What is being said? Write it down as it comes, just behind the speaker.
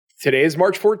Today is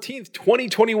March 14th,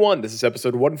 2021. This is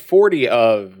episode 140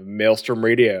 of Maelstrom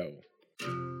Radio.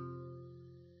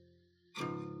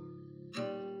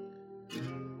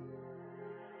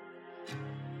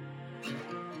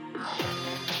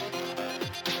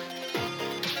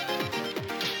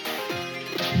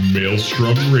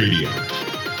 Maelstrom Radio.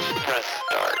 Press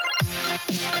start.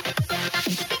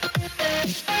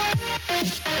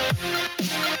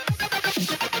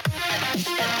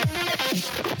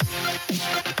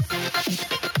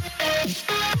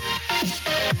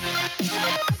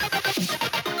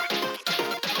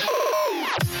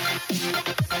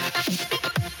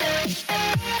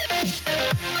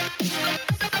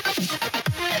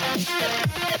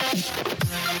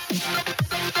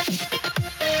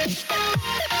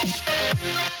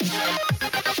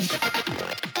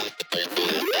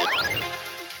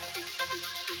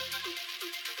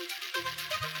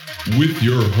 With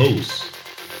your hosts,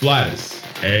 Flatus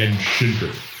and Shinker.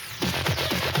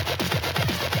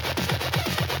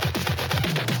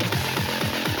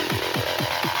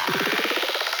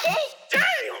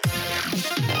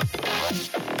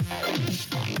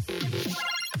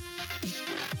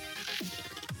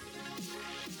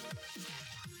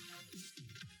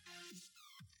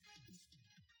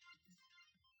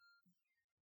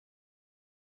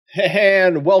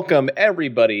 And welcome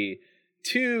everybody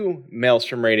to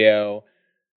Maelstrom Radio.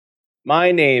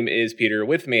 My name is Peter.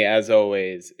 With me, as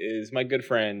always, is my good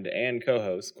friend and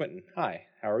co-host, Quentin. Hi,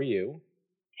 how are you?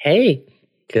 Hey,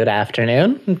 good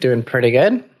afternoon. I'm doing pretty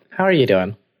good. How are you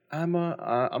doing?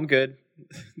 I'm good.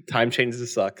 Time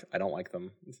changes suck. I don't like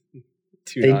them.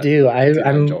 They do.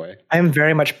 I'm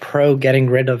very much pro getting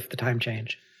rid of the time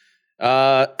change.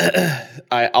 I'm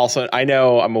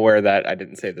aware that I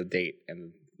didn't say the date,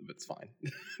 and it's fine.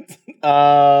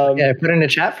 Yeah, I put it in the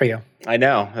chat for you. I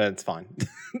know, it's fine.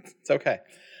 It's okay.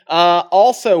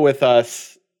 Also with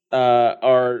us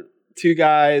are two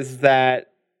guys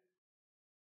that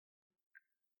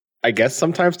I guess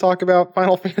sometimes talk about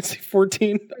Final Fantasy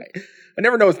XIV. I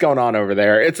never know what's going on over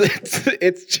there.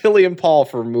 It's Chili and Paul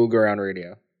for Moog Around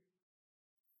Radio.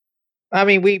 I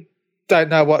mean, we don't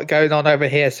know what's going on over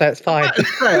here, so it's fine.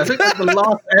 I think like the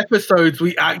last episodes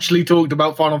we actually talked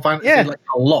about Final Fantasy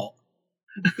a lot.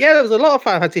 Yeah, there was a lot of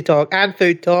Final Fantasy talk and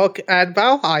food talk and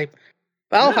Valheim.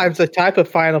 Valheim's a type of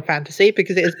Final Fantasy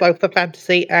because it is both a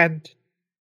fantasy and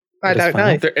I don't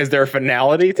know. Is there a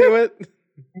finality to it?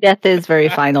 Death is very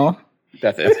final.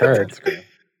 Death is heard.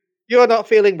 You're not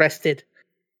feeling rested.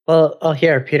 Well,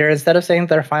 here, Peter, instead of saying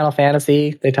they're Final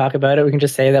Fantasy, they talk about it, we can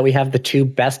just say that we have the two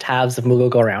best halves of Moogle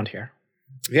Go Around here.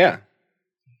 Yeah.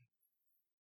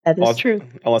 That is true.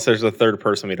 Unless there's a third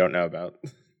person we don't know about.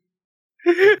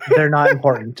 They're not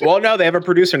important. Well, no, they have a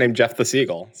producer named Jeff the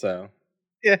Seagull, so.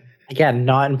 Yeah. Again,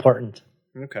 not important.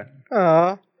 Okay.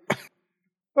 Aw.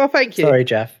 Well, thank you. Sorry,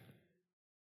 Jeff.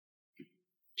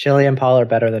 Chili and Paul are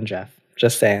better than Jeff.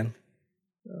 Just saying.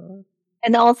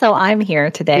 And also, I'm here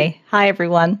today. Hi,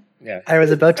 everyone. Yeah. I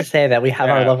was about to say that we have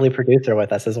our lovely producer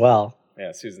with us as well.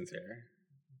 Yeah, Susan's here.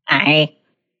 Hi.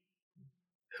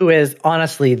 Who is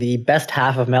honestly the best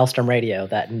half of Maelstrom Radio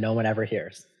that no one ever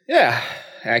hears. Yeah,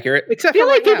 accurate. I Except feel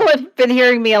for like right people now. have been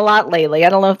hearing me a lot lately. I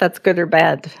don't know if that's good or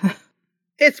bad.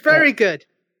 It's very good.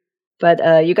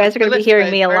 But you guys are going to be Let's hearing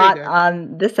Play, me a very lot good.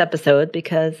 on this episode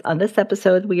because on this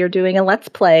episode we are doing a Let's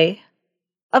Play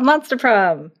of Monster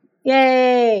Prom.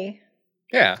 Yay!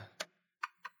 Yeah.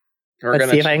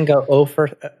 Let's see if I can go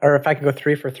if I can go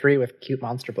 3 for 3 with cute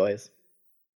monster boys.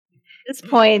 At this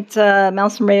point,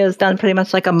 Maelstrom Radio has done pretty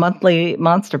much like a monthly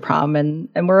Monster Prom, and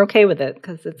we're okay with it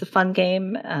because it's a fun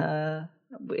game.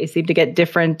 We seem to get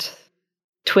different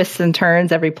twists and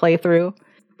turns every playthrough.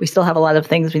 We still have a lot of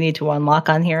things we need to unlock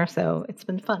on here, so it's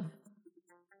been fun.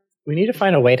 We need to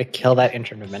find a way to kill that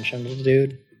interdimensional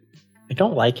dude. I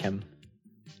don't like him.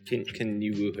 Can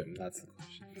you woo him? That's the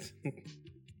question.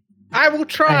 I will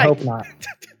try. I hope not.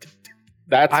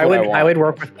 That's I what would. I want. I would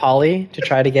work with Polly to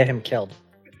try to get him killed.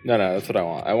 No, that's what I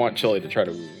want. I want Chili to try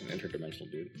to woo an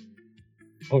interdimensional dude.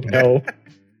 Oh no!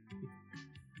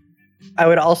 I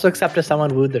would also accept if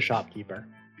someone wooed the shopkeeper.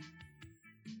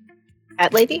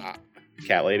 Cat lady?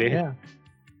 Cat lady? Yeah.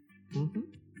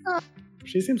 Mm-hmm.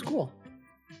 She seems cool.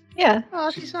 Yeah.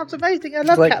 Oh, she sounds amazing. I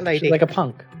love Cat Lady. She's like a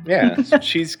punk. Yeah,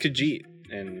 she's Khajiit,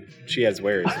 and she has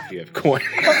wares if you have coin.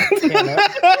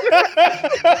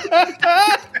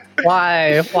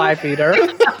 Why? Why, Peter?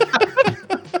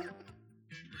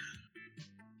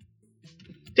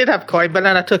 Did have coin, but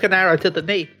then I took an arrow to the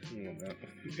knee.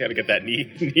 You gotta get that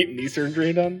knee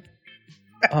surgery done.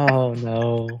 Oh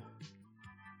no!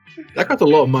 That costs a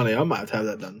lot of money. I might have to have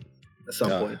that done at some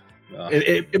point.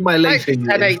 In my late Thanks,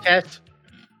 years. NHS.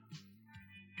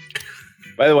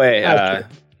 By the way, Okay.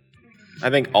 I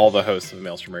think all the hosts of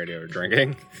Maelstrom Radio are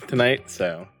drinking tonight,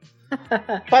 so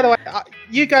By the way,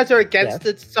 you guys are against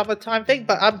the summertime thing,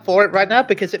 but I'm for it right now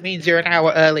because it means you're an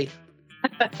hour early.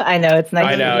 I know it's nice.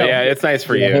 I know. Yeah, it's nice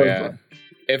for you. Yeah,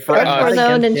 if for Fred us,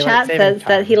 Forlone in Daylight chat saving says time.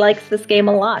 that he likes this game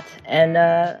a lot,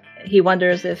 and he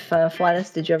wonders if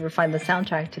Flatus, did you ever find the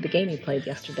soundtrack to the game you played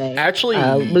yesterday? actually,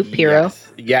 Loop Hero.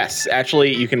 Yes,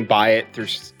 actually, you can buy it through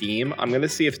Steam. I'm gonna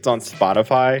see if it's on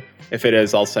Spotify. If it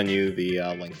is, I'll send you the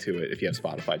link to it if you have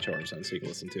Spotify charged on, so you can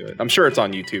listen to it. I'm sure it's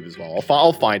on YouTube as well.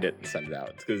 I'll find it and send it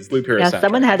out because Loop Hero. Yeah,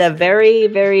 someone had a very,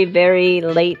 very, very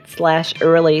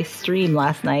late/early stream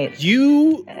last night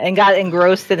you. and got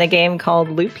engrossed in a game called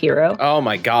Loop Hero. Oh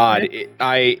my god,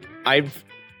 I've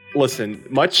listen.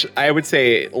 Much I would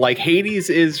say like Hades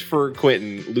is for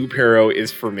Quentin, Loop Hero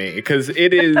is for me because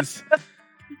it is.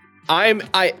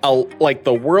 Like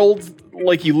the world,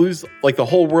 like you lose, like the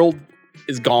whole world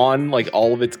is gone, like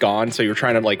all of it's gone. So you're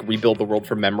trying to like rebuild the world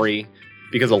from memory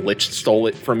because a lich stole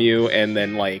it from you, and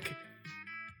then like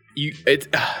you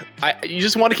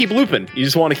just want to keep looping. You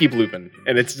just want to keep looping,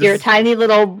 and it's just You're a tiny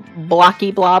little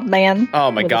blocky blob man.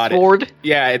 Oh my with god! A sword.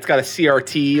 Yeah, it's got a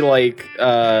CRT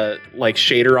like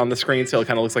shader on the screen, so it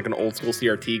kind of looks like an old school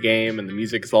CRT game, and the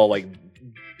music is all like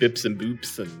bips and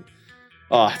boops, and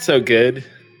it's so good,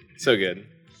 so good.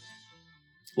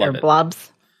 Love Or it. blobs.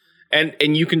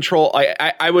 And you control.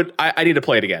 I need to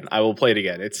play it again. I will play it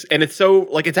again. It's so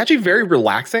like it's actually very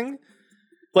relaxing.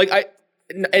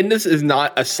 And this is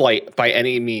not a slight by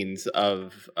any means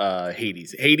of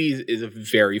Hades. Hades is a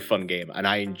very fun game, and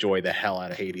I enjoy the hell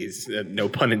out of Hades. No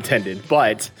pun intended.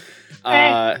 But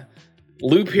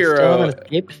Loop Still Hero, haven't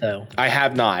escaped, though. I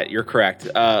have not. You're correct.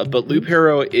 But Loop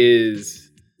Hero is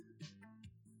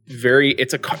very.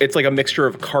 It's like a mixture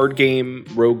of card game,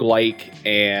 roguelike,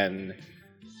 and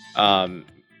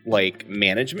like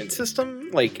management system.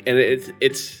 Like, and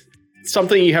it's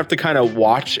something you have to kind of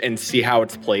watch and see how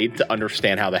it's played to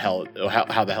understand how the hell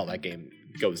that game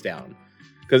goes down.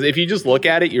 Because if you just look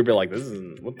at it, you'll be like, "This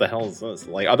isn't what the hell is this?"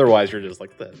 Like, otherwise you're just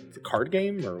like the card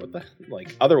game or what the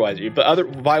like. Otherwise,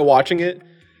 by watching it,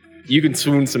 you can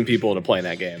swoon some people into playing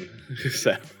that game.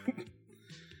 So,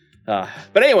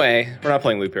 but anyway, we're not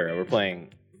playing Loop Hero. We're playing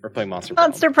Monster Prom.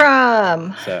 Monster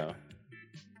Prom. So,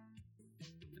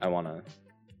 I wanna.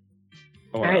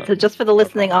 All right, so just for the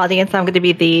listening audience, I'm going to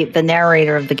be the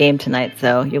narrator of the game tonight,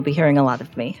 so you'll be hearing a lot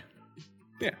of me.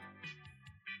 Yeah.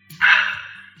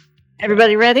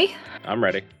 Everybody ready? I'm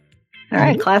ready. All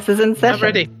right, class is in session. I'm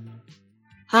ready.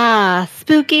 Ah,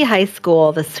 spooky high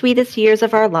school, the sweetest years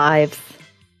of our lives.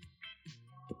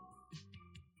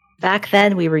 Back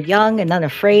then, we were young and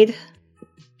unafraid.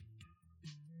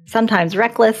 Sometimes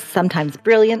reckless, sometimes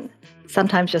brilliant,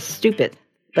 sometimes just stupid,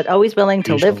 but always willing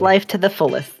to live life to the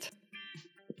fullest.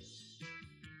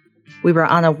 We were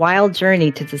on a wild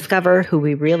journey to discover who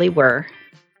we really were.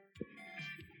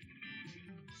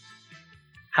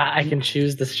 I can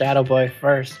choose the Shadow Boy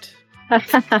first.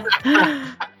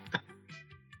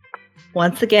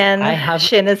 Once again,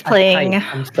 Shin is playing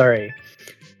I'm sorry.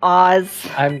 Oz.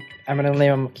 I'm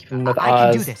gonna keep him with I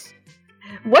Oz. can do this.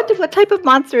 What type of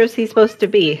monster is he supposed to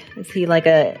be? Is he like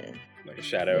a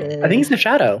shadow? I think he's the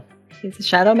Shadow. He's a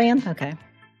shadow man? Okay.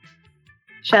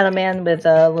 Shadow man with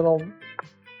a little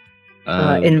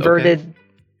inverted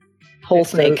hole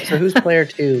snake. So who's player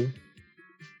 2?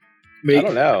 Me. I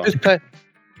don't know.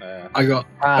 I got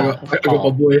my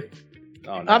Oh, boy.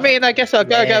 no. I mean, I guess I'll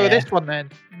go with Yeah. this one then.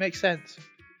 Makes sense.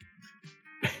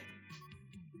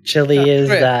 Chili is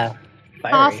yeah.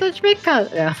 fiery. Sausage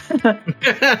because yeah.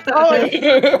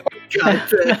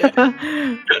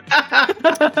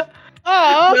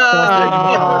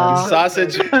 Oh,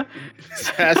 sausage McCon.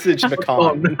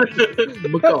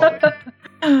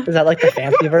 Is that like the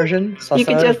fancy version? You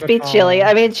can just be Sausage Chili. McCon.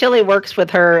 I mean, Chili works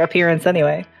with her appearance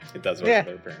anyway. It does Yeah. work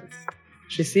with her parents.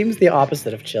 She seems the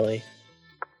opposite of Chili.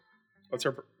 What's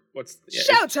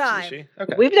Showtime! Is she?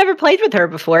 Okay, We've never played with her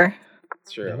before.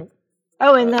 that's true.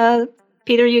 Oh, and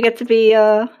Peter, you get to be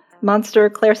Monster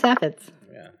Claire Saffitz.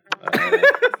 Yeah.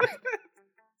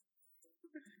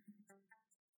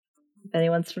 If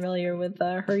anyone's familiar with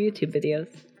her YouTube videos.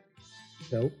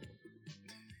 Nope.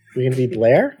 We're gonna be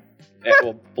Blair?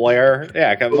 Well, Blair.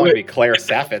 Yeah, I want to be Claire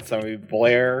Saffitz. I'm gonna be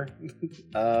Blair.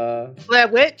 Blair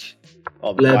Witch?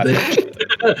 Oh, Blair what?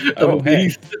 bitch. Oh,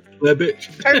 hey. Blair bitch.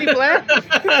 Tony Blair?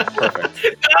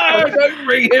 Perfect. No, don't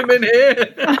bring him in here.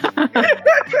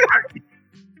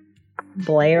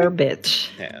 Blair bitch.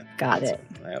 Yeah. Got it.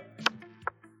 Yep.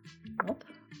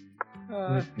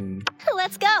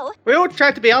 Let's go. We all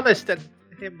tried to be honest and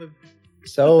him with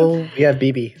So we have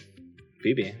BB.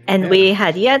 BB. And we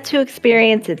had yet to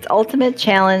experience its ultimate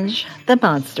challenge, the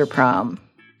Monster Prom.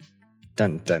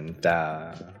 Dun dun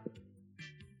dun.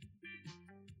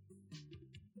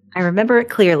 I remember it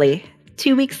clearly.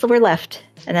 2 weeks were left,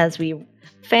 and as we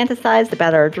fantasized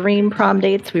about our dream prom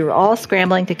dates, we were all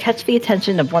scrambling to catch the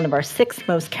attention of one of our 6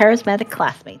 most charismatic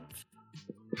classmates.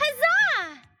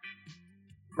 Huzzah!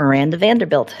 Miranda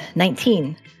Vanderbilt,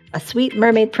 19, a sweet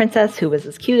mermaid princess who was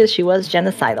as cute as she was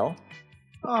genocidal.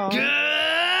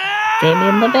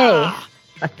 Damien LeVay,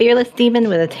 a fearless demon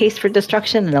with a taste for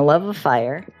destruction and a love of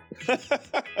fire.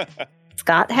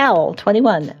 Scott Howell,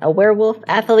 21, a werewolf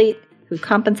athlete who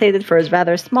compensated for his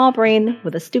rather small brain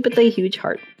with a stupidly huge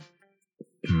heart.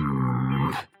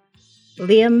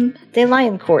 Liam de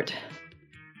Lioncourt,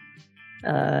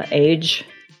 age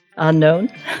unknown,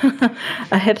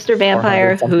 a hipster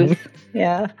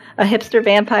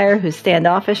vampire whose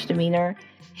standoffish demeanor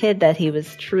hid that he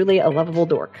was truly a lovable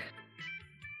dork.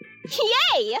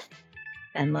 Yay!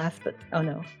 And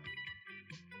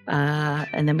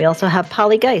and then we also have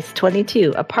Polly Geist,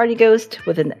 22, a party ghost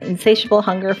with an insatiable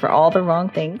hunger for all the wrong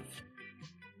things.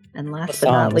 And last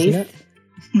but not least,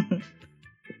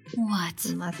 What?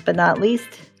 and last but not least,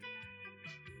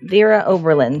 Vera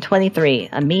Oberlin, 23,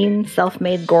 a mean,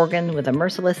 self-made gorgon with a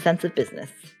merciless sense of business.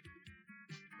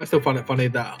 I still find it funny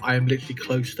that I am literally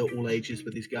close to all ages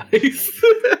with these guys.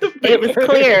 It was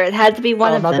clear it had to be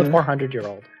one of not them. the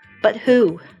 400-year-old. But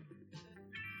who?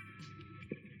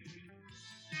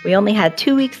 We only had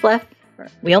 2 weeks left.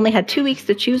 We only had 2 weeks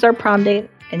to choose our prom date,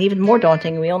 and even more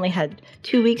daunting, we only had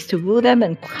 2 weeks to woo them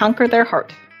and conquer their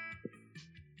heart.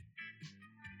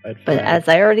 But as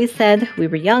I already said, we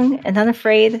were young and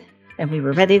unafraid, and we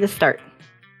were ready to start.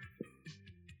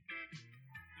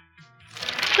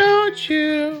 Don't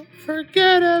you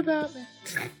forget about me.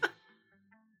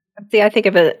 See, I think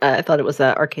of it. I thought it was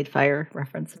an Arcade Fire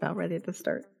reference about ready to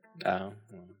start. Oh,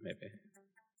 well, maybe.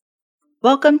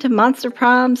 Welcome to Monster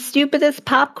Prom's stupidest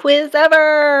pop quiz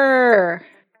ever.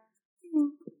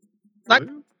 Like-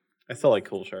 I still like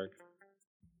Cool Shark.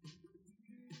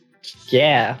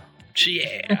 Yeah.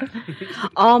 Yeah.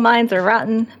 All minds are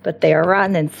rotten, but they are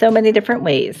rotten in so many different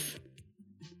ways.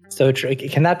 So true.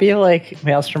 Can that be like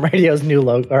Maelstrom Radio's new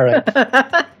logo or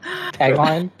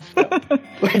tagline?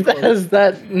 Is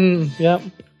that? Yep.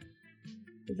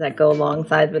 Does that go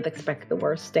alongside with expect the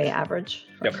worst, stay average?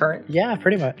 Yep. Current Yeah,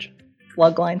 pretty much.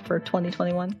 slug line for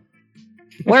 2021?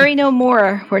 Worry no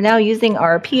more. We're now using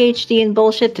our PhD in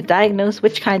bullshit to diagnose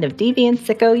which kind of deviant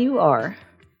sicko you are.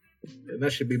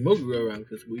 That should be Mugro around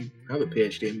because we have a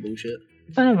PhD in bullshit.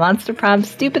 Monster Prom's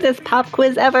stupidest pop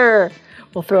quiz ever.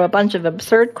 We'll throw a bunch of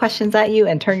absurd questions at you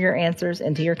and turn your answers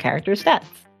into your character stats.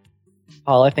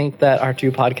 Paul, I think that our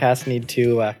 2 podcasts need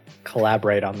to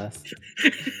collaborate on this.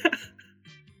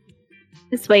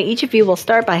 This way, each of you will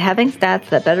start by having stats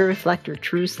that better reflect your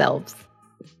true selves.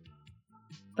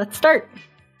 Let's start.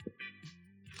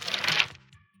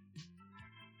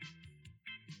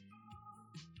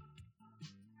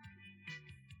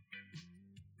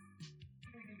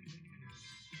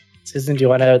 Susan, do you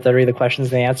want to read the questions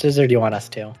and the answers, or do you want us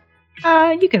to?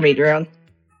 You can read your own.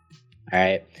 All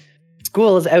right.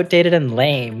 School is outdated and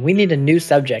lame. We need a new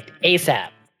subject, ASAP.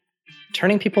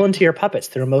 Turning people into your puppets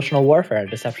through emotional warfare,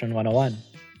 Deception 101.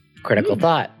 Critical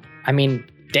thought. I mean,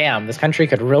 damn, this country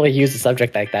could really use a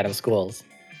subject like that in schools.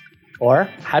 Or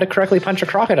how to correctly punch a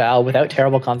crocodile without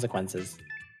terrible consequences.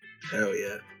 Hell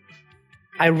yeah.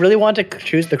 I really want to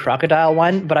choose the crocodile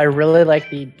one, but I really like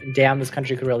the damn, this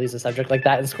country could really use a subject like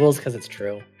that in schools because it's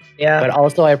true. Yeah. But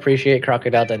also I appreciate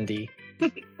Crocodile Dundee.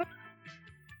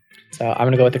 So I'm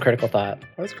going to go with the critical thought.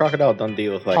 Why does Crocodile Dundee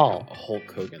look like Paul. a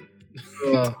Hulk Hogan?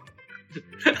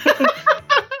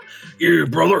 Yeah,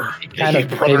 brother. Kind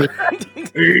of maybe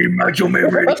Hey, Macho Man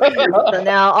Randy. So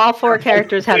now all 4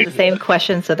 characters have the same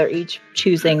question, so they're each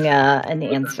choosing an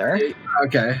answer.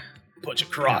 Okay. Bunch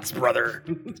of crocs, brother.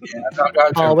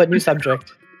 Oh, what new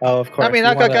subject? Oh, of course. I mean, you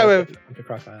I gotta wanna- go with- the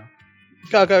crocodile.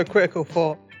 Gotta go critical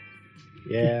thought.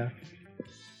 Yeah.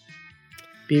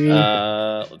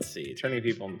 BB. Let's see. Turning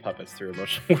people into puppets through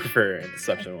emotional warfare and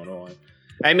Deception 101.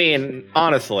 I mean,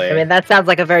 honestly. I mean, that sounds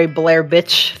like a very Blair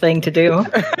bitch thing to do.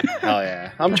 Hell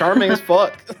yeah. I'm charming as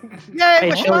fuck. Yay, Hey,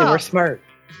 we're Chili, we're smart.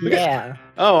 smart. Yeah.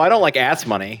 Oh, I don't like ass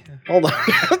money. Hold on.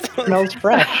 Smells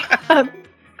fresh.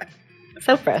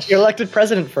 So fresh. You're elected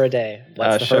president for a day.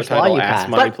 What's the show first law title, you Ass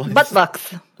passed? Money. Butt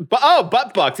bucks.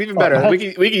 Butt bucks, even better.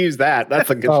 that's- We can use that. That's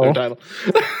a good Oh. show title.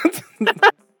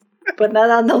 Put that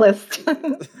on the list.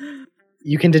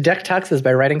 You can deduct taxes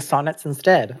by writing sonnets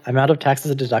instead. Amount of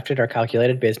taxes deducted are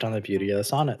calculated based on the beauty of the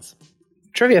sonnets.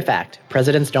 Trivia fact.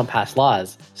 Presidents don't pass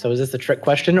laws. So is this a trick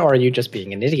question or are you just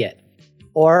being an idiot?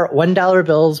 Or $1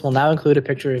 bills will now include a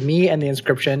picture of me and the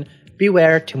inscription,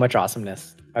 "Beware too much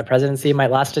awesomeness. My presidency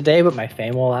might last a day, but my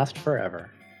fame will last forever."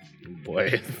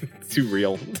 Boy, it's too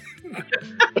real.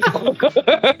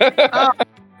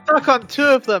 Stuck on 2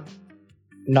 of them.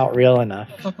 Not real enough.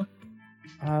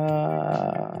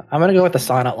 I'm going to go with the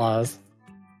sonnet laws.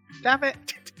 Damn it.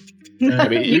 I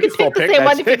mean, You can still take the pick same that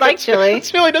one if you'd like, Chili.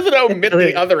 Chili doesn't omit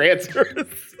the other answers.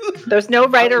 There's no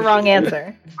right or wrong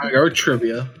answer. I go with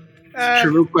trivia.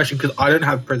 Trivial question because I don't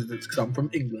have presidents because I'm from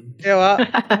England. You know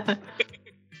what?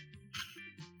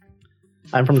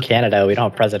 I'm from Canada. We don't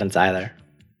have presidents either.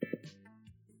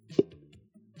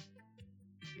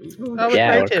 That was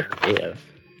Yeah, we're creative. creative.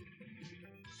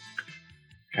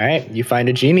 All right, you find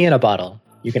a genie in a bottle.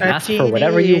 You can ask for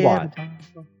whatever you want.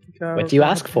 What do you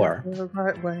ask for? The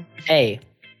right way. A.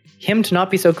 Him to not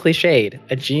be so cliched.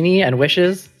 A genie and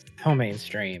wishes, so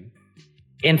mainstream.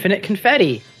 Infinite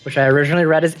confetti, which I originally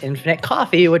read as infinite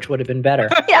coffee, which would have been better.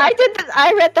 Yeah, I did.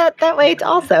 I read that way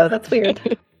also. That's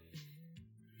weird.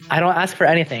 I don't ask for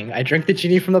anything. I drink the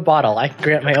genie from the bottle. I can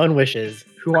grant my own wishes.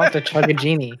 Who wants to chug a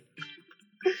genie?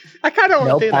 I kind of want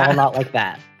No, to do Paul, that. not like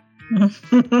that.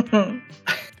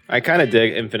 I kind of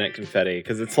dig infinite confetti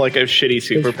because it's like a shitty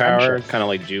superpower, friendship. kind of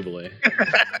like Jubilee.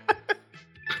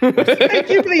 Hey,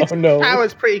 Jubilee's Oh, no.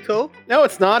 power's pretty cool. No,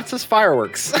 it's not. It's just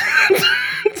fireworks.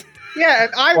 Yeah,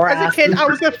 and Or as a kid, I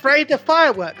was afraid of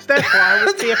fireworks. That's why I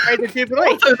would be afraid of Jubilee.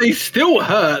 Also, they still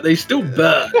hurt. They still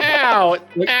burn. Ow!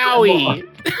 Owie!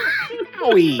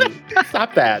 Owie!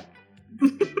 Stop that.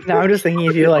 Now I'm just thinking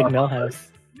of you like Millhouse.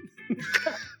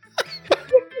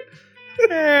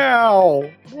 Ow!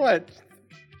 What?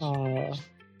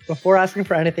 Before asking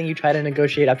for anything, you try to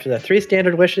negotiate up to the 3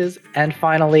 standard wishes, and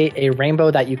finally, a rainbow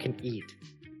that you can eat.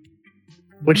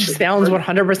 Which sounds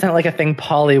 100% like a thing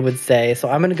Polly would say, so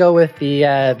I'm going to go with the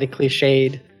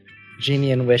cliched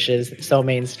genie and wishes, so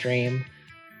mainstream.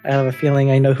 I have a feeling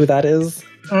I know who that is.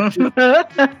 By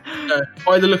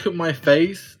the look at my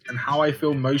face and how I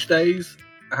feel most days,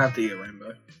 I have to eat a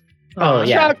rainbow. Oh,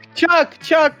 yeah. Chug,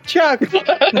 chug, chug, chug.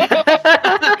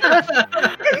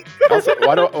 Also,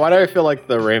 why do I feel like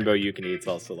the rainbow you can eat is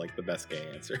also like the best gay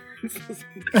answer?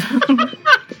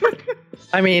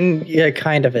 I mean, yeah, it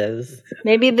kind of is.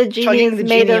 Maybe the genie Chugging is the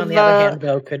made genie, of. on the other hand,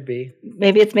 though, could be.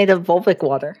 Maybe it's made of Volvic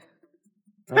water.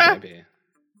 Oh, maybe.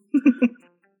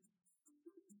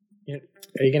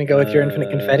 Are you going to go with your infinite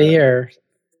confetti, or?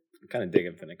 I'm kind of dig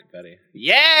infinite confetti.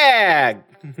 Yeah!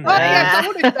 Oh, yes, I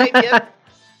want to say yes.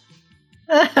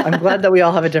 I'm glad that we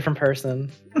all have a different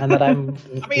person, and that I'm.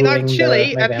 I mean, I'm wooing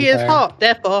chilly, my and he is vampire. hot.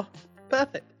 Therefore,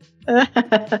 perfect.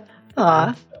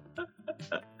 Aw.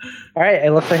 All right,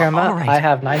 it looks like I'm up. All right. I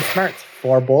have 9 smarts,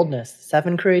 4 boldness,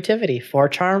 7 creativity, 4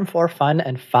 charm, 4 fun,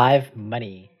 and 5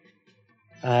 money.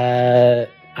 I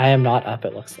am not up,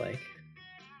 it looks like.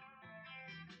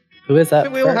 Who is I up?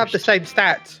 think we all have the first? same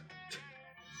stats.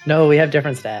 No, we have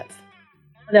different stats.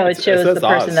 No, it It shows says the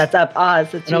person Oz. that's up.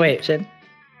 Oz. It's No, wait. You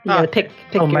gotta pick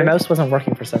Oh, my your- mouse wasn't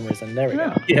working for some reason. There we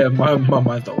go. Yeah, my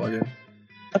mind's not working.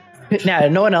 Now,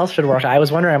 no one else should work. I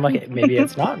was wondering, I'm like, maybe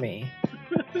it's not me.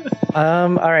 All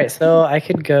right, so I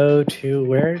could go to,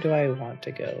 where do I want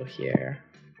to go here?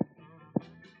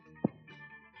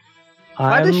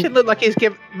 Why does I'm she look like he's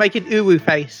making uwu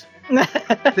face? Is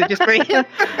it just me?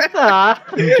 Aw.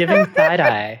 giving side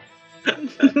eye,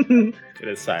 It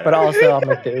is silent. but also I'm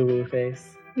like the uwu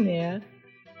face. Yeah.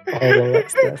 Oh,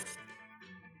 what's this?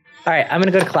 All right, I'm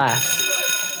gonna go to class.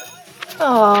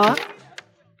 Aw.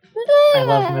 I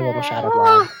love my little shadow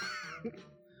blog.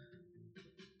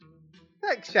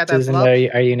 Thanks, Shadow Susan, Blob.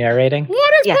 are you narrating?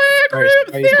 Yes. Or are you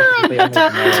specifically only the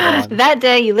narrator one? That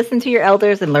day, you listened to your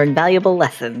elders and learned valuable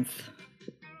lessons.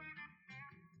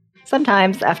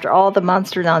 Sometimes, after all the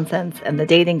monster nonsense and the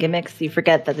dating gimmicks, you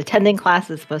forget that attending class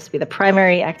is supposed to be the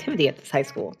primary activity at this high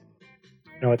school.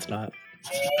 No, it's not.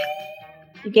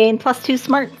 You gain +2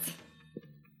 smarts.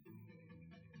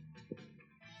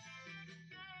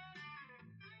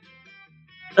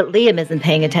 But Liam isn't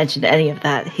paying attention to any of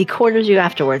that. He corners you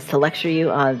afterwards to lecture you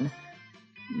on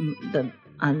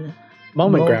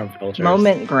Momentgram filters.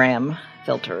 Momentgram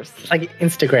filters. Like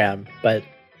Instagram, but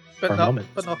for But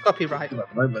moments. not copyright. At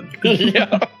the moment.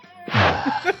 yeah.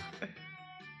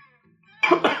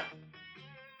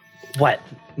 What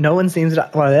no one seems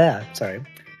to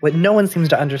What no one seems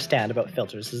to understand about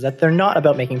filters is that they're not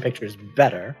about making pictures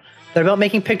better. They're about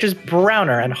making pictures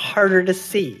browner and harder to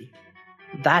see.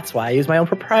 That's why I use my own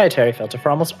proprietary filter for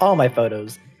almost all my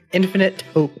photos. Infinite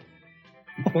Taupe.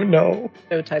 Oh no.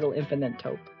 Show title Infinite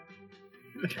Taupe.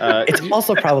 It's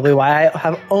also probably why I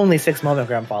have only 6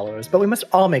 Momentgram followers, but we must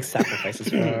all make sacrifices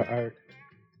for our art.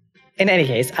 In any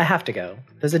case, I have to go.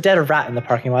 There's a dead rat in the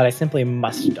parking lot I simply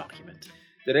must document.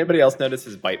 Did anybody else notice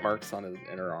his bite marks on his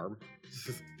inner arm?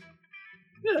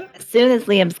 As soon as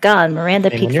Liam's gone, Miranda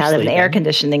And when peeks you're out of an sleeping. air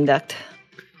conditioning duct.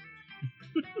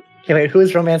 Okay, wait, who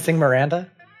is romancing Miranda?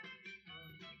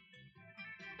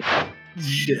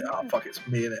 Shit, oh fuck, it's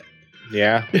me in it.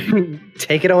 Yeah.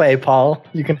 Take it away, Paul.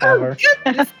 You can have her.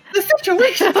 The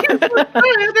situation is higher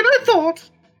than I thought.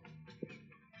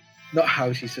 Not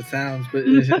how she sounds, but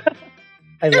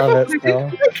I love it still.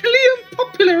 To make Liam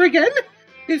popular again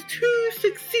is to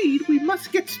succeed. We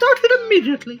must get started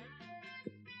immediately.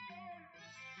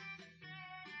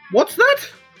 what's that?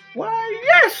 Why,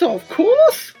 yes, of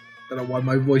course. Don't know why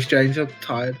my voice changed. I'm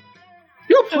tired.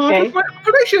 You're part Okay. of my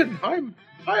operation.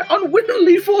 I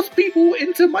unwittingly force people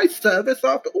into my service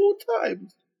after all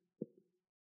times.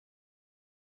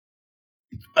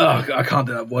 Oh, I can't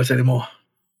do that voice anymore.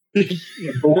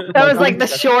 That was like the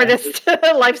shortest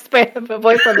lifespan of a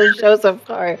voice on the show so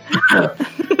far.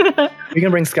 We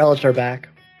can bring Skeletor back.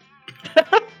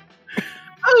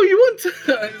 Oh, you want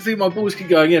to see my balls keep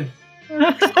going in?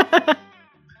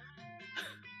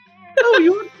 Oh,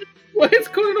 you want? Well, it's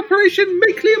called an operation.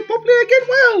 Make Liam popular again.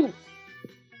 Well,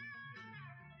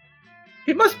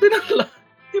 he must been alive.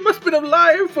 He must been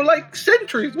alive for like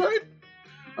centuries, right?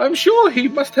 I'm sure he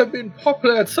must have been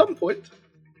popular at some point.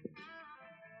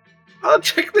 I'll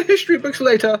check the history books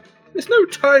later. There's no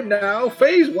time now.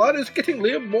 Phase 1 is getting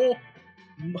Liam more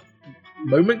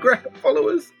moment grab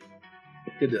followers.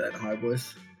 Can do that in a high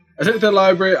voice. I took to the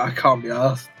library. I can't be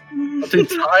asked. I'm too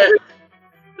tired.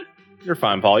 You're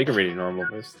fine, Paul. You can read it in normal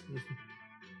voice.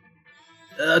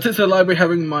 I took to the library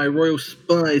having my royal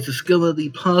spy discover the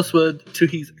password to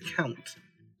his account,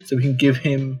 so we can give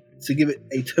it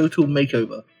a total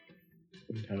makeover.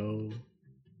 No.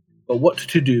 But what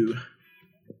to do?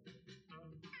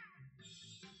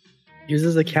 Use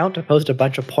his account to post a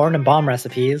bunch of porn and bomb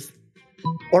recipes.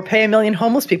 Or pay 1 million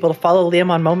homeless people to follow Liam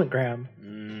on Momentgram.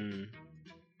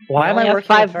 Why am I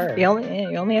working with her? You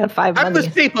only have 5 Homeless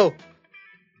money. people.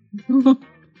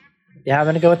 Yeah, I'm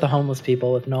gonna go with the homeless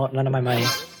people with none of my money.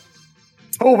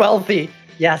 So wealthy!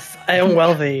 Yes, I am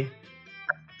wealthy.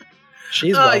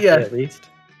 She's wealthy, yeah. at least.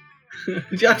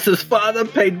 Jax's father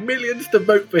paid millions to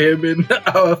vote for him in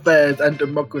our affairs and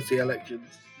democracy elections.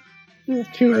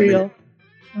 Too real.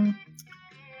 I'm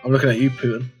looking at you,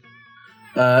 Putin.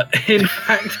 In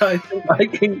fact, I think I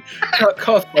can cut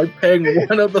costs by paying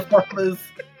one of the farmers.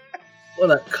 What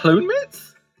are that, clone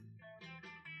mitts?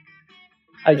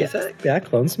 I guess. Yeah,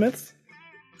 clonesmiths.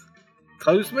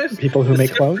 Clonesmiths? People who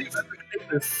make clones.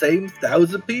 The same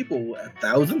 1,000 people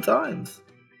 1,000 times.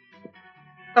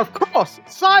 Of course,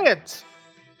 science.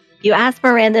 You ask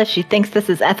Miranda if she thinks this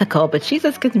is ethical, but she's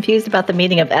as confused about the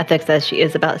meaning of ethics as she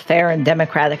is about fair and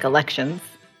democratic elections.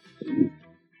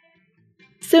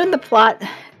 Soon the plot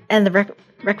and the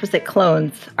requisite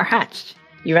clones are hatched.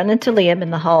 You run into Liam in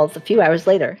the halls a few hours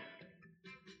later.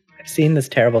 I've seen this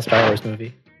terrible Star Wars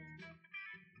movie.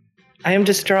 I am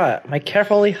distraught. My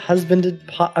carefully husbanded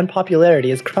unpopularity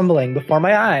is crumbling before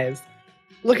my eyes.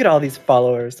 Look at all these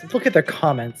followers. Look at their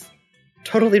comments.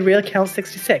 Totally real account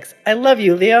 66. I love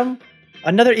you, Liam.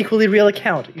 Another equally real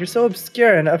account. You're so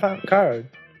obscure and avant-garde.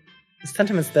 The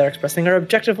sentiments they're expressing are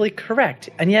objectively correct,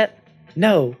 and yet,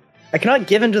 no. I cannot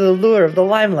give in to the lure of the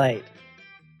limelight.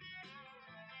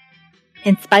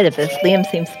 In spite of this, Liam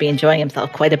seems to be enjoying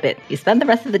himself quite a bit. You spend the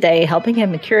rest of the day helping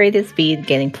him curate his feed,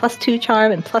 gaining +2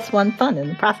 charm and +1 fun in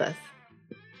the process.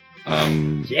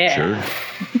 Yeah.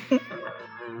 Sure.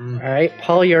 All right,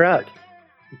 Paul, you're up.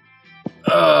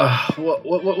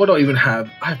 What do I even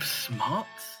have? I have smarts?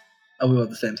 Oh, we want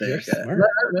the same thing. You're Okay.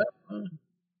 smart.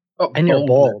 Oh, And you're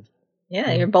bold.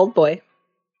 Yeah, you're a bold boy.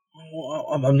 Well,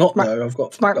 I'm not Smart- though. I've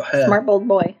got Smart, hair. smart bold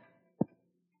boy.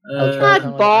 I'll try Not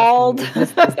someone bald. asking,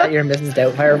 Is that your Mrs.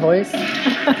 Doubtfire voice?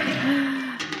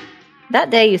 That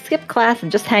day, you skip class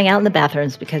and just hang out in the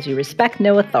bathrooms because you respect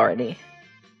no authority.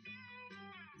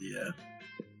 Yeah.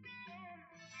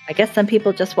 I guess some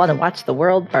people just want to watch the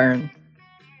world burn.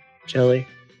 Chilly.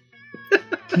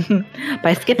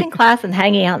 By skipping class and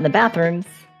hanging out in the bathrooms,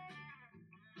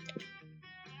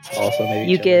 Also, maybe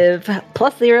you chilly. give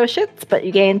 +0 shits, but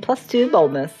you gain +2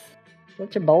 boldness.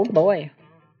 Such a bold boy.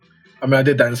 I mean, I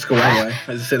did that in school anyway.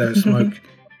 I just sit there and smoke.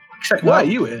 Except, why are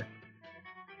you here?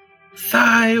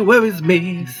 Sigh, where is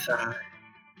me? Sigh.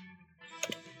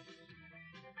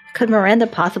 Could Miranda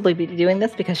possibly be doing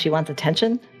this because she wants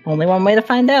attention? Only one way to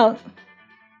find out.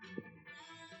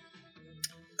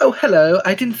 Oh, hello.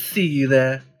 I didn't see you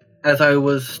there. As I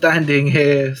was standing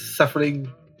here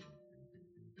suffering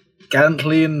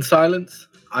gallantly in silence.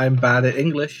 I'm bad at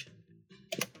English.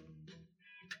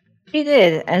 She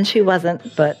did, and she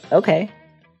wasn't, but okay.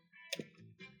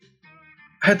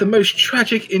 I had the most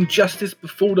tragic injustice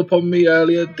befalled upon me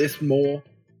earlier this more.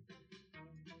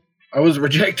 I was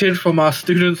rejected from our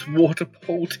students' water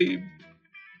polo team.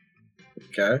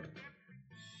 Okay.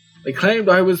 They claimed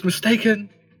I was mistaken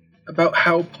about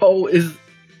how pole is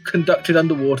conducted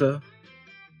underwater.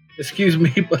 Excuse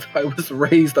me, but I was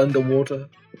raised underwater.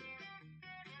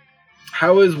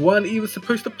 How is one even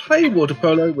supposed to play water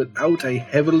polo without a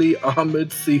heavily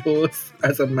armored seahorse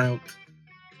as a mount?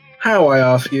 How, I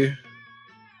ask you?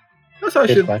 That's I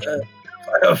Good should. question.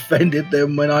 I offended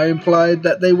them when I implied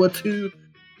that they were too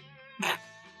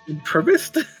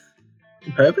impoverished.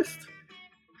 Impoverished.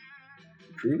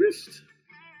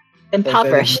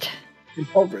 Impoverished.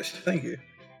 Impoverished. Thank you.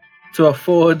 To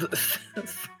afford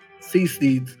sea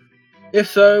steeds. If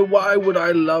so, why would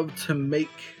I love to make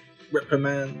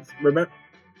reprimands?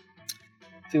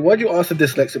 See, why'd you ask a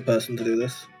dyslexic person to do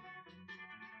this?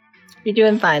 You're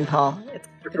doing fine, Paul. It's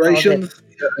all Reparations?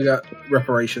 Yeah, I got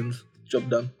reparations. Job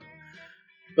done.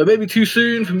 But maybe too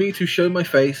soon for me to show my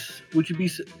face. Would you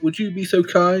be so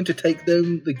kind to take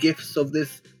them the gifts of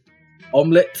this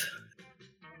omelette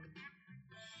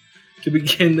to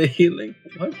begin the healing?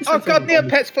 Oh god,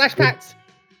 Neopets flashbacks!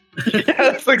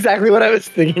 That's exactly what I was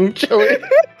thinking, Joey.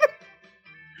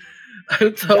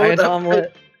 I'm told Giant that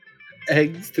omelet.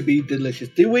 eggs to be delicious.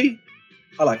 Do we?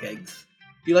 I like eggs.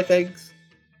 You like eggs?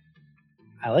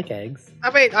 I like eggs.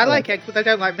 I mean, I like eggs, but they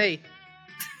don't like me.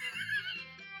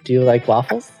 Do you like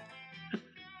waffles?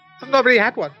 I've not really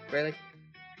had one, really.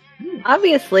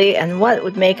 Obviously, and what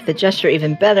would make the gesture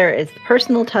even better is the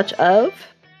personal touch of...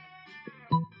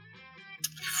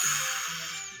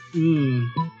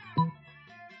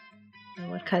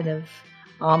 What kind of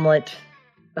omelet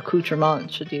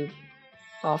accoutrement should you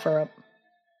offer up?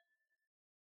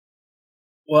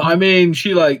 Well, I mean,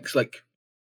 she likes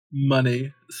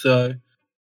money, so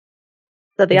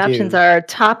So the I do. options are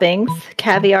toppings,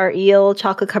 caviar, eel,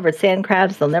 chocolate-covered sand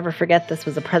crabs. They'll never forget this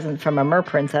was a present from a mer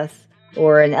princess.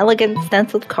 Or an elegant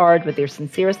stenciled card with your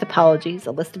sincerest apologies,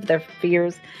 a list of their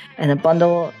fears, and a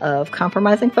bundle of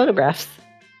compromising photographs.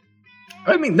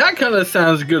 I mean that kind of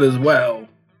sounds good as well.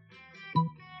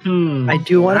 I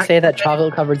do want to say that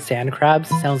chocolate-covered sand crabs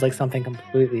sounds like something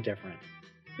completely different,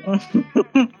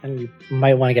 and you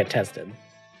might want to get tested.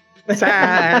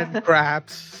 Sand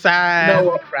crabs.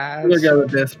 No, I'm crabs. gonna go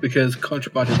with this because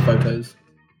contraband photos.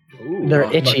 They're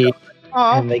oh, itchy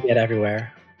Aw. and they get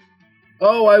everywhere.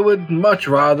 Oh, I would much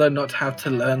rather not have to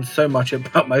learn so much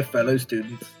about my fellow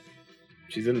students.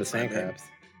 She's in the sand crabs.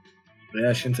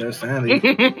 Yeah, Shinto Sandy.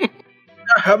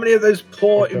 How many of those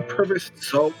poor, impoverished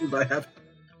souls I have?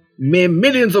 Mere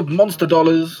millions of monster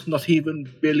dollars, not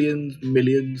even billions,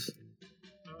 millions.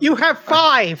 You have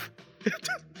 5!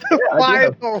 I do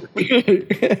 5 more.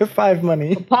 5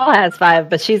 money. Paul has 5,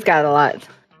 but she's got a lot.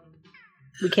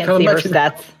 We can't Can't see her imagine-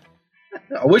 stats.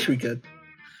 I wish we could.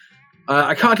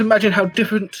 I can't imagine how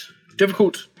difficult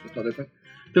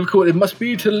it must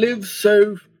be to live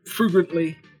so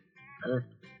frugantly.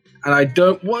 And I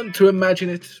don't want to imagine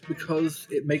it because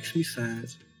it makes me sad.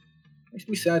 It makes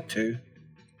me sad too.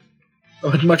 I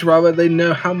would much rather they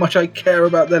know how much I care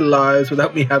about their lives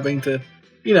without me having to,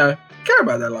 care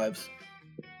about their lives.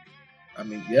 I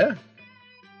mean, yeah.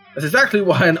 That's exactly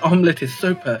why an omelette is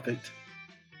so perfect.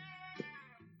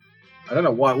 I don't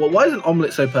know why. Well, why is an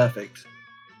omelette so perfect?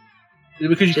 Is it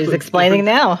because you She's put explaining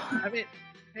different- now. I mean,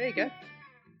 there you go.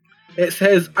 It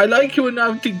says, I like you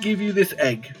enough to give you this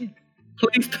egg.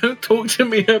 Please don't talk to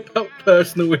me about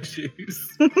personal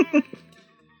issues.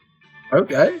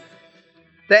 Okay.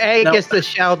 The egg No. is the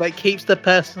shell that keeps the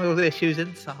personal issues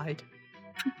inside.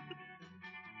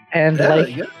 And Yeah, there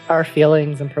like you go. our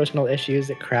feelings and personal issues,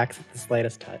 it cracks at the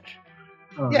slightest touch.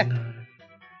 Oh, Yeah. no.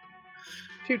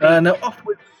 Too deep. Now off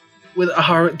with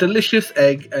our delicious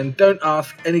egg, and don't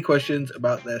ask any questions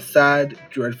about their sad,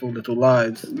 dreadful little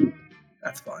lives.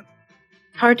 That's fine.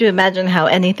 Hard to imagine how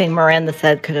anything Miranda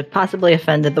said could have possibly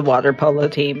offended the water polo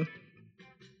team.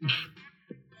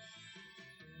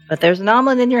 But there's an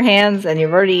omelet in your hands, and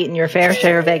you've already eaten your fair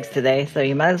share of eggs today, so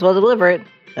you might as well deliver it.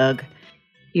 Ugh.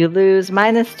 You lose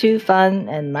 -2 fun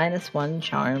and -1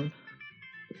 charm.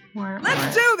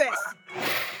 Let's do this!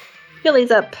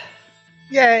 Chili's up.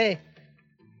 Yay!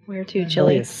 Where to, Chili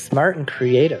Chili? is smart and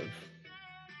creative.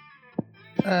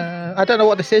 I don't know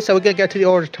what this is, so we're going to go to the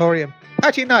auditorium.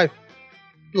 Actually, no.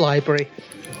 Library.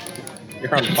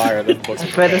 You're on fire. This book's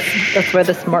That's where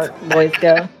the smart boys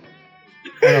go.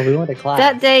 Oh, no, we went to class.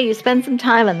 That day, you spend some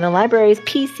time on the library's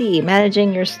PC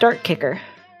managing your start kicker.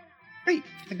 Hey,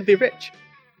 I can be rich.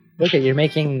 Look at you're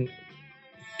making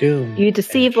Doom. You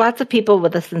deceive Edge. lots of people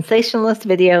with a sensationalist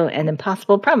video and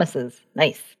impossible promises.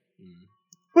 Nice.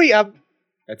 Wait,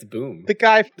 That's boom. the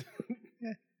guy.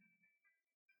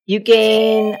 You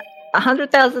gain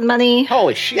 100,000 money,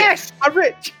 Holy shit! Yes, I'm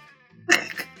rich.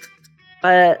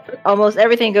 but almost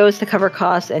everything goes to cover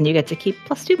costs, and you get to keep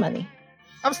 +2 money.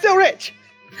 I'm still rich.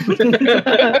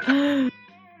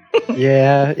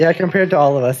 Yeah, compared to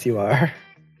all of us, you are.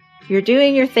 You're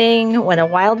doing your thing when a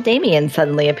wild Damien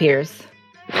suddenly appears.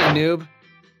 Hey, noob.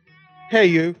 Hey,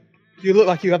 you. You look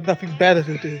like you have nothing better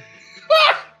to do.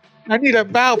 I need a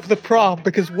mount for the prom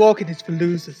because walking is for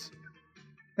losers.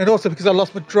 And also because I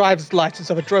lost my driver's license,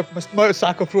 so I drove my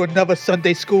motorcycle through another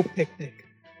Sunday school picnic.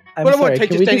 I'm But I sorry, won't take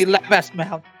can just we any lame-ass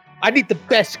mount. I need the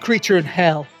best creature in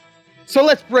hell. So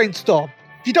let's brainstorm.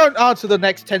 If you don't answer the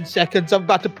next 10 seconds, I'm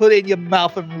about to put it in your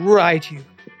mouth and ride you.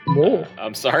 Whoa.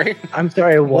 I'm sorry. I'm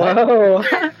sorry, what? Whoa.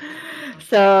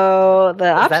 So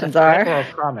the Is that a options threat or are...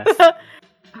 a promise?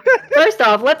 First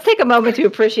off, let's take a moment to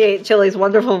appreciate Chili's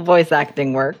wonderful voice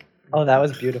acting work. Oh, that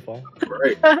was beautiful.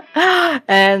 Great.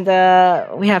 And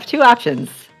we have 2 options.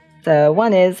 So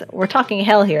one is, we're talking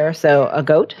hell here, so a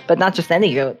goat, but not just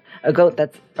any goat. A goat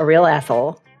that's a real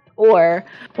asshole. Or,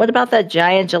 what about that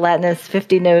giant gelatinous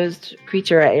 50-nosed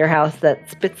creature at your house that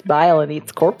spits bile and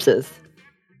eats corpses?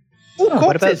 Ooh, Oh,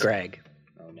 what about corpses. Greg?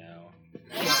 Oh no.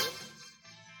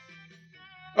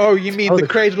 Oh, you mean Oh, the the-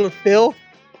 cradle of Phil?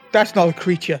 That's not a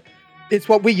creature. It's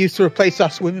what we use to replace our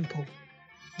swimming pool.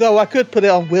 Though I could put it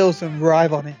on wheels and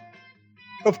drive on it.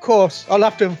 Of course, I'll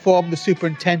have to inform the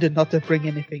superintendent not to bring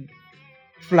anything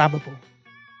flammable.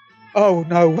 Oh,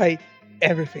 no, wait.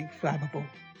 Everything flammable.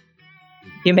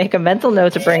 You make a mental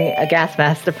note to bring a gas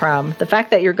mask to prom. The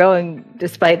fact that you're going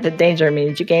despite the danger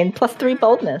means you gain +3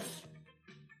 boldness.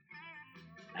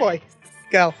 Boy,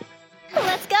 go.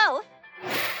 Let's go.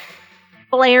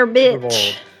 Blair Super bitch. bold.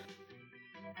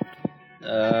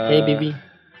 Hey, BB.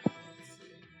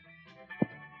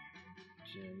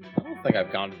 Gym. I don't think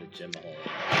I've gone to the gym a whole.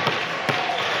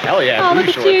 Hell yeah! Oh, booty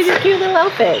look at you, shorts. your cute little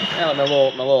outfit. Yeah, like my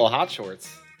little hot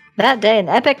shorts. That day, an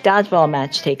epic dodgeball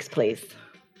match takes place.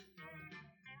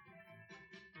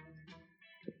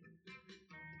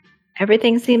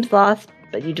 Everything seems lost,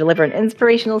 but you deliver an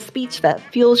inspirational speech that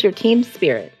fuels your team's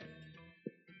spirit,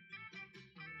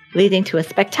 leading to a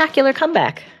spectacular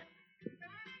comeback.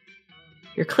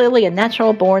 You're clearly a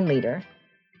natural-born leader.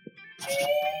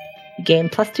 You gain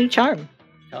 +2 charm.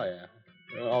 Hell yeah!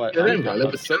 All that. Get in, bro.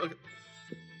 Live so,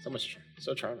 so much.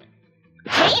 So charming.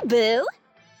 Hey, boo.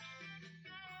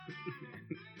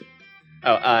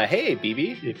 Oh, hey,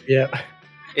 BB. Yeah.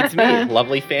 It's me,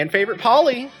 lovely fan favorite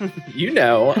Polly. You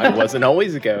know, I wasn't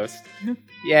always a ghost.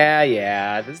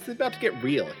 Yeah, this is about to get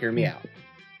real. Hear me out. I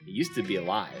used to be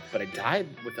alive, but I died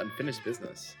with unfinished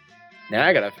business. Now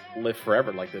I gotta live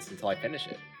forever like this until I finish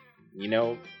it. You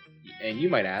know, and you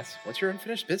might ask, what's your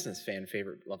unfinished business, fan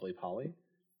favorite lovely Polly?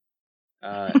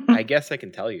 I guess I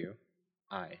can tell you.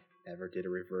 I never did a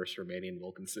reverse Romanian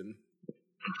Wilkinson.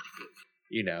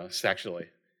 You know, sexually.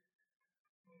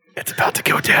 It's about to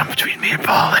go down between me and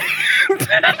Polly.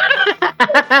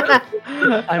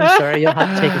 I'm sorry, you'll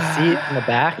have to take a seat in the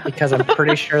back because I'm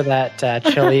pretty sure that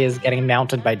Chili is getting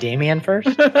mounted by Damien first.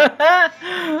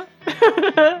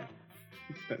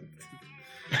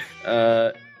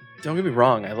 Don't get me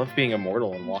wrong, I love being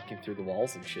immortal and walking through the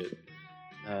walls and shit.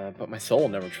 But my soul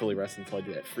never truly rests until I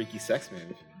do that freaky sex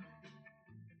move.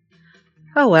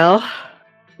 Oh well.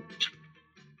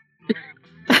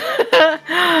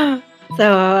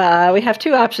 So we have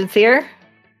 2 options here.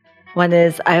 One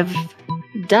is, I've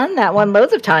done that one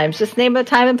loads of times. Just name a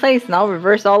time and place and I'll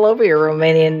reverse all over your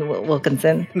Romanian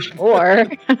Wilkinson. Or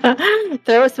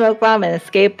throw a smoke bomb and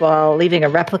escape while leaving a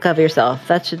replica of yourself.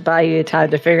 That should buy you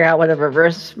time to figure out what a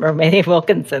reverse Romanian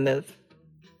Wilkinson is.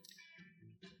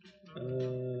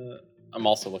 I'm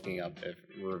also looking up if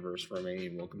reverse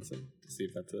Romanian Wilkinson to see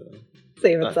if that's a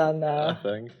See if it's on a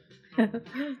thing.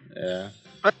 Yeah.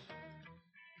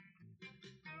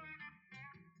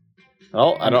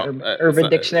 Well, I don't. Urban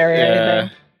Dictionary or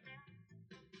anything.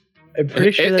 I'm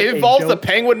pretty sure that It they involves a don't-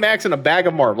 penguin max and a bag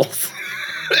of marbles.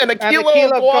 and a kilo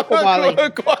of of guacamole.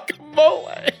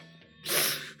 guacamole.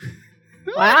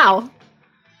 Wow.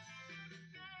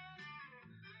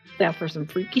 Down for some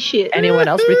freaky shit. Anyone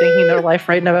else rethinking their life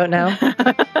right about now?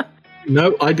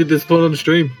 No, I did this one on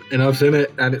stream, and I've seen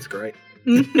it, and it's great.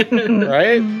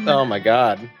 Right? Oh my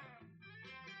god.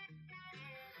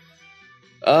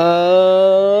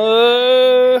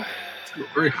 I'm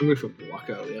very hungry for guac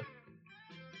earlier.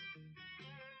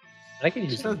 I could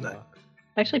use Sounds that. nice.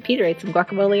 Actually, Peter ate some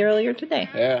guacamole earlier today.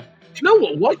 Yeah. you know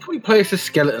what? Why can't we play as a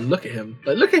skeleton? Look at him.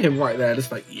 Like, look at him right there.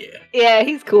 Just like, yeah. Yeah,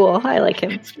 he's cool. I like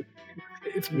him. It's me.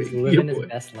 He's your living his boy.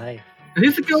 best life. And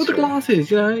he's the girl with the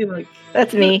glasses, you know? Like,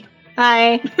 That's me.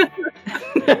 Hi.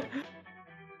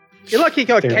 You're lucky you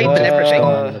got There's cape a and everything.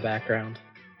 song in the background.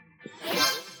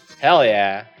 Hell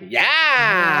yeah.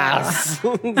 Yes!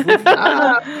 Woo!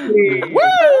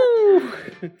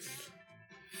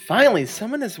 Finally,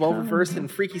 someone as well versed in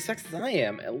freaky sex as I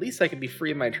am. At least I can be free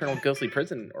of my eternal ghostly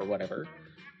prison or whatever.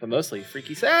 But mostly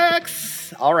freaky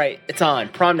sex. All right, it's on.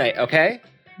 Prom night, okay?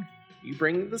 You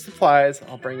bring the supplies,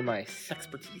 I'll bring my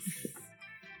sexpertise.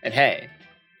 And hey,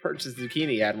 purchase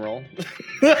zucchini, Admiral.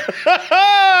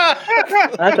 That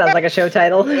sounds like a show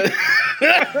title.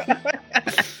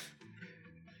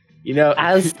 You know,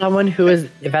 As someone who is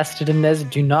invested in this,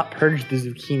 do not purge the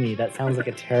zucchini. That sounds like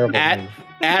a terrible move.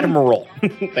 Admiral.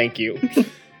 Thank you.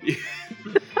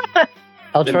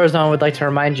 El Torzon would like to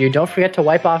remind you, don't forget to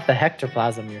wipe off the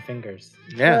hectoplasm in your fingers.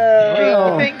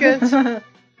 Yeah. Fingers. You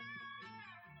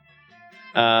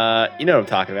know what I'm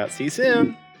talking about. See you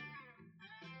soon.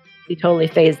 He totally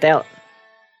phased out.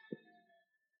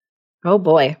 Oh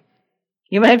boy.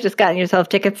 You might have just gotten yourself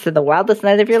tickets to the wildest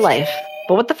night of your life.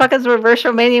 But what the fuck is Reverse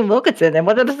Romanian Wilkinson and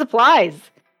what are the supplies?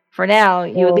 For now,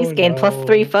 you at least gain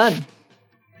 +3 fun.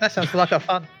 That sounds like a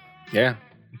fun. Yeah.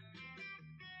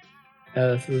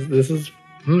 This is.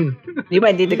 You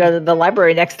might need to go to the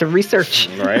library next to research.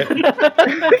 Right.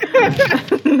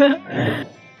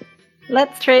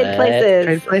 Let's trade places.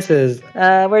 Trade places.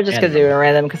 We're just going to do it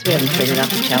random because we haven't figured out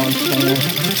the challenge thing yet.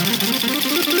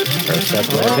 First up,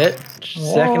 Rabbit.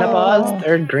 Second up, Oz.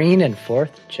 Third, Green. And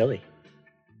fourth, Chili.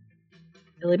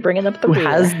 Really bringing up the Who rear.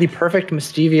 has the perfect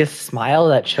mischievous smile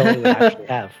that Chili would actually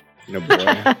have. No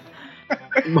boy.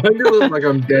 mine looks like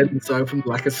I'm dead inside from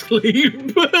lack of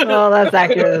sleep. Well, that's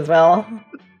accurate as well.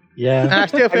 Yeah. And I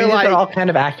still feel these like are all kind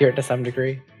of accurate to some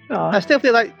degree. I still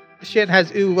feel like Shin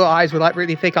has little eyes with like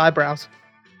really thick eyebrows.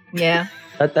 Yeah.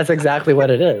 That's exactly what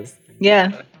it is.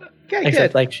 Yeah. Okay,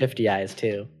 Except good. like shifty eyes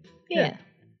too. Yeah.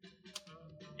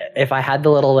 If I had the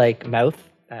little like mouth,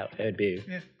 it would be.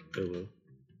 Yeah. Ooh.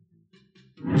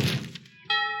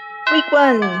 Week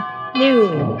 1.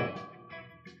 New.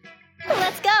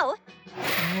 Let's go. All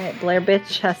right, Blair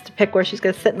bitch has to pick where she's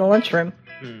going to sit in the lunchroom.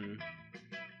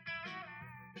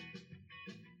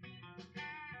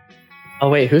 Oh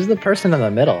wait, who's the person in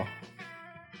the middle?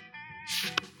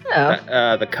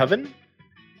 Oh. The Coven?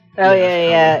 Oh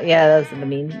yeah. Those are the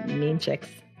mean chicks.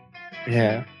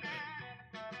 Yeah.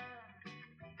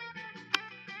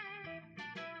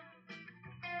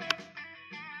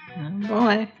 Oh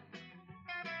boy.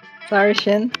 Sorry,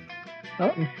 Shin.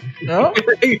 Oh. No.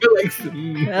 You're like,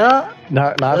 Oh.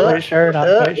 Not quite sure.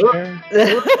 Not quite sure.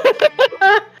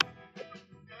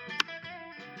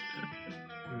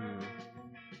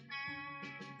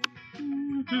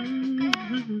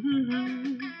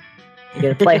 You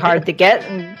gonna play hard to get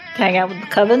and hang out with the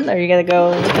Coven, or you gonna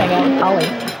go hang out with Holly?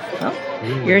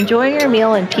 Oh. You're enjoying your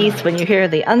meal in peace when you hear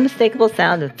the unmistakable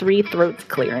sound of 3 throats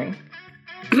clearing.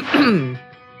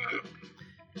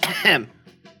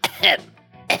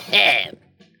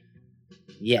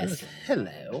 Yes,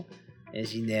 hello.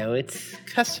 As you know, it's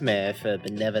customary for a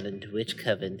benevolent witch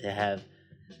coven to have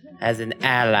as an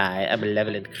ally a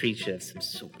malevolent creature of some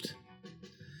sort.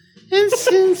 And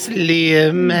since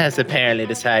Liam has apparently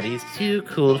decided he's too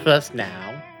cool for us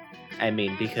now, I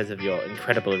mean because of your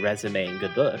incredible resume and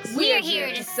good looks, We're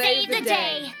here to save the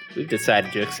day. we've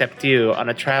decided to accept you on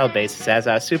a trial basis as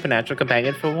our supernatural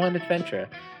companion for one adventure.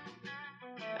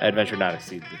 Adventure not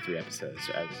exceed the 3 episodes,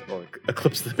 or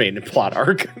eclipse the main plot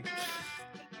arc.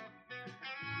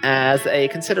 As a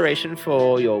consideration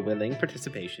for your willing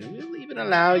participation, we'll even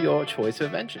allow your choice of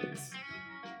adventures.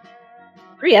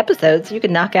 3 episodes, you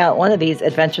can knock out one of these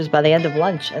adventures by the end of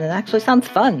lunch, and it actually sounds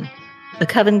fun. The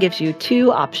Coven gives you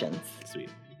 2 options. Sweet.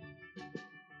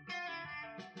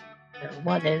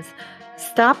 One is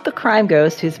stop the crime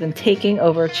ghost who's been taking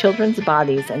over children's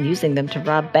bodies and using them to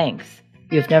rob banks.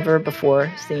 You have a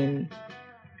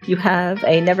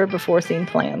never before seen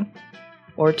plan.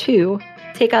 Or 2,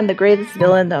 take on the greatest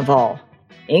villain of all,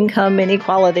 income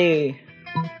inequality.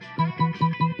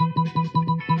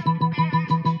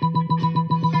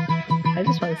 I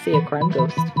just want to see a crime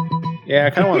ghost. Yeah, I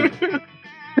kind of want.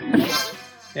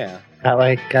 Yeah. That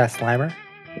like Slimer?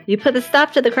 You put a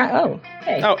stop to the crime. Oh,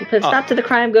 hey. Oh, You put a stop to the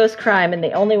crime ghost crime, and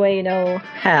the only way you know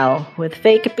how, with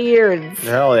fake beards.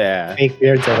 Hell yeah. Fake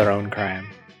beards are their own crime.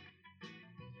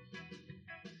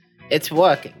 It's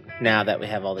working. Now that we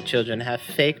have all the children have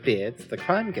fake beards, the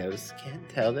crime ghost can't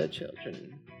tell their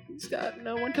children. He's got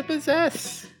no one to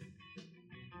possess.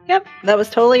 Yep, that was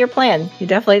totally your plan. You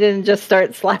definitely didn't just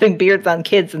start slapping beards on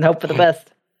kids and hope for the best.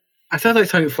 That sounds like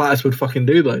something Flatus would fucking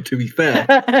do, though, to be fair.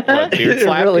 What, beard It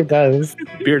slap? really does.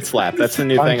 Beard slap. That's the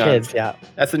new On thing kids, on. yeah.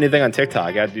 That's the new thing on TikTok.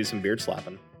 You got to do some beard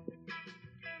slapping.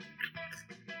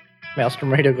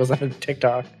 Maelstrom Radio goes on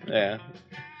TikTok. Yeah.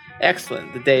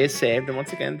 Excellent. The day is saved, and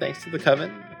once again, thanks to the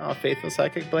Coven, our faithful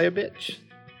psychic Blair bitch.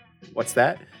 What's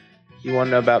that? You want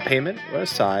to know about payment? Well,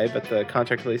 sigh, but the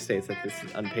contract clearly states that this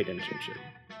is unpaid internship.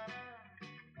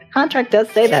 Contract does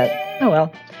say that. Oh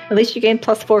well. At least you gain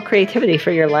 +4 creativity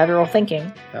for your lateral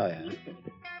thinking. Hell yeah.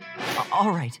 All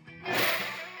right.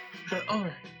 All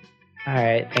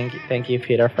right, thank you,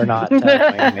 Peter, for not going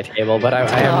to my table, but I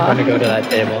am going to go to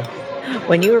that table.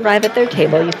 When you arrive at their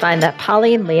table, you find that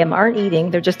Polly and Liam aren't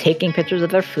eating, they're just taking pictures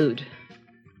of their food.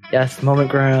 Yes, moment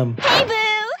Graham. Hey, boo!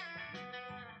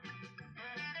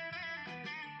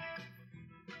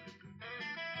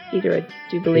 Peter, I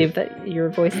do believe that you're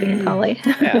voicing Polly.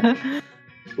 Yeah.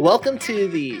 Welcome to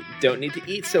the Don't Need to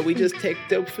Eat, so we just take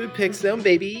dope food pics zone,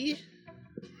 baby.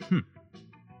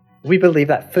 We believe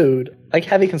that food, like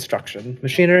heavy construction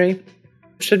machinery,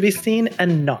 should be seen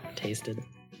and not tasted.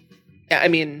 Yeah, I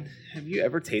mean, have you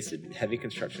ever tasted heavy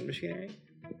construction machinery?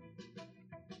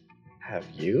 Have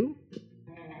you?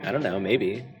 I don't know,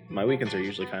 maybe. My weekends are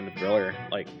usually kind of thriller,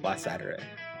 like last Saturday.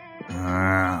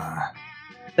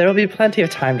 There will be plenty of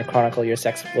time to chronicle your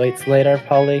sex exploits later,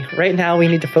 Polly. Right now, we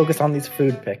need to focus on these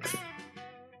food pics.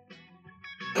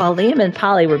 While Liam and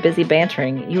Polly were busy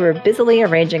bantering, you were busily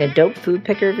arranging a dope food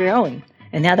picker of your own.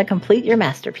 And now to complete your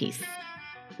masterpiece.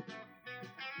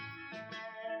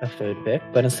 A food pic,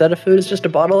 but instead of food, it's just a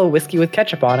bottle of whiskey with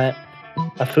ketchup on it.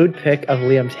 A food pic of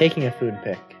Liam taking a food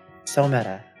pic. So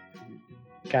meta.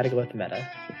 Gotta go with the meta.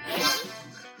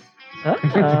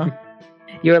 Uh-oh.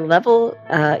 You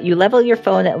level your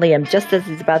phone at Liam just as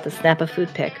he's about to snap a food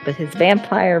pic, but his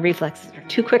vampire reflexes are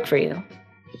too quick for you.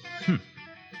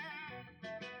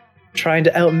 Trying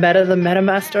to out-meta the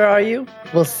MetaMaster, are you?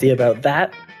 We'll see about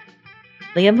that.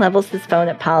 Liam levels his phone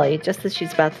at Polly just as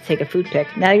she's about to take a food pic.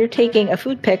 Now you're taking a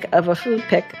food pic of a food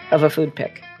pic of a food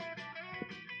pic.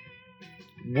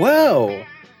 Whoa! Are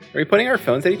we putting our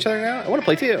phones at each other now? I want to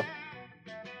play too.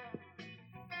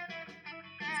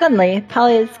 Suddenly,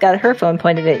 Polly's got her phone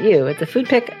pointed at you. It's a food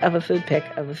pic of a food pic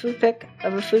of a food pic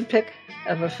of a food pic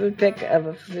of a food pic of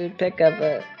a food pic of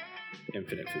a...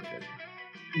 Infinite food pic.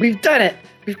 We've done it!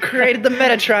 We've created the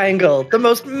meta triangle, the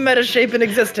most meta shape in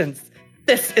existence.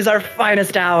 This is our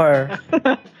finest hour.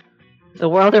 The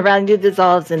world around you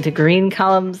dissolves into green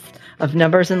columns of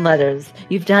numbers and letters.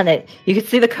 You've done it. You can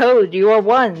see the code. You are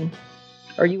one.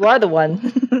 Or you are the one.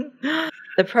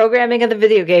 The programming of the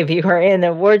video game you are in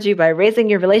awards you by raising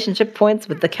your relationship points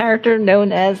with the character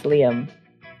known as Liam.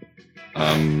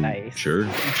 Nice. Sure.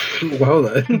 Well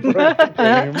then.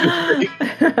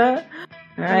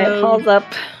 All right, Paul's up.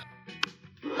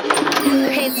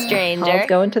 Hey, stranger. Paul's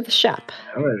going to the shop.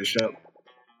 I'm ready to shop.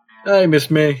 Hey, miss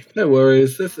me. No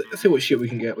worries. Let's see what shit we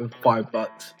can get with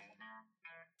 $5.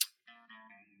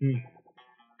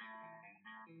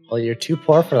 Well, you're too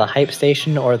poor for the hype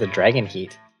station or the dragon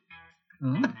heat.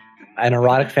 An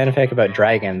erotic fanfic about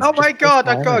dragons. Oh my Just god,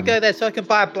 click I've got to on. go there so I can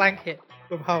buy a blanket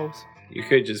with holes. You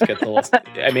could just get the lust.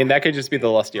 I mean, that could just be the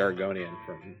lusty Argonian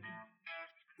from.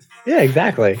 Yeah,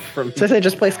 exactly. From So they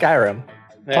just play Skyrim.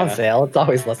 It's on Yeah. sale. It's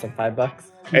always less than $5.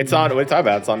 It's on. What are you talking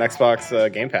about? It's on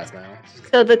Xbox Game Pass now.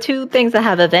 So the two things that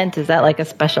have event, is that like a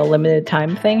special limited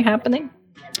time thing happening?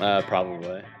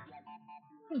 Probably.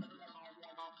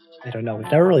 I don't know.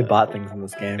 We've never really bought things in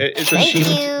this game. It's a Thank sheep.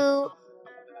 you.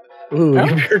 Ooh, Oh,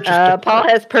 you purchased a Paul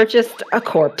has purchased a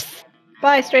corpse.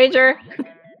 Bye, stranger.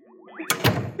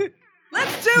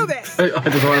 Let's do this. I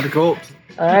just wanted the corpse.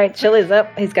 All right, Chili's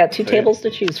up. He's got two Yeah. tables to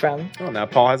choose from. Oh, now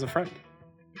Paul has a friend.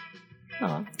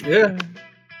 Aw. Yeah.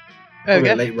 There Probably we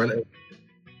a go. late relative.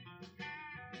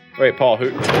 Wait, Paul, who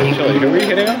were you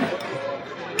hitting on?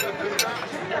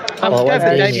 I'm Well, it was scared for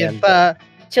Damien, Damien, but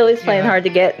Chili's playing Yeah. hard to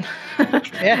get.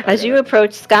 Yeah. As you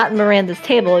approach Scott and Miranda's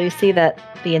table, you see that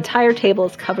the entire table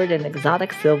is covered in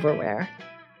exotic silverware.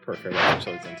 Perfect. That's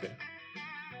what Chili's into.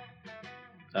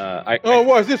 oh,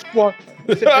 what is this one?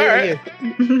 Is it All really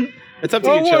right. you? It's up to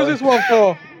Oh, you, what Chili. is this one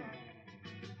for?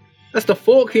 That's the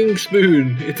forking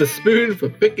spoon. It's a spoon for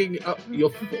picking up your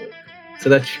fork so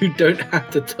that you don't have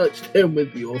to touch them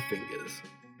with your fingers.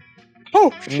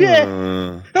 Oh, shit!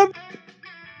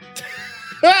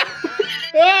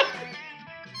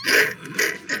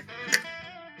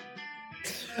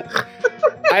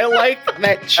 I like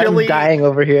that Chili. I'm dying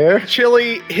over here.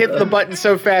 Chili hit the button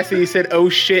so fast that he said "oh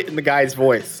shit" in the guy's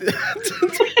voice.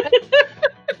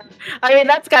 I mean,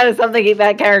 that's kind of something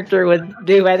that character would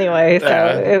do anyway,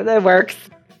 so it works.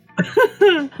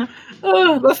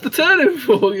 That's the turning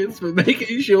point. It's for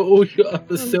making sure all your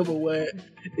other silverware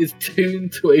is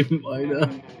tuned to a minor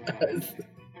as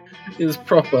is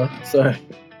proper. So,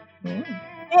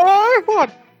 Oh,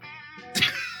 what?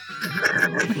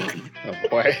 Oh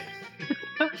boy.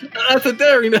 that's a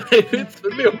dairy name. It's for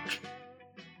milk.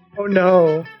 Oh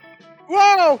no.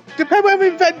 Whoa! Depend when we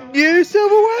invent new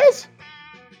silverwares?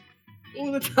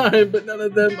 All the time, but none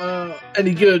of them are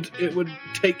any good. It would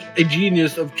take a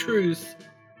genius of truth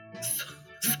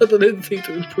subtlety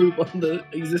to improve on the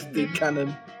existing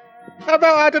canon. How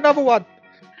about add another one?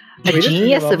 A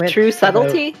genius of true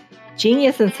subtlety?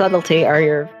 Genius and subtlety are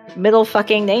your middle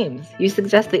fucking names. You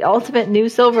suggest the ultimate new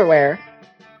silverware.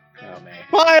 Oh man.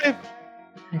 5!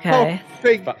 Okay. Oh,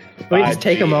 big. Can we just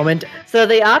take a moment? So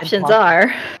the options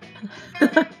are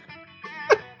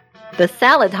the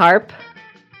salad harp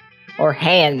or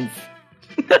hands.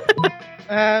 We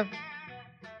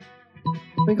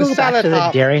go The back salad to the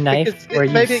harp, dairy knife because where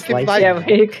you maybe it can slice like-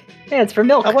 it. Yeah, it's for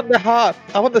milk. I want the harp.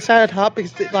 I want the salad harp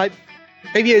because,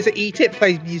 maybe as I eat it,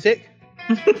 plays music.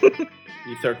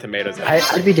 You throw tomatoes at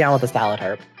it. I'd be down with the salad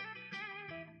harp.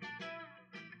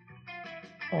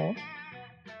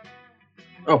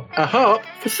 Oh, a harp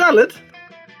for salad?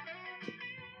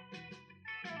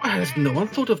 Why has no one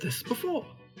thought of this before?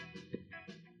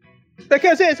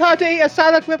 Because it's hard to eat a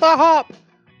salad with a harp.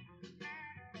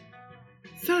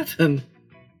 Certain.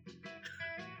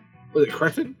 Was it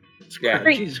Cretin? Yeah.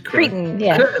 Jesus Christ. Cretan,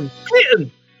 yeah.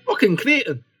 Cretin. Fucking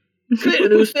Cretin.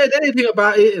 Cretin who said anything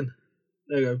about eating.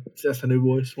 There you go. That's a new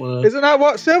voice. Isn't that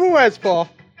what silverware's for?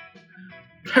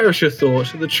 Perish your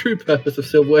thoughts. The true purpose of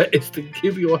silverware is to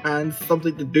give your hands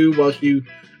something to do whilst you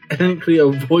elegantly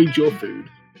avoid your food.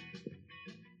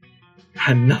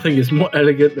 And nothing is more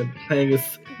elegant than playing a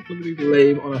something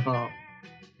lame on a harp,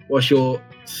 whilst your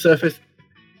surface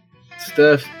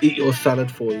serfs eat your salad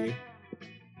for you.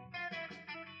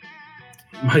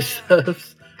 My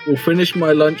serfs will finish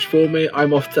my lunch for me.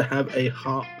 I'm off to have a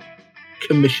harp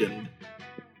commissioned.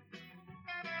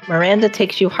 Miranda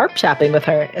takes you harp shopping with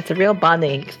her. It's a real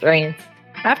bonding experience.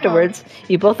 Afterwards,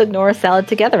 you both ignore a salad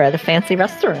together at a fancy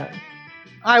restaurant.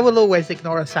 I will always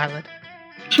ignore a salad.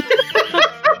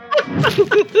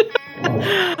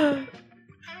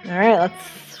 All right, let's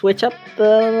switch up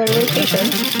the location.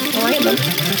 Random.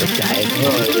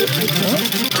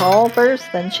 Call first,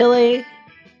 then Chile.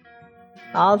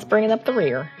 Oz bringing up the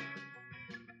rear.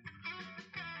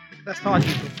 That's not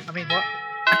unusual. I mean, what?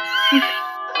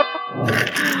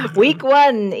 Week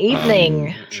 1,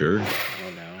 evening. Sure.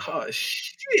 Oh no. Oh shit!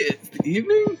 It's the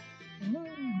evening.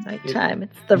 Right time.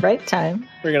 It's the right time.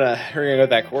 We're gonna go with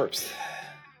that corpse.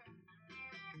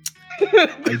 I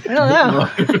don't know.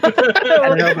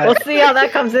 We'll see how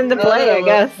that comes into play, I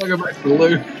guess. I'll go back to the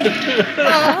loo.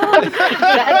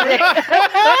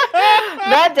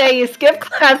 That day, you skip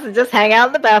class and just hang out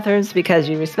in the bathrooms because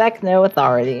you respect no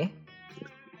authority.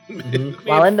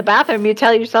 While in the bathroom, you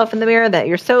tell yourself in the mirror that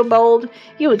you're so bold,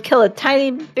 you would kill a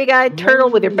tiny, big-eyed turtle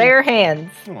with your bare hands.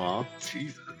 Aw.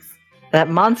 Jesus. That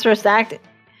monstrous act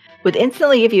would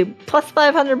instantly give you plus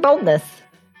 500 boldness.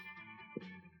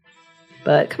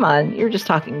 But come on, you're just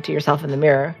talking to yourself in the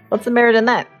mirror. What's the merit in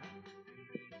that?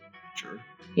 Sure.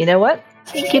 You know what?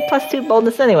 You keep plus 2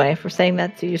 boldness anyway for saying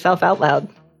that to yourself out loud.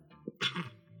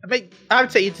 I mean, I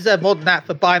would say you deserve more than that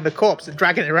for buying the corpse and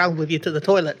dragging it around with you to the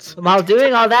toilets. While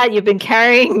doing all that, you've been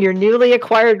carrying your newly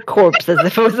acquired corpse as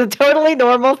if it was a totally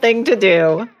normal thing to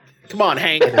do. Come on,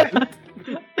 Hank.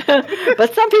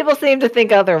 But some people seem to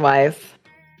think otherwise.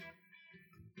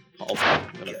 Also,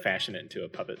 I'm gonna fashion it into a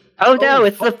puppet. Oh no,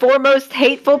 it's the 4 most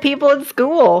hateful people in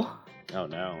school. Oh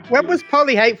no. When was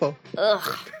Polly hateful?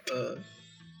 Ugh.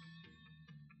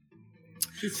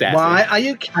 She's sassy. Why are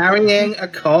you carrying a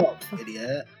corpse,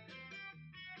 idiot?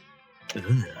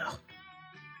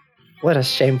 What a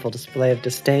shameful display of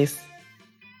distaste.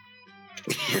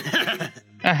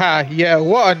 Aha, yeah,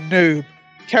 what a noob.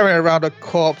 Carrying around a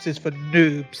corpse is for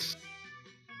noobs.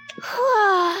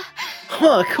 Oh,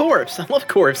 a corpse. I love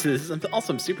corpses.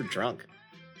 I'm super drunk.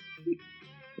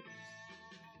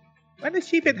 When has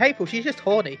she been hateful? She's just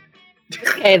horny.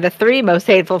 Okay, the 3 most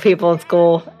hateful people in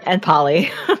school, and Polly.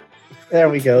 There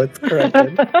we go, it's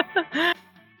corrected.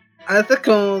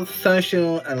 Ethical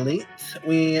social elite,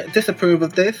 we disapprove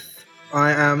of this.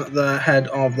 I am the head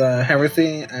of the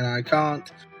heresy, and I can't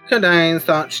condone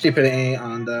such stupidity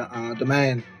under our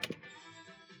domain.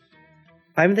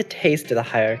 I'm the taste of the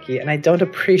hierarchy, and I don't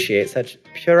appreciate such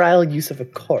puerile use of a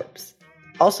corpse.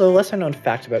 Also, a lesser known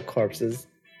fact about corpses,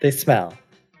 they smell.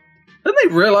 Don't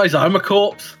they realise I'm a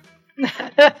corpse?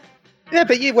 Yeah,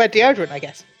 but you wear deodorant, I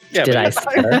guess. Yeah, Did but I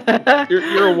stutter?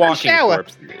 you're a walking Shower.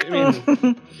 corpse. I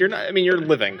mean, you're not. I mean, you're a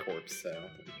living corpse. So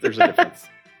there's a difference.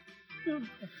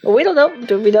 Well, we don't know.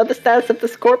 Do we know the status of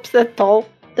this corpse that Paul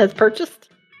has purchased?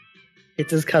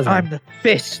 It's his cousin. I'm the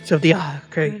fist of the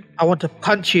okay. I want to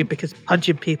punch you because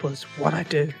punching people is what I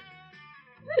do.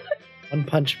 One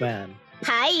Punch Man.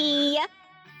 Hi.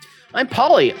 I'm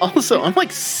Polly. Also, I'm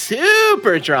like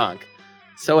super drunk.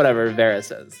 So whatever Vera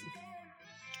says.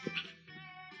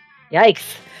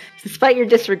 Yikes. Despite your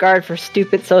disregard for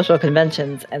stupid social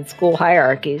conventions and school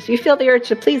hierarchies, you feel the urge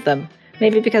to please them.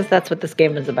 Maybe because that's what this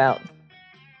game is about.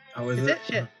 How is Is it?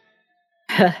 it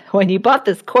shit? When you bought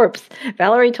this corpse,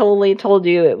 Valerie totally told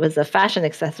you it was a fashion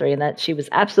accessory and that she was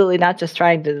absolutely not just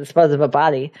trying to dispose of a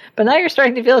body. But now you're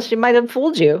starting to feel she might have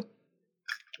fooled you.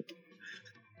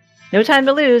 No time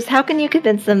to lose. How can you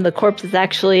convince them the corpse is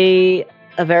actually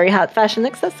a very hot fashion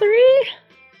accessory?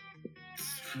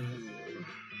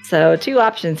 So, 2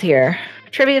 options here.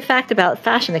 Trivia fact about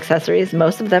fashion accessories,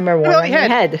 most of them are worn Oh, on your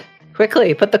head.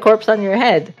 Quickly, put the corpse on your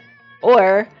head.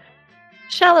 Or,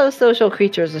 shallow social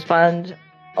creatures respond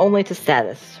only to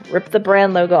status. Rip the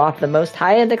brand logo off the most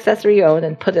high-end accessory you own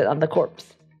and put it on the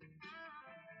corpse.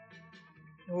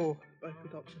 Oh, both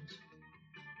good options.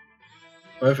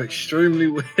 Both extremely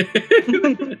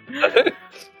weird.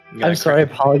 I'm sorry,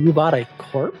 Paul. You bought a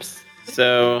corpse?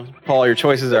 So, Paul, your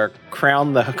choices are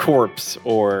crown the corpse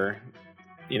or,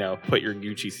 put your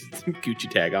Gucci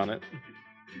tag on it.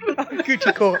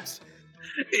 Gucci corpse.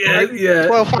 yeah.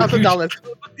 $12,000.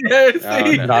 Yeah, Oh,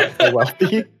 see? no. Not so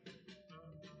wealthy.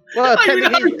 Well, I mean,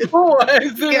 technically,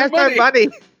 he he has no money.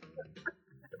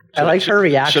 I like her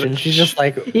reaction. should've- She's just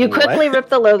like, You what? quickly rip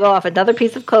the logo off another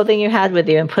piece of clothing you had with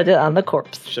you and put it on the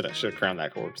corpse. Should have crowned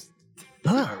that corpse.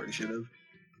 I really should have.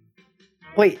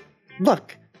 Wait,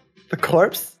 look. The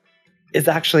corpse is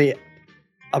actually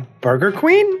a Burger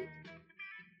Queen?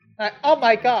 Oh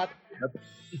my god.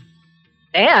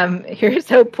 Damn, you're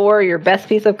so poor. Your best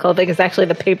piece of clothing is actually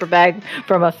the paper bag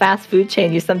from a fast food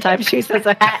chain you sometimes use as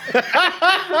a hat.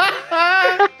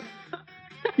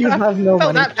 You have no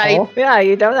Felt money, that pain. Paul. Yeah,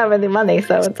 you don't have any money,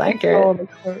 so it's Oh, accurate. the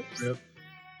corpse. Yep.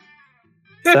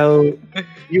 So,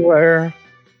 you were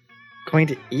going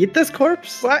to eat this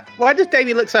corpse? Why does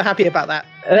Davey look so happy about that?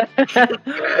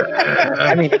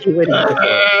 I mean, you would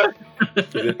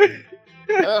eat it.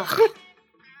 Ugh.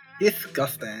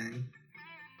 Disgusting.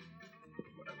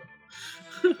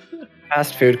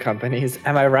 Fast food companies,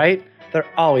 am I right? They're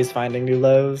always finding new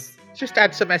lows. Just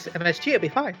add some MSG, it'll be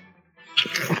fine.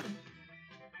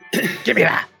 Give me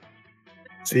that.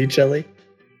 See, Chili?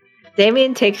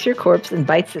 Damien takes your corpse and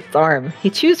bites its arm. He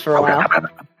chews for a while.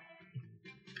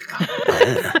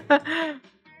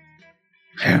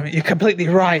 You're completely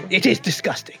right. It is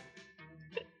disgusting.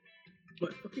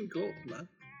 What fucking corpse, man?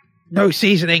 No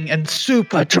seasoning and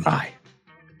super dry.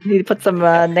 You need to put some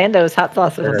Nando's hot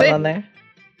sauce or something Sure. on there.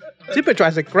 Super dry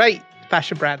is a great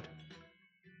fashion brand.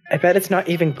 I bet it's not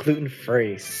even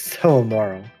gluten-free. So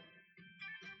immoral.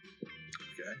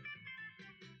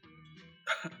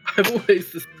 I've always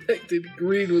suspected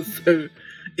Green was so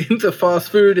into fast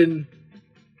food and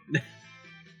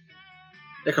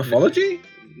necrophology?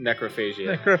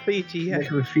 Necrophagia. Necrophagy, yeah.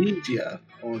 Necrophagia.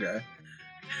 Okay.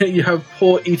 You have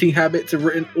poor eating habits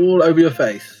written all over your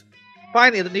face.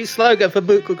 Finally, the new slogan for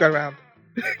Mook will go round.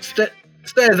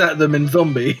 Stares at them in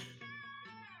zombie.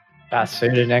 Fast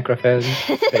food and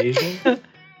necrophagia.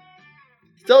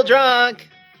 Still drunk.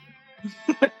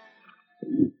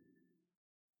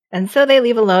 And so they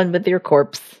leave alone with your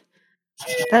corpse.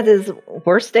 That is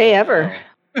worst day ever.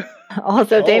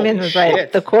 Also, Holy Damien was right.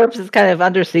 shit. The corpse is kind of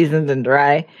underseasoned and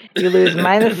dry. You lose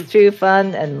 -2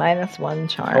 fun and -1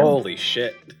 charm. Holy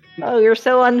shit. Oh, you're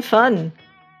so unfun.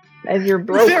 And you're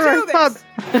broke. Zero fun.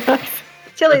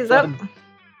 Chili's up.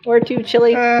 Or 2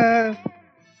 chili. Uh,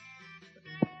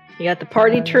 You got the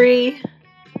party tree,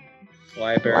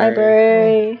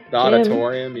 library, The gym.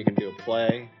 auditorium. You can do a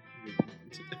play.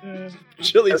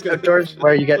 Chili's The gonna doors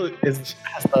where you get has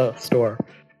the store.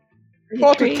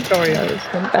 Party Auditorium.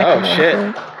 Oh,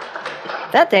 shit.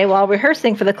 That day, while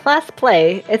rehearsing for the class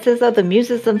play, it's as though the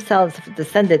muses themselves have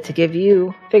descended to give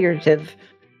you figurative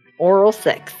oral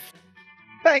sex.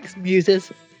 thanks,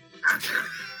 muses.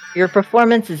 Your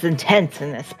performance is intense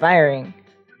and aspiring.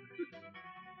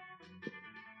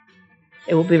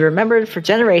 It will be remembered for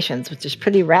generations, which is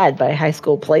pretty rad by high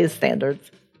school plays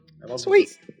standards. I love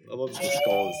Sweet. I love the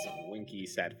skull's winky,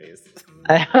 sad face.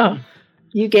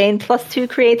 You gain +2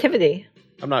 creativity.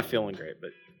 I'm not feeling great,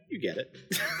 but you get it.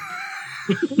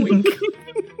 Wink.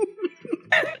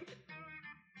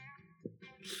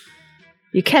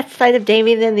 You catch sight of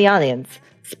Damien in the audience.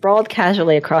 sprawled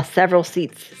casually across several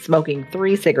seats, smoking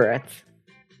 3 cigarettes.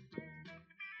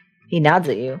 He nods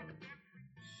at you.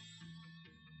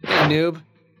 Hey, noob.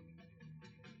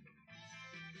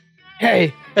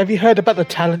 Hey, have you heard about the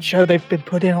talent show they've been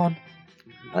putting on?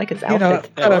 I like his You know,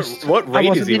 outfit. Yeah, what I rate is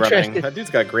wasn't he running? interested. That dude's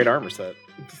got a great armor set.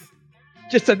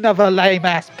 Just another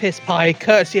lame-ass piss pie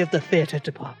courtesy of the theatre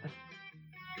department.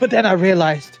 But then I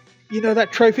realized, you know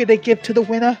that trophy they give to the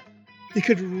winner? They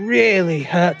could really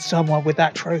hurt someone with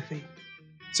that trophy.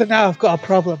 So now I've got a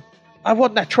problem. I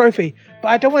want that trophy, but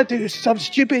I don't want to do some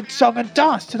stupid song and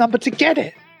dance to number to get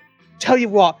it. Tell you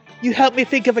what, you help me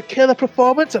think of a killer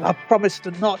performance and I promise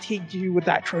to not hit you with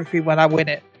that trophy when I win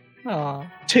it. Aw.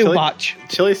 Too Chili- much.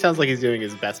 Chili sounds like he's doing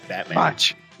his best Batman.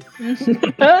 Much.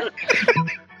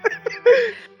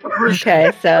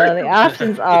 Okay, so the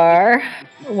options are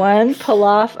 1. Pull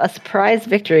off a surprise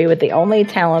victory with the only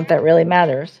talent that really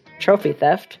matters, trophy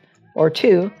theft, or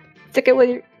 2.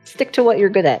 Stick to what you're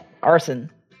good at, arson.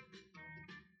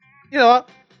 You know what?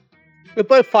 We're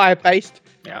both fire-based.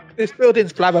 Yeah. This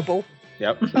building's flammable.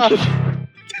 Yep. Oh,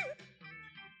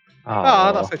 Oh,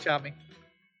 not so charming.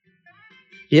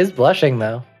 he is blushing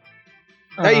though.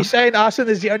 Are you saying arson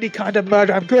is the only kind of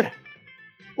murder I'm good at?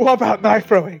 What about knife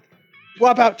throwing?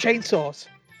 What about chainsaws?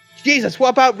 Jesus, what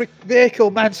about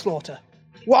vehicle manslaughter?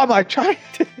 What am I trying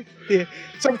to do here?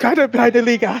 Some kind of minor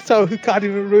league asshole who can't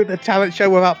even ruin a talent show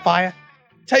without fire?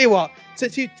 Tell you what,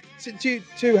 since you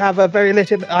two have a very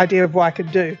little idea of what I can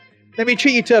do, let me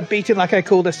treat you to a beating like I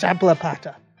call the sampler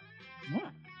patter.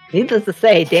 Needless to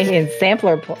say, Damien's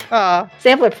sampler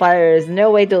platter is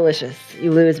no way delicious.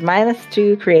 You lose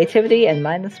 -2 creativity and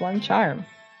 -1 charm.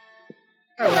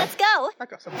 Let's go. I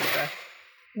got something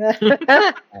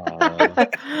there.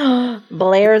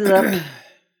 Blares up.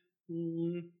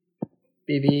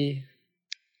 BB.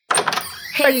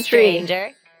 Hey,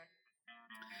 stranger.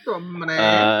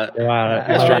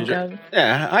 Hi, stranger.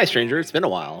 Yeah, hi, stranger. It's been a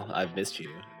while. I've missed you.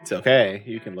 It's okay.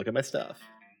 You can look at my stuff.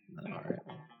 All right.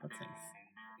 Well, that's nice.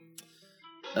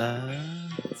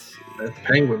 Let's see. That's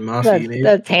penguin master you need.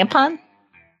 The tampon?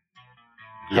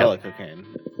 Yellow cocaine.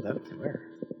 Is that where?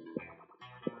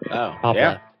 Oh, Papa.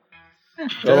 yeah. Yeah,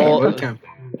 Little webcam.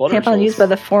 blood Tampon rituals. used by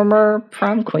the former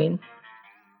prom queen.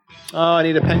 Oh, I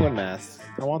need a penguin mask.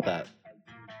 I want that.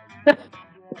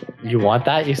 You want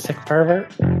that, you sick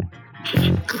pervert?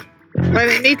 Well,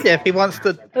 he needs it if he wants to.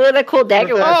 Look at that cool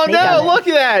dagger with a Oh snake on no! it. Look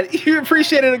at that! You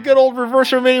appreciated a good old reverse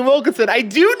from Minnie Wilkinson. I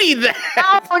do need that.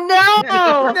 Oh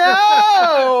no!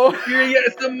 No! You didn't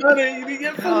get some money. You didn't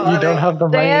get some You money. don't have the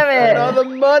money. Damn it. Oh, the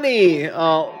money.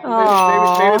 Oh,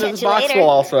 maybe this Catch you box later. will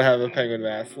also have a penguin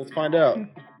mask. Let's find out.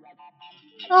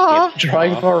 Aw,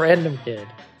 Drawing for a random kid.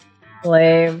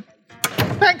 Lame.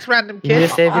 thanks, random You need kid.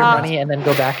 to save your Ah. money and then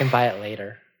go back and buy it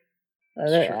later.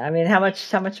 I mean, how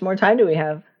much more time do we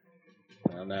have?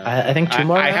 I don't know. I think 2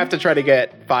 more. I have to try to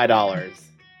get $5.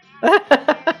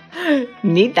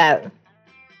 Need that.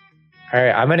 All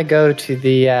right, I'm gonna go to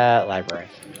the library.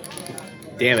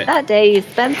 Damn it! That day, you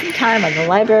spend some time on the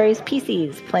library's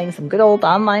PCs playing some good old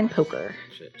online poker.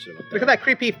 Shit, Look at that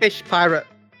creepy fish pirate.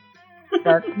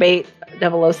 Dark Bait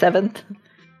 007.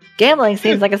 Gambling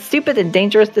seems like a stupid and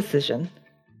dangerous decision.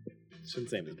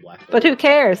 His name is Black. But who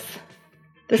cares?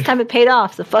 This time it paid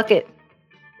off, so fuck it.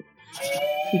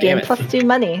 You Damn gain it. +2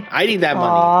 money. I need that money.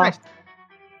 Aw. Nice.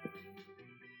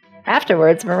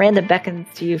 Afterwards, Miranda beckons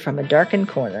to you from a darkened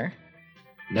corner.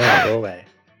 No, go away.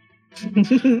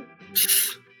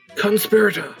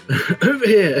 Conspirator, over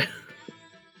here.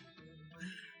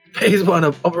 Phase 1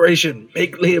 of Operation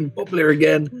Make Liam Popular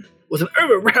Again was an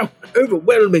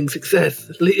overwhelming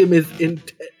success. Liam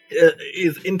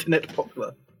is internet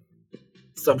popular.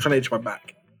 So I'm trying to itch my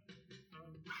back.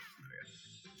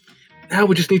 Now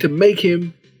we just need to make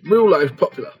him real life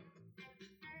popular.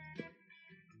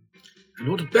 And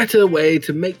what a better way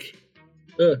to make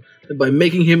than by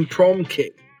making him prom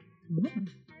king.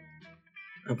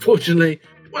 Unfortunately,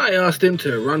 when I asked him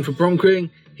to run for prom king,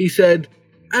 he said,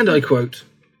 and I quote,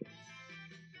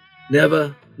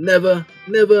 "Never, never,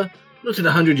 never, not in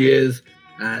 100 years,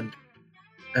 and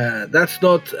that's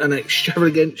not an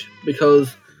extravagance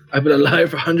because I've been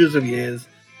alive for hundreds of years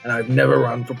and I've never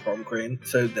run for prom queen,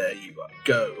 so there you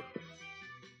go."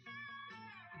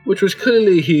 Which was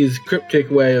clearly his cryptic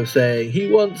way of saying he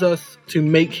wants us to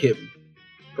make him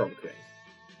prom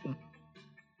king.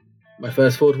 My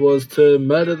first thought was to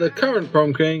murder the current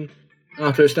prom king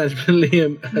after establishing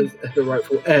Liam as the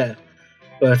rightful heir,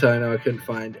 but I know I couldn't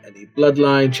find any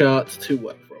bloodline charts to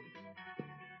work from.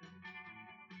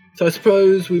 So I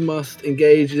suppose we must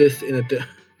engage this in a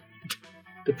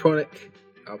democratic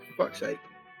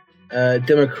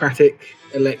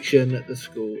election that the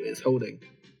school is holding.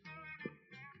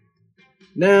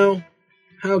 Now,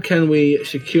 how can we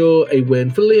secure a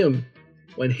win for Liam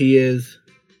when he is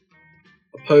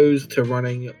opposed to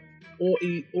running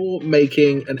or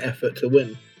making an effort to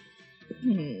win?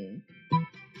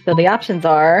 So the options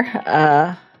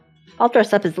are, I'll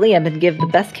dress up as Liam and give the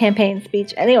best campaign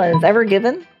speech anyone has ever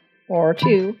given, or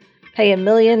 2, pay 1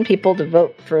 million people to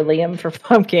vote for Liam for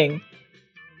Prom King.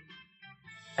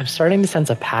 I'm starting to sense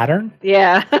a pattern.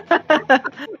 Yeah.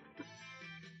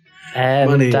 And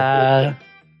Money. I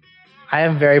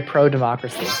am very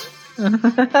pro-democracy. I'm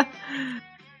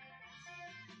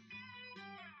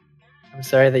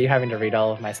sorry that you're having to read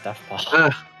all of my stuff, Paul.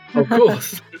 Ah, of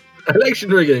course.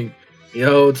 Election rigging. The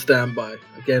old standby.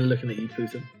 Again, looking at you,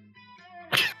 Putin.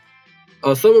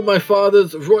 I'll summon my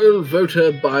father's royal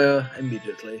voter buyer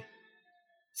immediately.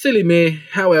 Silly me,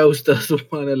 how else does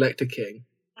one elect a king?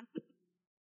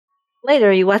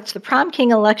 Later, you watch the Prom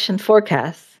King election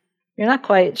forecast. You're not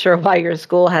quite sure why your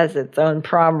school has its own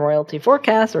prom royalty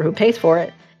forecast or who pays for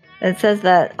it. And it says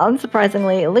that,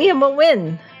 unsurprisingly, Liam will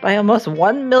win by almost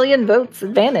 1 million votes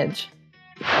advantage.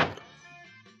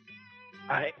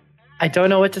 I don't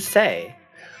know what to say.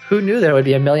 Who knew there would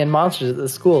be 1 million monsters at the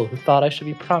school who thought I should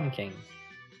be prom king?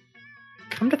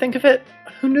 Come to think of it,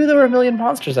 who knew there were 1 million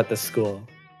monsters at this school?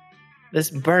 This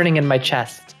burning in my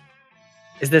chest.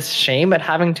 Is this shame at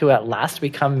having to at last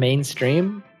become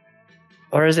mainstream?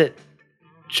 Or is it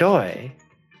joy?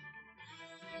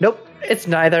 Nope, it's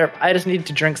neither. I just need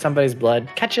to drink somebody's blood.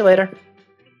 Catch you later.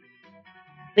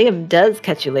 Liam does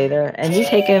catch you later, and you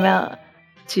take him out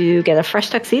to get a fresh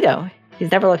tuxedo.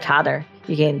 He's never looked hotter.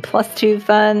 You gain +2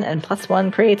 fun and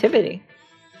 +1 creativity.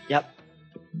 Yep.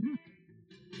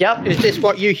 Is this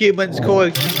what you humans call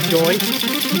joy?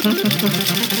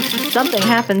 Something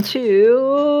happened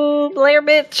to Blair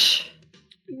Bitch.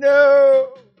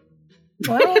 No.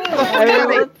 Well,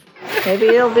 maybe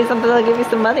it'll be something that'll give you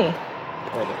some money.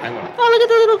 Or the penguin. Oh, look at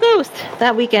the little ghost.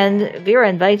 That weekend, Vera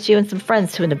invites you and some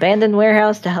friends to an abandoned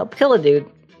warehouse to help kill a dude.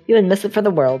 You would miss it for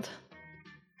the world.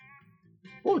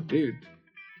 Oh, dude.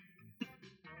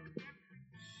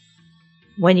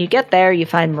 When you get there, you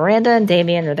find Miranda and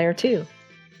Damien are there too.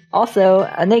 Also,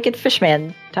 a naked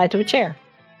fishman tied to a chair.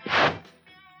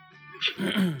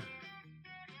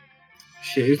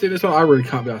 Shit, you see this one? I really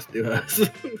can't be asked to do hers.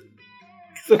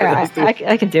 Here, I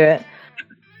can do it.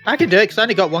 I can do it because I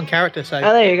only got one character, so.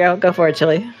 Oh, there you go. Go for it,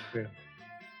 Chili.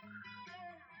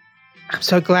 I'm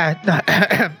so glad. No,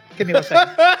 give me 1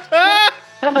 second.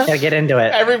 Gotta get into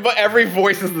it. Every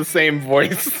voice is the same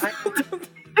voice.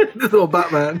 This little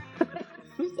Batman.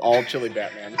 It's all Chili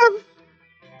Batman.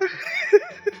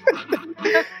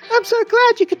 I'm so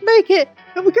glad you could make it,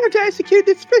 and we're going to execute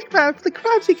this fishman for the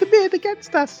crimes he committed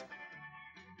against us.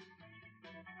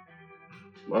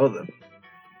 Well then.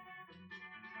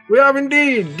 We are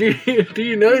indeed. Do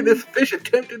you know this fish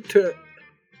attempted to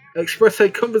express a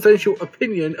confidential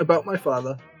opinion about my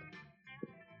father?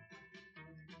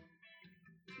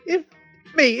 In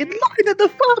line at the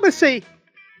pharmacy.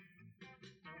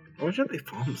 Why should they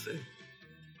pharmacy?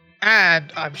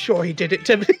 And I'm sure he did it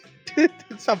to me. Did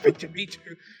something to me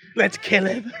too. Let's kill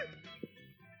him.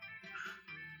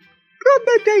 Run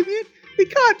there, Damien. We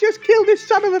can't just kill this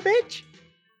son of a bitch.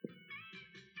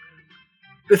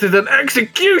 This is an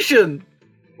execution!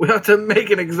 We have to make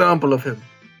an example of him.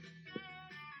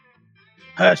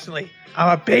 Personally, I'm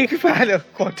a big fan of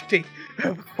quantity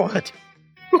over quality.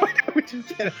 Why don't we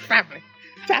just get a family?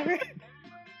 Damn it.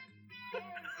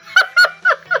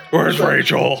 Where's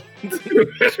Rachel?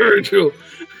 Where's Rachel?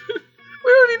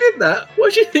 We already did that. Why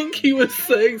do you think he was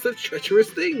saying such treacherous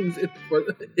things in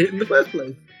the first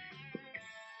place?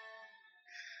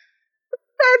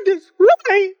 Anders,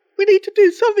 why? We need to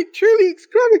do something truly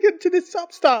extravagant to this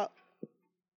upstart.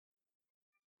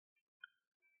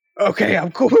 Okay,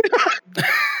 I'm cool with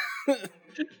that.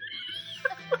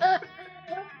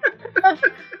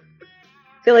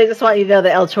 Billy, I just want you to know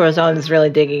that El Chorazon is really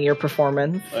digging your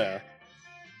performance. Yeah.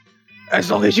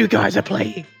 As long as you guys are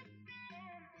playing.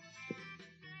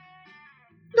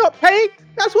 Not paying?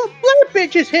 That's what Blair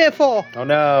Bitch is here for. Oh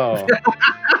no.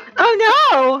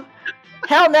 Oh no!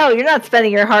 Hell no, you're not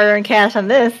spending your hard-earned cash on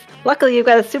this. Luckily, you've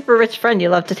got a super rich friend you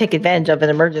love to take advantage of in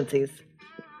emergencies.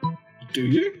 Do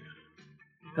you?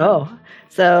 Oh.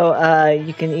 So,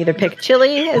 you can either pick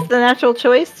Chili as the natural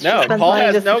choice. No, She spends Paul money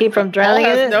has just no. to keep from drowning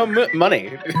Paul has in it. no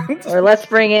money. Or let's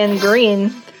bring in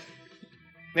Green.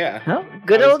 Yeah. Oh,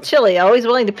 good old Chili, always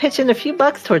willing to pitch in a few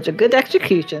bucks towards a good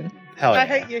execution. Hell yeah. I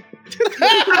hate you.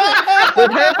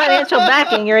 With her financial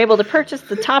backing, you're able to purchase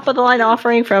the top-of-the-line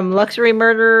offering from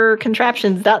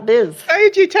luxurymurdercontraptions.biz. How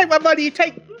did you take my money?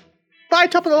 Buy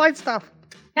top of the line stuff.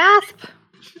 Gasp!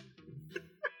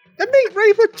 The Meat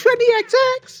Reaver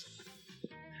 20XX!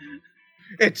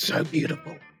 It's so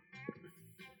beautiful.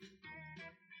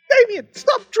 Damien,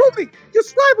 stop drooling! Your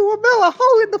sniper will melt a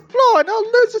hole in the floor and I'll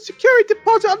lose the security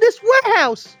deposit on this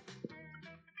warehouse!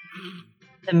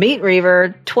 The Meat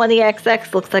Reaver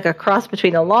 20XX looks like a cross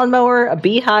between a lawnmower, a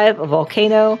beehive, a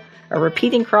volcano, a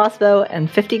repeating crossbow, and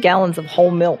 50 gallons of whole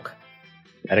milk.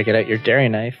 Better get out your dairy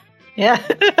knife. Yeah.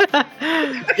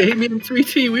 Damien,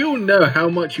 sweetie, we all know how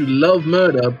much you love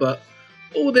murder, but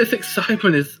all this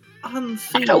excitement is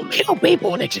unseen. I don't kill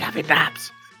people when they should have it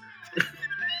naps.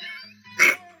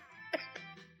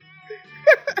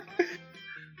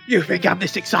 You think I'm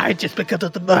this excited just because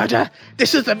of the murder?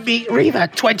 This is the Meat Reaver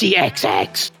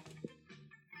 20XX.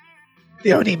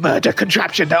 The only murder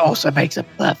contraption that also makes a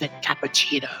perfect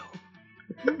cappuccino.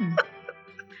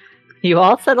 You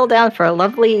all settle down for a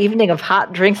lovely evening of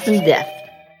hot drinks and death.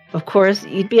 Of course,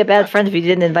 you'd be a bad friend if you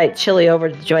didn't invite Chili over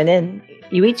to join in.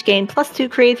 You each gain +2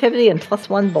 creativity and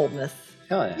 +1 boldness.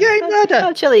 Hell yeah. Yay, murder!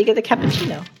 Oh, Chili, you get a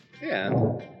cappuccino. Yeah.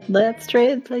 Let's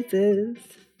trade places.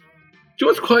 Do you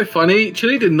know what's quite funny?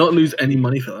 Chili did not lose any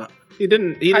money for that. He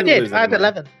didn't I did. lose I had any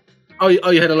money. 11. Oh,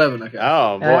 you had 11, okay.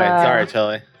 Oh boy, sorry,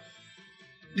 Chili.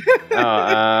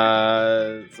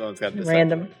 Someone's got this.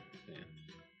 Random.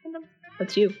 Random.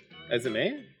 That's you. Is it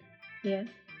me? Yeah.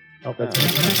 Oh, that's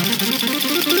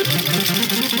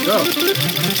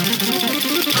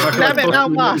How could Damn I it, now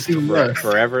possibly what? make this even worse?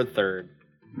 Forever third.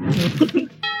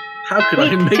 How could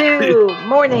I Week make 2, this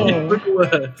morning. even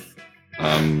worse?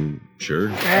 Sure.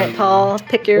 All right, Paul,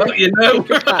 pick your. Well, you know pick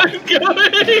your where I'm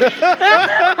going.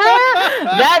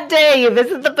 That day, you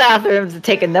visit the bathrooms to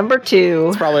take a number 2.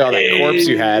 It's probably all that corpse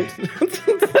you had.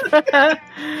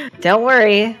 Don't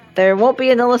worry, there won't be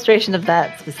an illustration of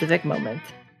that specific moment.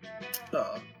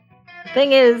 Oh.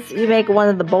 Thing is, you make one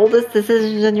of the boldest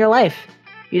decisions in your life.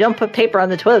 You don't put paper on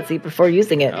the toilet seat before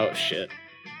using it. Oh shit.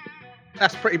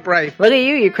 That's pretty brave. Look at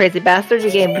you crazy bastard. You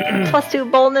gain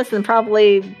 +2 boldness and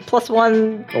probably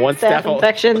 +1 One staph staphylocus.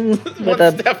 infection with One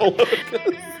a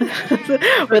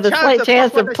staphylocus. with a slight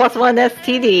chance of +1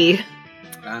 STD.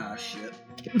 Ah, shit.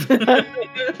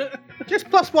 Just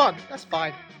 +1. That's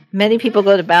fine. Many people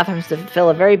go to bathrooms to fulfill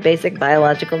a very basic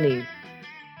biological need,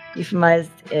 euphemized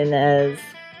in as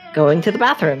going to the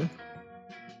bathroom.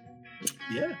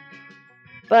 Yeah.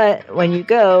 But when you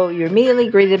go, you're immediately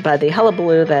greeted by the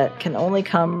hullabaloo that can only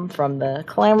come from the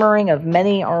clamoring of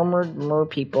many armored mer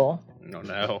people. Oh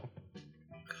no.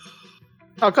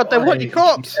 Oh god, they want your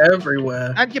corpse.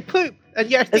 Everywhere. And your poop.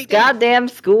 And your This goddamn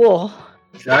school.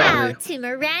 Now to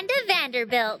Miranda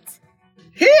Vanderbilt.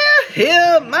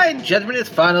 Here, my judgment is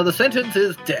final. The sentence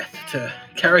is death, to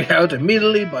carry out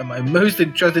immediately by my most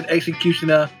entrusted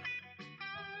executioner,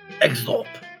 Exorp.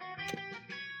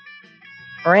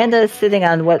 Miranda is sitting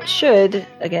on what should,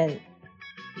 again,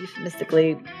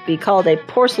 euphemistically be called a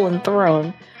porcelain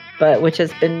throne, but which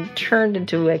has been turned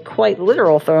into a quite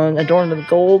literal throne adorned with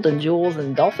gold and jewels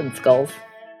and dolphin skulls.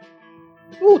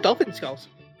 Ooh, dolphin skulls.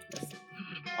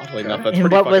 Oddly enough, that's In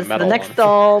pretty what fucking was the metal next ones.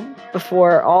 stall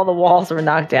before all the walls were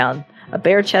knocked down, a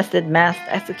bare-chested, masked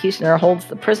executioner holds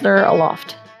the prisoner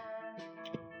aloft.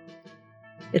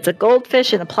 It's a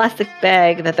goldfish in a plastic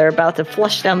bag that they're about to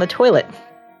flush down the toilet.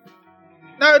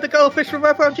 No, the goldfish from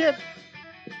over on Jim.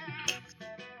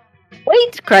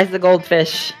 Wait, cries the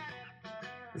goldfish.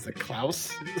 Is it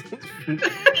Klaus?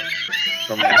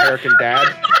 From American Dad?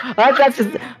 That's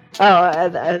just...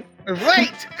 Oh,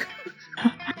 Right!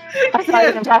 I thought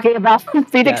you were talking about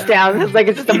Phoenix Down. It's like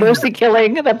it's just a mercy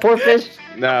killing, that poor fish.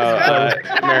 No,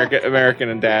 American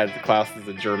and Dad. Klaus is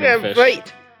a German Yeah, fish.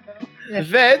 right.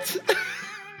 Vet.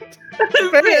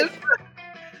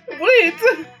 Wait.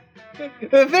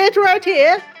 Wait right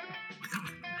here.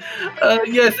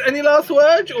 Yes, any last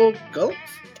words or gulps?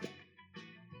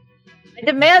 I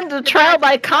demand a trial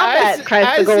by combat,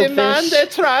 cries the goldfish. demand a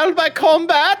trial by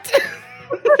combat.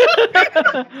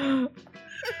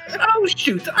 Oh,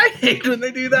 shoot, I hate when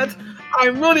they do that.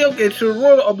 I'm royally obligated to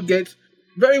royal obligate.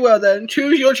 Very well then,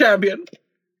 choose your champion.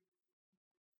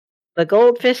 The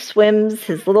goldfish swims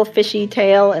his little fishy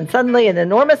tail, and suddenly an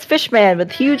enormous fish man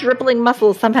with huge rippling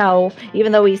muscles somehow,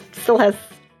 even though he still has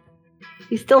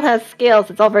scales,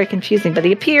 it's all very confusing, but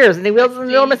he appears and he wields an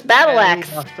enormous battle axe.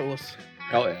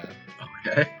 Hell yeah.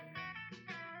 Okay.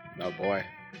 Oh boy.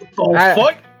 Oh,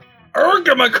 fuck.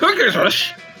 Get my cookies,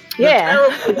 rush. Yeah.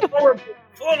 The terrible, horrible,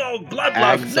 full of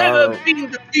bloodlust Ags never are-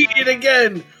 been defeated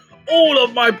again. All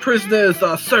of my prisoners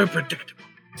are so predictable.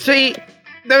 See,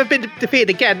 never been defeated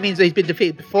again means he's been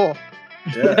defeated before.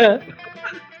 Yeah.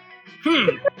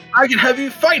 I can have you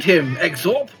fight him,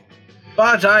 Exorp.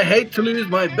 But I hate to lose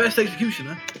my best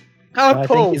executioner. Oh, I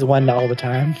Paul. think he's won all the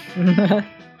time.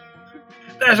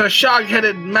 there's a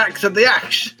shark-headed Max of the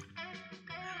Ash.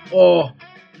 Or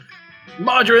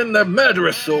Margarine the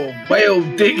Murderous, or Whale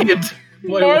Digged.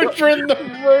 Margarine the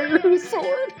Murderous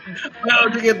Sword. Whale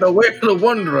Digged the Whale the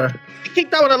Wanderer.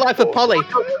 Keep that one alive for Polly.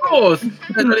 Of course,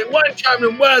 there's only one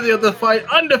champion worthy of the fight,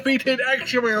 undefeated,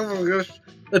 actually,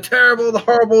 the terrible, the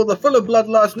horrible, the full of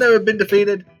bloodlust, never been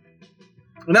defeated.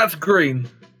 And that's Green.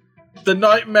 The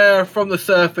nightmare from the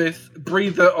surface,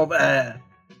 breather of air.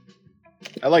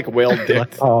 I like Whale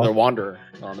Dick, the Wanderer,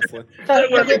 honestly.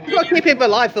 We'll keep him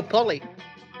alive for Polly.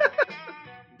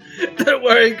 Don't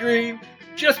worry, Green.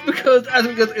 Just because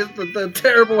the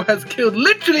terrible has killed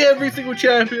literally every single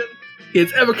champion he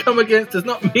has ever come against does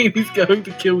not mean he's going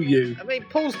to kill you. I mean,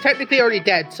 Paul's technically already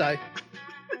dead, so...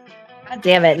 God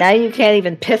damn it, now you can't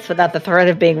even piss without the threat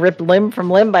of being ripped limb from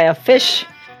limb by a fish.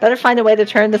 Better find a way to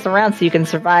turn this around so you can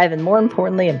survive and, more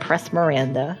importantly, impress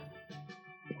Miranda.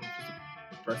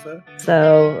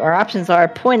 So, our options are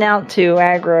point out to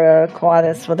Agra,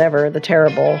 Quadus, whatever, the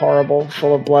terrible, horrible,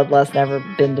 full of bloodlust, never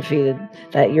been defeated,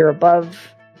 that you're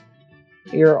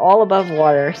all above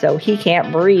water, so he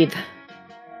can't breathe.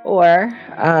 Or,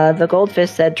 the goldfish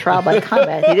said trial by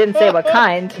combat. He didn't say what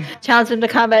kind. Challenge him to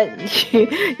combat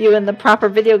you in the proper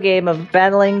video game of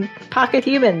battling pocket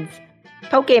humans.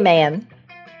 Pokemon.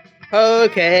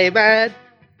 Pokemon.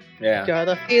 Yeah.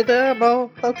 Gotta feed them all,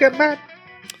 Pokemon.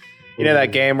 You know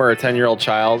that game where a 10-year-old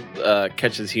child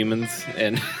catches humans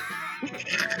and...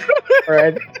 Or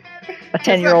a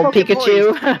 10-year-old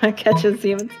Pikachu catches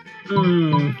humans?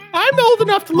 I'm old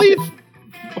enough to leave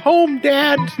home,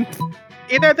 Dad.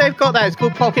 You know, they've got that. It's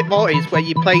called Pocket Mortys, where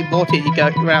you play Morty and you go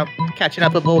around catching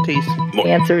up with Mortys. The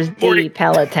answer is D,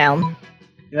 Pallet Town.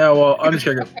 Yeah, well, I'm just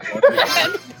gonna...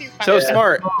 So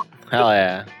smart. Hell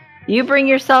yeah. You bring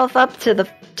yourself up to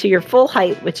your full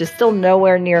height, which is still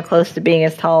nowhere near close to being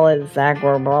as tall as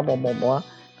Zagor, blah, blah, blah, blah.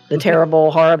 The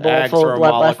terrible, horrible, full of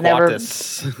bloodlust, never...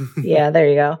 Yeah, there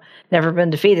you go. Never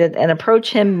been defeated, and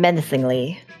approach him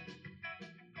menacingly.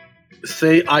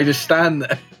 See, I just stand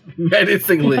there,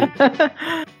 menacingly.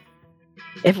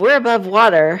 If we're above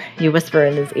water, you whisper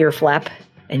in his ear flap,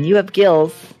 and you have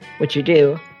gills, which you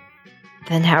do,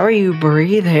 then how are you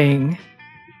breathing?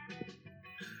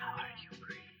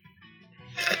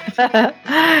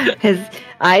 His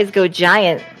eyes go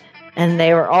giant, and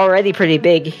they were already pretty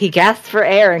big. He gasps for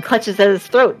air and clutches at his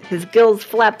throat. His gills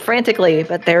flap frantically,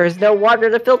 but there is no water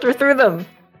to filter through them.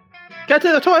 Get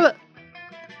to the toilet!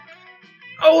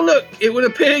 Oh look, it would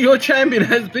appear your champion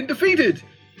has been defeated.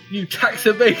 You tax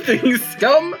evading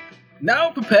scum,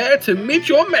 now prepare to meet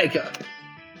your maker. ...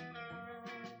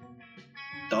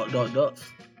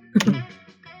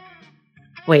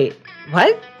 Wait,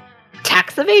 what?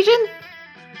 Tax evasion?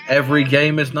 Every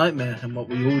game is Nightmare, and what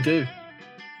we all do.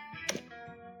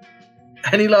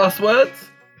 Any last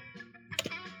words?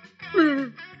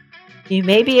 You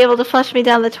may be able to flush me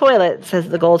down the toilet, says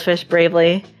the goldfish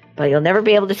bravely, but you'll never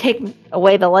be able to take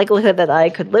away the likelihood that I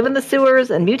could live in the sewers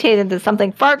and mutate into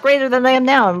something far greater than I am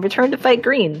now and return to fight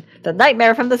Green, the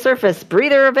nightmare from the surface,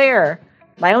 breather of air,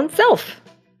 my own self.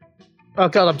 Oh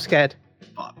god, I'm scared.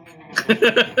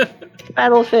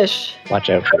 Battlefish. Watch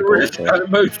out for the risk goldfish.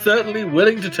 I'm most certainly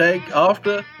willing to take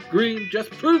after Green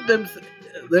just proved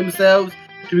themselves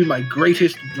to be my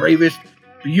greatest, bravest,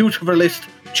 beautifulest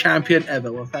champion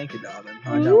ever. Well, thank you, darling.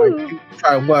 I know I do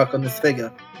try and work on this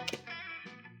figure.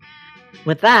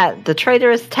 With that, the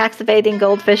traitorous tax-evading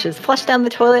goldfish is flushed down the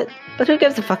toilet, but who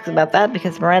gives a fuck about that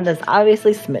because Miranda's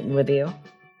obviously smitten with you.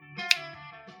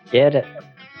 Get it.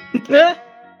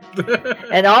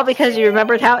 And all because you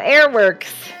remembered how air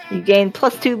works. You gain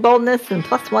 +2 boldness and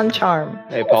 +1 charm.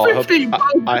 Hey, Paul, I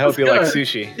hope you like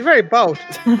sushi. You're very bold.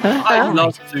 I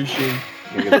love sushi.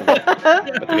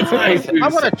 I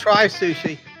want to try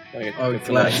sushi.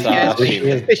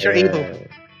 Sushi. Fish are evil.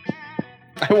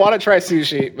 I want to try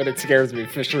sushi, but it scares me.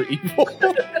 Fish are evil.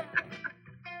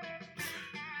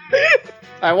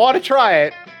 I want to try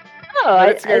it. Oh,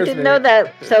 I didn't know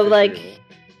that. So, like,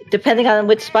 depending on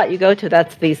which spot you go to,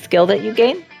 that's the skill that you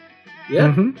gain? Yeah.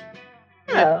 Mm-hmm.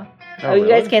 Oh, you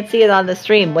guys can't see it on the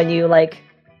stream. When you're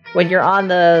on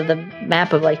the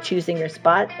map of, like, choosing your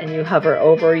spot and you hover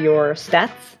over your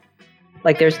stats,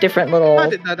 like, there's different little I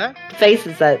didn't know that.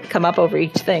 faces that come up over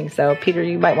each thing. So, Peter,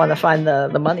 you might want to find the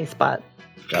money spot.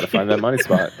 Gotta find that money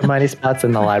spot. The money spot's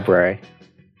in the library.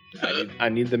 I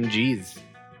need them G's.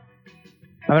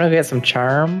 I'm gonna get some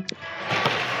charm.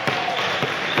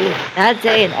 That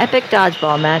day, an epic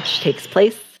dodgeball match takes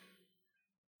place.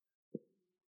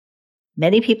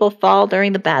 Many people fall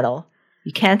during the battle.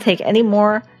 You can't take any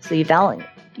more, so you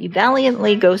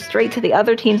valiantly go straight to the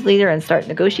other team's leader and start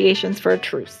negotiations for a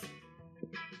truce.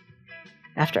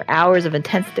 After hours of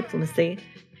intense diplomacy,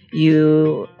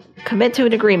 you commit to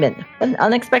an agreement. An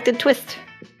unexpected twist.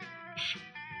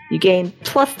 You gain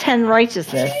plus 10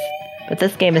 righteousness, but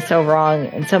this game is so wrong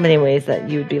in so many ways that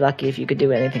you would be lucky if you could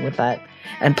do anything with that.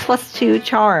 And plus 2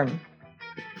 charm.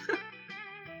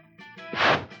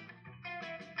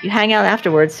 You hang out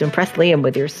afterwards to impress Liam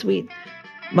with your sweet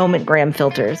moment-gram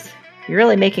filters. You're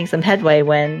really making some headway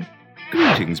when...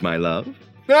 Greetings, my love.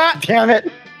 Damn it.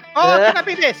 Oh, can I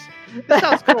be this? This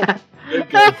sounds cool.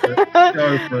 Go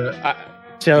for it.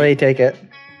 Chili, take it.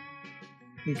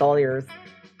 He's all yours.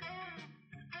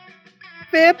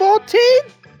 Fair 14,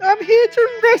 I'm here to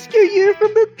rescue you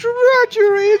from the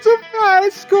drudgeries of high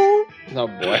school. Oh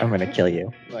boy. I'm gonna kill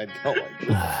you. I don't like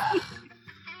this.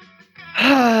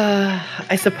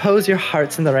 I suppose your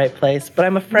heart's in the right place, but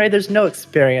I'm afraid there's no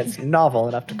experience novel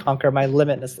enough to conquer my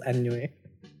limitless ennui.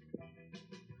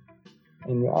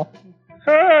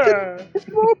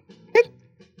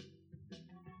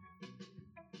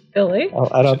 Billy? Oh,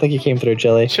 I don't think you came through,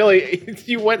 Chili. Chili,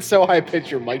 you went so high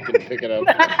pitched your mic didn't pick it up.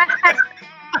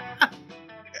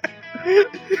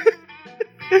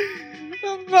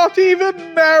 I'm not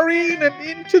even marrying an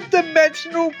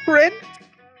interdimensional prince.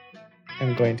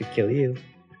 I'm going to kill you.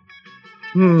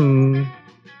 No,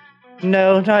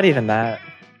 not even that.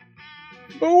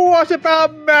 What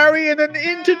about marrying an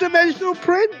interdimensional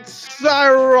prince?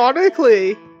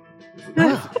 Ironically.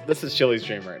 This is Chili's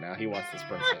dream right now. He wants this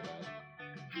prince so bad.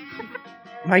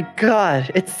 My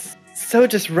god, it's so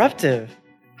disruptive.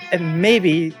 And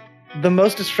maybe the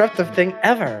most disruptive thing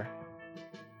ever.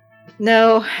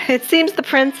 No, it seems the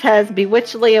prince has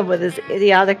bewitched Liam with his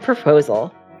idiotic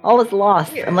proposal. All is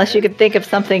lost, unless you could think of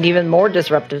something even more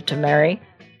disruptive to marry.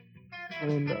 Oh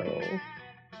no.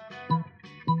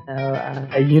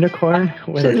 A unicorn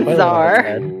with a toilet Czar. on its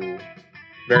head. Ooh.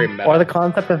 Very meta. Or the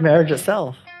concept of marriage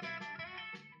itself.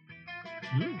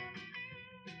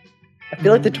 I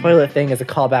feel like the toilet thing is a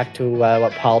callback to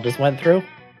what Paul just went through.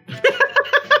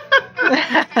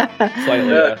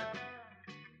 Slightly,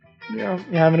 Yeah,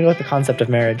 I'm gonna go with the concept of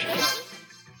marriage.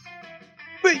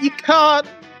 But you can't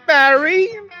marry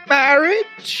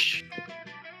marriage.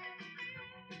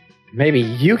 Maybe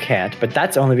you can't, but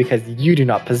that's only because you do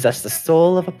not possess the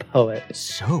soul of a poet.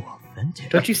 So authentic.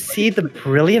 Don't you see the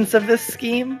brilliance of this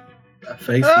scheme? That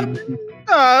face. No.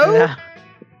 Yeah.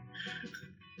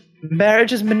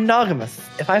 Marriage is monogamous.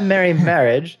 If I marry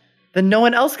marriage, then no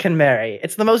one else can marry.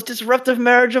 It's the most disruptive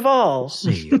marriage of all.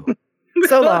 See you.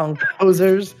 So long,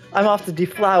 posers. I'm off to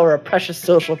deflower a precious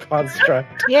social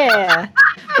construct. Yeah.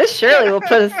 This surely will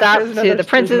put a stop There's to another- the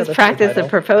prince's there's another practice subtitle. of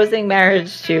proposing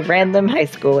marriage to random high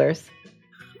schoolers.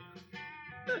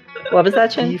 What was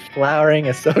that, Chin? Deflowering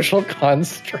a social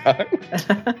construct.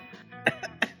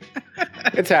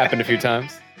 It's happened a few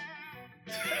times.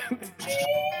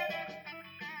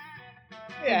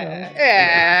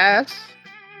 Yes.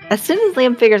 As soon as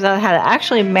Liam figures out how to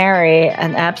actually marry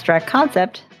an abstract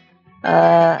concept,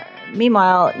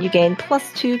 meanwhile, you gain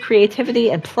 +2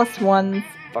 creativity and +1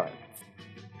 farts.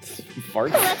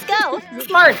 Farts? Let's go.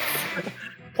 Smarts!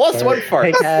 Plus one fart.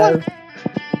 Hey, Kaz.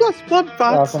 Plus one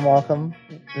farts. Welcome.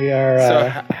 We are. So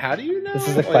how do you know? This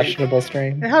is a like- questionable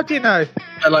stream. How do you know?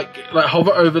 Like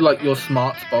hover over like your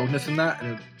smart's boldness and that,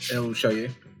 and it'll show you.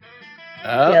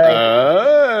 Oh. Yeah, like-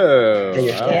 Oh.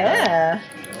 Yeah.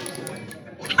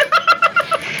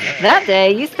 That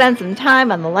day, you spent some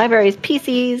time on the library's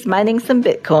PCs mining some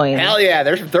Bitcoin. Hell yeah,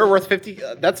 they're worth 50.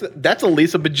 That's at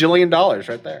least $1 bajillion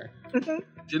right there. $1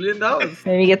 billion.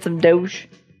 Maybe get some Doge.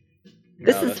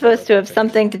 This No, is that's supposed to have perfect.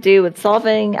 something to do with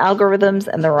solving algorithms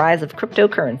and the rise of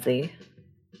cryptocurrency.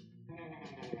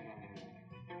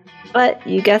 But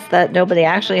you guess that nobody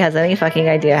actually has any fucking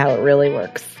idea how it really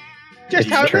works. Just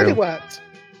It's how true. it really works.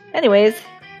 Anyways,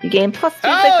 you gain +2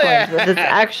 Hell Bitcoins, yeah! which is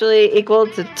actually equal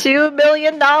to $2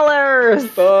 million.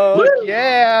 Fuck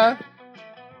yeah.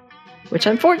 Which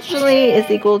unfortunately is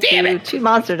equal to 2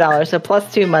 monster dollars, so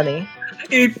 +2 money.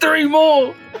 Need 3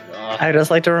 more. I'd just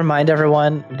like to remind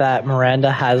everyone that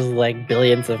Miranda has like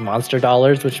billions of monster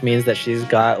dollars, which means that she's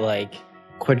got like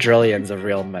quadrillions of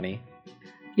real money.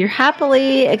 You're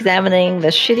happily examining the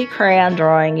shitty crayon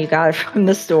drawing you got from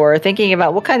the store, thinking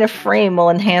about what kind of frame will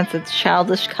enhance its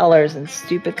childish colors and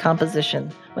stupid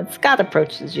composition, when Scott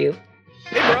approaches you.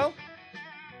 Hey, bro.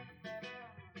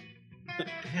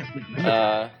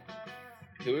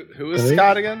 Who is Chili?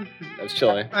 Scott again? That's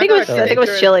Chili. I think it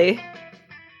was Chili.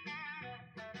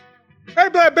 Hey,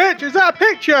 black bitch, is that a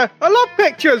picture? I love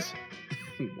pictures.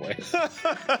 Boy.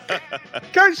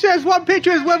 Coach says one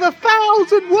picture is worth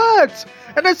 1,000 words.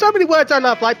 And there's so many words I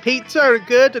love, like pizza and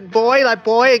good and boy, like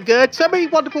boy and good. So many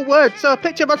wonderful words, so a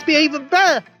picture must be even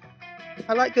better.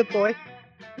 I like good boy.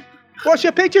 What's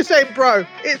your picture saying, bro?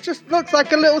 It just looks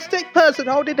like a little stick person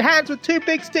holding hands with two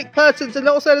big stick persons, and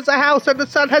also there's a house and the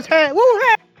sun has hair. Woo,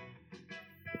 hair!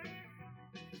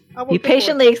 You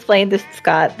patiently explained to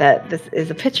Scott that this is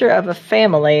a picture of a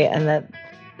family and that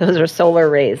those are solar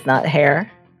rays, not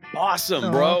hair.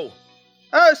 Awesome, bro.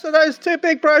 Oh, so those two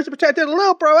big bros are protecting a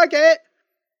little bro, I get it.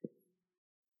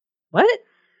 What?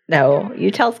 No,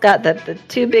 you tell Scott that the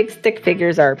two big stick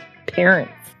figures are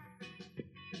parents.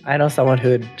 I know someone who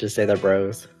would just say they're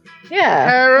bros.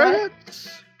 Yeah.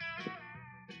 Parents?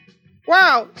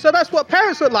 Wow, so that's what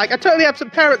parents look like. I totally have some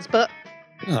parents, but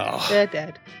they're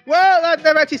dead. Well, I've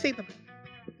never actually seen them.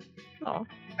 Oh.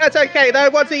 That's okay, though.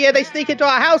 Once a year, they sneak into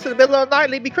our house in the middle of the night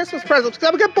and leave me Christmas presents, because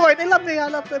I'm a good boy and they love me. I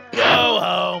love them. Go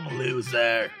home,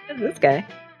 loser. Who's this guy?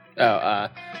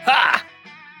 Ha!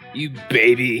 You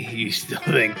baby, you still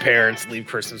think parents leave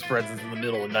Christmas presents in the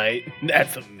middle of the night?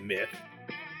 That's a myth.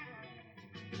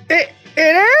 It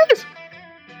is?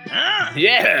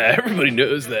 Yeah, everybody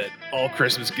knows that all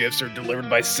Christmas gifts are delivered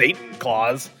by Satan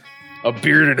Claus, a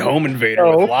bearded home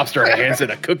invader with lobster hands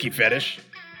and a cookie fetish.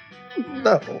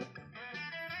 No.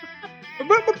 But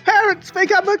my parents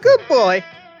think I'm a good boy.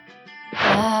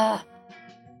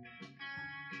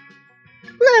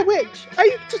 Blair Witch, are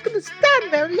you just going to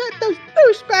stand there and let those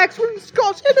douchebags ruin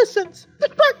Scott's innocence?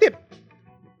 Distract him!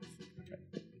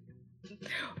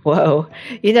 Whoa.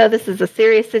 You know, this is a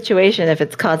serious situation if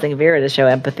it's causing Vera to show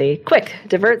empathy. Quick,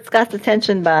 divert Scott's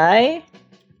attention by...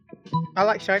 I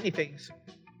like shiny things.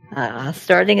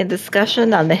 Starting a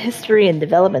discussion on the history and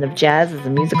development of jazz as a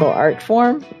musical art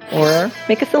form, or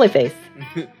make a silly face.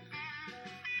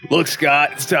 Look,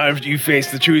 Scott, it's time for you to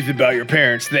face the truth about your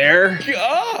parents there.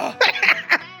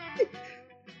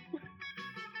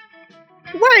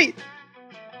 Wait!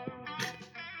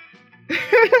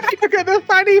 Look at the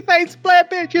funny face Blair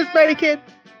Bitch is making.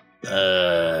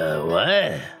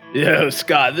 What? Yo,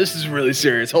 Scott, this is really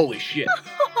serious. Holy shit.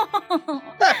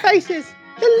 That face is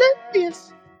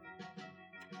hilarious.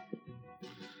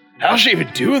 How's she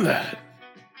even doing that?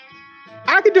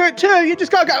 I can do it too. You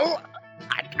just gotta go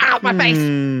out my face.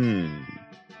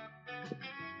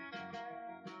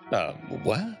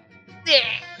 What?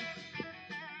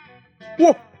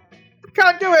 Whoa.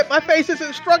 Can't do it. My face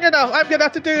isn't strong enough. I'm gonna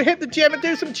have to hit the gym and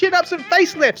do some chin-ups and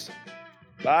facelifts.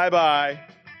 Bye-bye.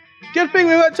 Good thing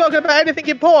we weren't talking about anything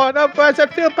important, otherwise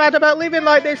I'd feel bad about leaving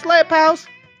like this. Later, pals.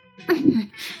 Dude,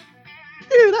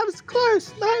 that was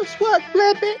close. Nice work,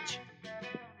 Blair Bitch.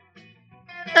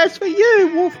 As for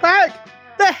you, Wolfpack,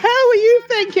 the hell were you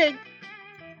thinking?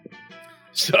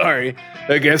 Sorry.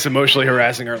 I guess emotionally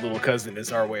harassing our little cousin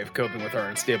is our way of coping with our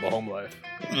unstable home life.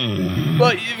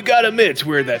 But you've got to admit, it's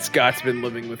weird that Scott's been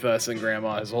living with us and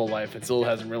Grandma his whole life and still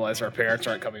hasn't realized our parents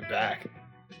aren't coming back.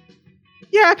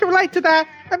 Yeah, I can relate to that.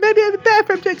 And maybe it'd be better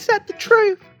for him to accept the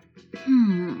truth.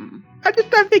 I just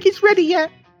don't think he's ready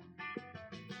yet.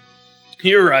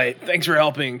 You're right. Thanks for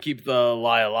helping keep the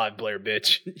lie alive, Blair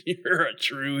Bitch. You're a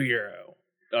true hero.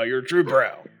 You're a true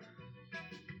bro.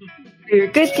 For your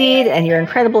good deed and your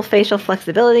incredible facial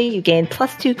flexibility, you gain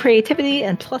 +2 creativity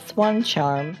and +1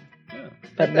 charm. Yeah.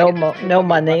 But no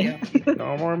money.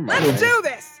 No more money. Let's do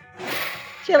this!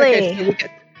 Chili.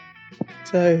 Okay,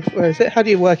 so where is it? How do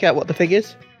you work out what the thing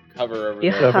is? Hover over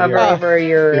You there. hover over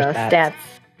your stats.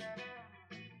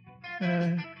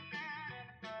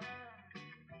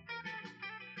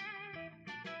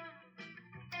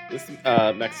 This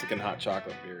Mexican hot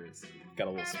chocolate beer has got a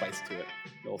little spice to it.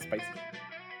 A little spicy.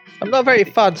 I'm not very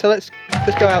fun, so let's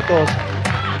go outdoors.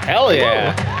 Hell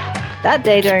yeah! That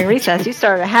day during recess, you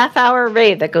started a half-hour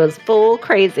raid that goes full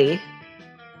crazy.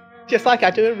 Just like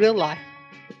I do in real life.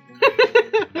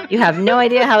 You have no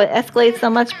idea how it escalates so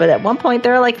much, but at one point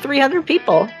there are like 300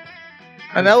 people.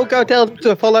 And I will go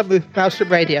to follow Maelstrom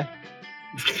Radio.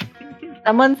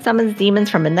 Someone summons demons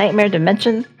from a nightmare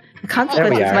dimension. The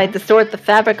consequences There we are. might distort the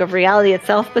fabric of reality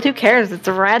itself, but who cares? It's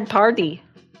a rad party.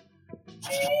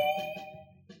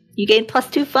 You gain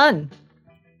 +2 fun.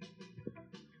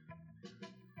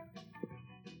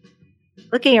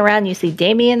 Looking around, you see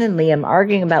Damien and Liam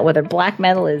arguing about whether black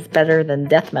metal is better than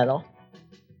death metal.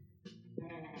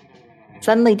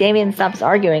 Suddenly, Damien stops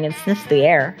arguing and sniffs the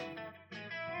air.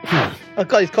 Oh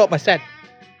god, he's caught my scent.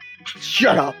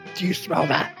 Shut up. Do you smell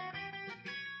that?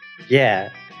 Yeah,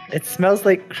 it smells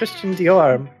like Christian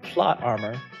Dior plot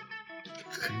armor.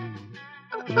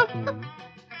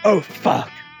 Oh fuck.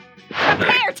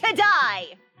 Prepare to die!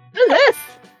 Who's this?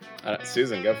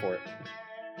 Susan, go for it.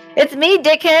 It's me,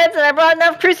 dickheads, and I brought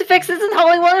enough crucifixes and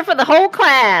holy water for the whole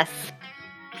class.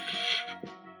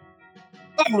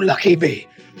 Oh, lucky me.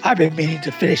 I've been meaning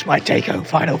to finish my take-home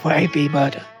final for AB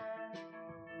murder.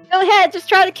 Go ahead, just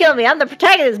try to kill me. I'm the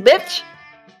protagonist, bitch.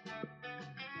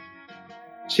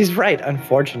 She's right,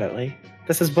 unfortunately.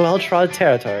 This is well-trod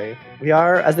territory. We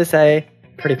are, as they say,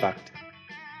 pretty fucked.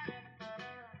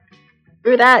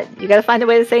 Through that, you gotta find a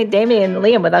way to save Damien and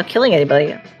Liam without killing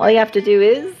anybody. All you have to do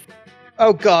is...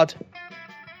 Oh, God.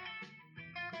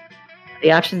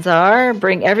 The options are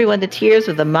bring everyone to tears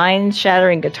with a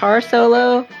mind-shattering guitar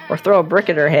solo, or throw a brick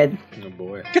at her head. Oh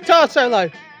boy. Guitar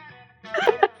solo.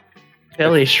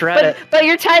 Billy, shred it. But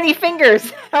your tiny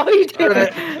fingers. How are you doing?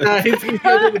 He's going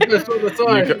to do the best all the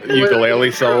time.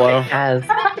 Ukulele solo. As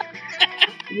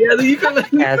Yeah, the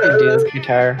ukulele. as he does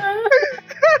guitar.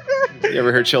 You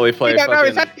ever hear Chili play? No,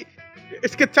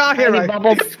 it's Guitar Tiny Hero.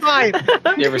 bubbles. It's fine.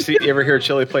 You ever hear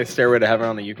Chili play Stairway to Heaven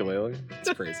on the ukulele?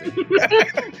 It's crazy.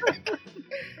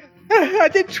 I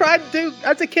did try and do,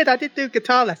 as a kid, I did do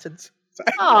guitar lessons.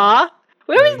 Aw.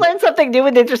 We always learn something new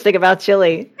and interesting about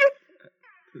Chili.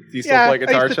 Do you still play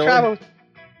guitar, I used to Chili? travel.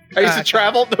 I used to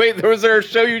travel. Wait, was there a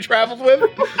show you traveled with?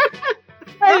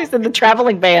 I was in the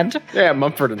traveling band. Yeah,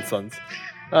 Mumford and Sons.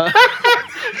 No,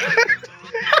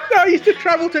 I used to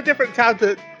travel to different towns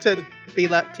to be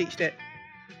like teach it.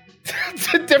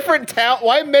 It's a different town.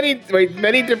 Why many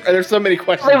different? There's so many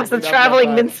questions. I was a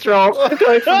traveling minstrel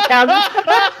going from town to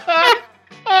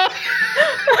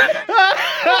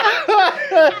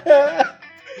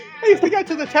I used to go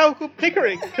to the town called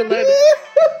Pickering to learn.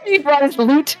 He brought his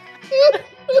lute.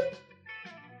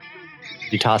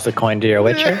 You toss a coin to your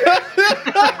witcher.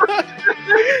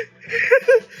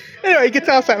 Anyway,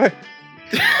 guitar solo.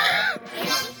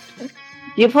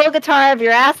 You pull a guitar out of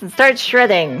your ass and start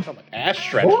shredding. Ass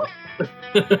shredding.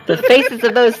 The faces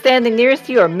of those standing nearest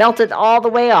you are melted all the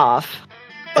way off.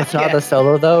 It's not the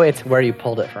solo though, it's where you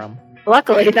pulled it from.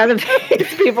 Luckily, none of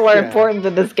these people are important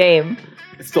in this game.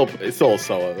 It's still a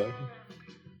solo though.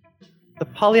 The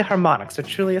polyharmonics are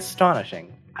truly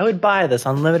astonishing. I would buy this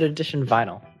on limited edition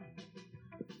vinyl.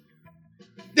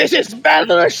 This is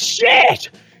marvelous shit!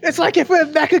 It's like if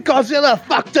Mechagodzilla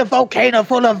fucked a volcano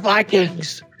full of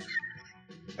Vikings.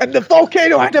 And the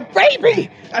volcano had a baby!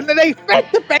 And then they fed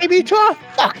the baby to a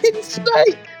fucking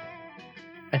snake!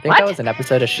 I think that was an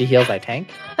episode of She Heals, I Tank.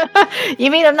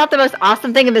 You mean I'm not the most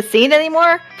awesome thing in the scene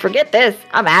anymore? Forget this.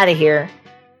 I'm out of here.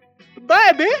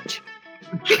 Bye, bitch!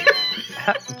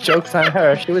 Joke's on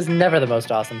her. She was never the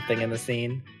most awesome thing in the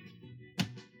scene.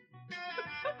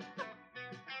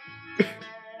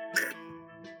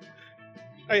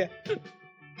 Oh, yeah.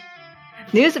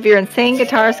 News of your insane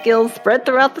guitar skills spread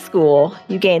throughout the school.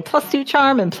 You gain +2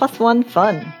 charm and +1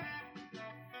 fun.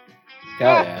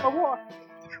 Hell yeah.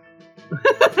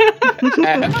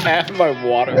 Half my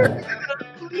water.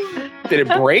 Did it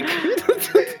break?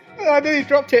 Oh, I nearly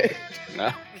dropped it.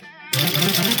 No.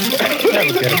 That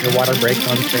was good if your water breaks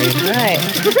on screen. Alright.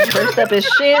 First up is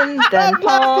Shin, then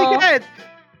Paul,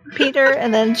 Peter,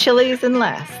 and then Chili's in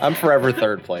last. I'm forever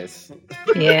third place.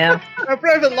 Yeah. I'm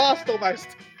forever lost almost.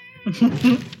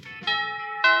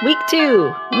 Week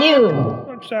 2, noon.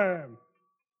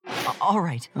 All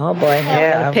right. Oh boy,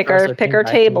 Yeah, I'm pick first our with pick our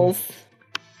Pink tables.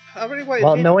 I really wanted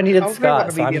Well, me- no one needed I really Scott,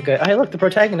 wanted so I'm medium. good. Hey, look, the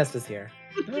protagonist is here.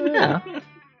 Yeah.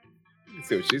 Let's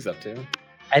see what she's up to.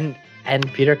 And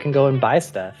Peter can go and buy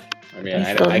stuff. I mean, He's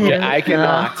still here. I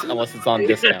cannot unless it's on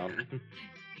discount.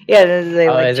 Yeah, do they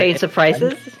Oh, like is it- change the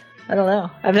prices? I don't know.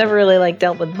 I've never really like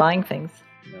dealt with buying things.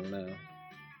 Never know.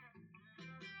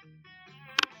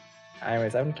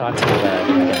 Anyways, I'm talking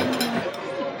to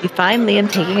You find Liam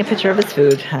taking a picture of his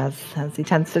food, as he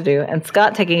tends to do, and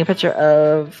Scott taking a picture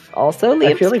of also Liam's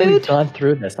I feel like food. we've gone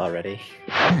through this already.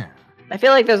 I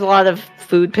feel like there's a lot of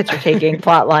food picture taking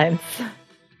plot lines.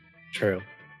 True.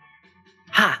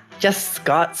 Ha! Yes,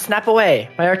 Scott, snap away!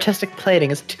 My artistic plating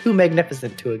is too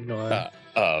magnificent to ignore.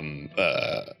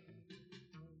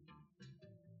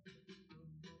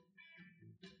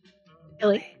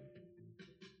 Really?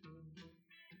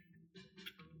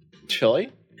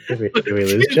 Chili? Did we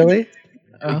lose Chili?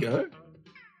 There we go.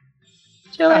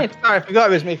 Chili. Sorry, I forgot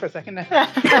it was me for a second there.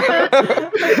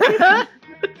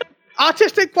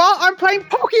 Artistic plot, I'm playing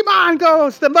Pokemon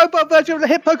Goes, the mobile version of the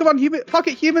hit Pokemon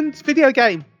Pocket Humans video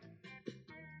game.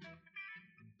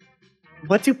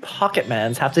 What do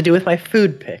Pocketmans have to do with my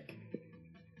food pick?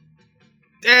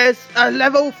 There's a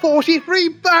level 43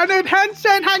 Bernard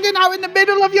Hansen hanging out in the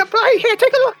middle of your play. Here,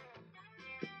 take a look.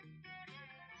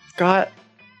 Scott,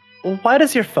 why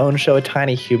does your phone show a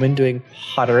tiny human doing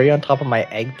pottery on top of my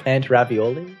eggplant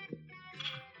ravioli?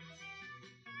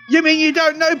 You mean you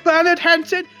don't know Bernard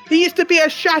Hansen? He used to be a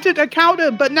shattered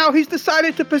accountant, but now he's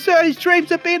decided to pursue his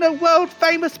dreams of being a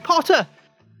world-famous potter.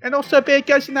 And also be a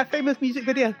ghost in that famous music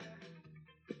video.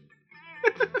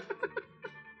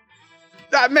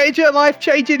 That major life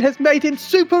changing has made him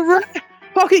super rare.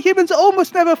 Pocket humans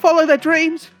almost never follow their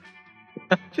dreams.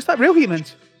 Just like real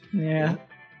humans. Yeah.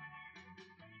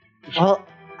 Well,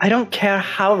 I don't care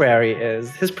how rare he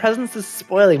is. His presence is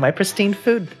spoiling my pristine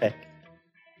food pick.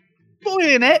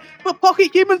 Spoiling it, but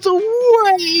pocket humans are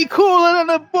way cooler than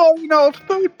a boring old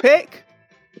food pick.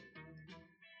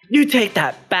 You take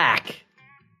that back.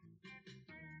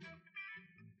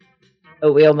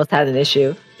 Oh, we almost had an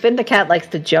issue. Finn the cat likes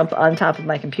to jump on top of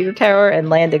my computer tower and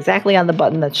land exactly on the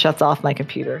button that shuts off my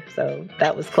computer. So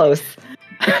that was close.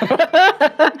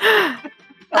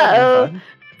 Uh-oh.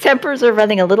 Tempers are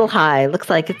running a little high. Looks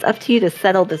like it's up to you to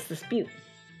settle this dispute.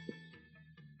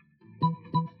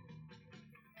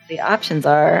 The options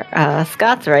are,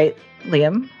 Scott's right,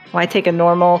 Liam. Why take a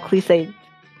normal cliched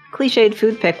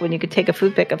food pick when you could take a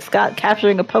food pick of Scott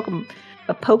capturing a Pokemon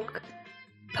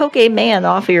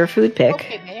off of your food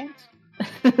pick?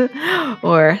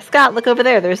 Or, Scott, look over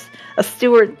there. There's a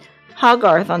Stuart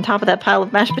Hogarth on top of that pile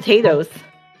of mashed potatoes.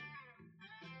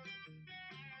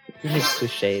 Who needs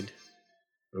cliched?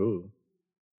 Ooh.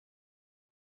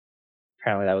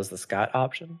 Apparently that was the Scott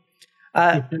option.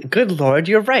 Good lord,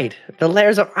 you're right. The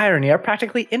layers of irony are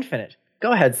practically infinite.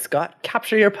 Go ahead, Scott.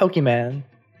 Capture your Pokemon.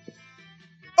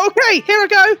 Okay, here I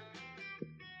go.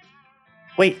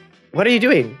 Wait, what are you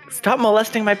doing? Stop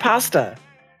molesting my pasta.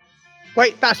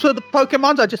 Wait, that's for the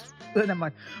Pokemons? Never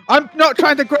mind. I'm not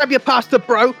trying to grab your pasta,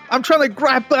 bro. I'm trying to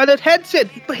grab Bernard Henson,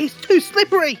 but he's too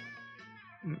slippery.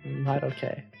 Not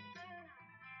okay.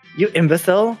 You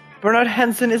imbecile. Bernard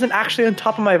Henson isn't actually on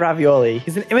top of my ravioli.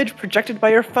 He's an image projected by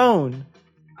your phone.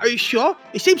 Are you sure?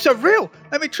 He seems so real.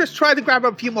 Let me just try to grab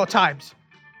him a few more times.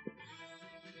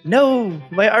 No,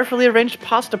 my artfully arranged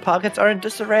pasta pockets are in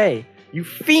disarray. You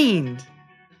fiend!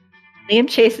 Liam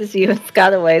chases you and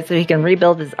Scott away so he can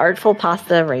rebuild his artful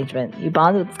pasta arrangement. You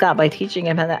bond with Scott by teaching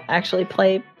him how to actually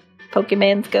play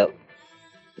Pokemon Go.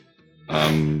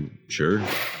 Sure.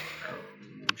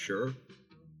 Sure.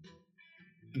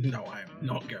 No, I am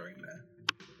not going there.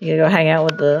 You gonna go hang out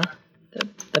with the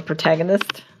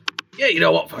protagonist? Yeah, you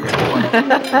know what? Fuck it. Why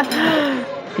not?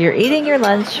 You're eating your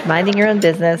lunch, minding your own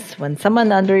business, when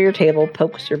someone under your table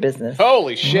pokes your business.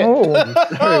 Holy shit. Oh,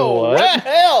 What the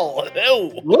hell?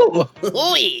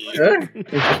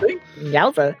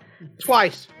 Yowza.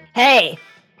 Twice. Hey,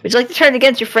 would you like to turn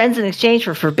against your friends in exchange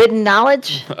for forbidden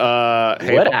knowledge? Hey,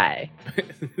 Would I?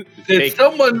 Did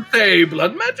someone say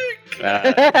blood magic?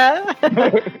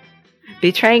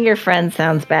 Betraying your friend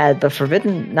sounds bad, but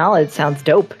forbidden knowledge sounds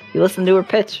dope. You listen to her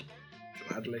pitch.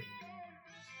 Gladly.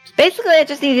 Basically, I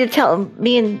just need you to tell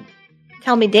me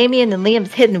Damien and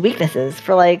Liam's hidden weaknesses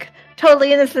for, like,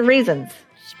 totally innocent reasons.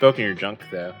 Spoken your junk,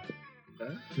 though.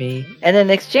 Me. And in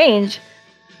exchange,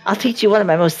 I'll teach you one of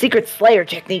my most secret Slayer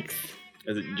techniques.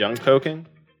 Is it junk poking?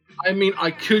 I mean,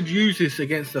 I could use this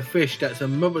against the fish that's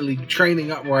immediately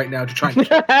training up right now to try and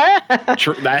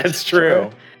That's true.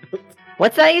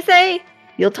 What's that you say?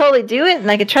 You'll totally do it, and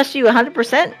I can trust you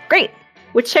 100%? Great.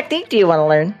 Which technique do you want to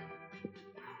learn?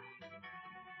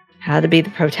 How to be the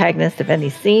protagonist of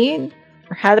any scene?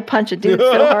 Or how to punch a dude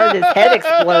so hard his head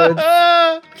explodes?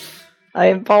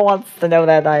 I mean, Paul wants to know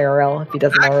that IRL if he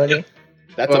doesn't already.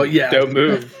 That's dope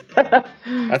move.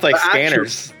 That's like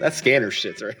scanners. That's scanner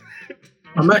shits, right?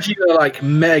 I'm actually gonna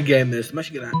meta game this. I'm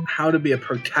actually gonna how to be a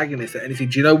protagonist at anything.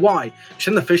 Do you know why?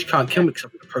 Because the fish can't kill me because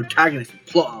I'm the protagonist with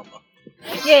plot armor.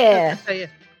 Yeah.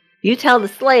 You tell the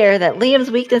Slayer that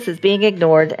Liam's weakness is being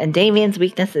ignored and Damien's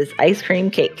weakness is ice cream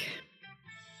cake.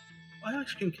 Why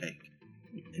ice cream cake?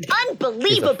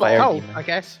 Unbelievable! Oh, I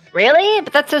guess. Really?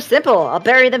 But that's so simple. I'll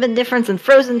bury them in difference and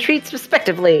frozen treats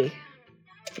respectively.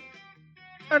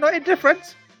 No, not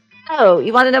indifference. Oh,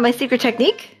 you want to know my secret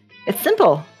technique? It's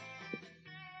simple.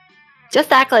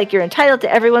 Just act like you're entitled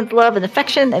to everyone's love and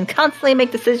affection and constantly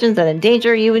make decisions that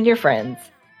endanger you and your friends.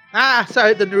 Ah,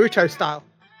 so the Naruto style.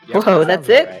 Yep. Whoa, that's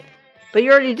it? Right. But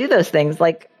you already do those things,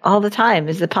 all the time.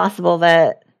 Is it possible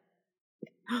that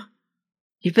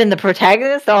you've been the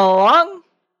protagonist all along?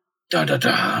 Dun dun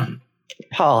dun.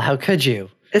 Paul, how could you?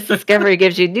 This discovery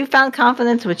gives you newfound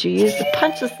confidence, which you use to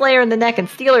punch the Slayer in the neck and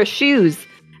steal her shoes.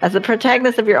 As the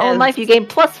protagonist of your own life, you gain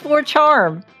 +4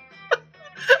 charm.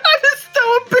 I just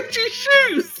stole a bitch's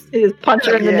shoes! You just punch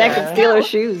her in the neck and steal her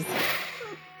shoes.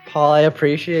 Paul, I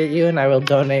appreciate you, and I will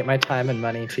donate my time and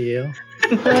money to you.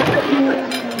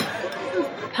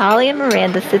 Polly and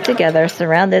Miranda sit together,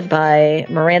 surrounded by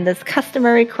Miranda's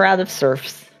customary crowd of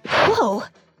serfs. Whoa!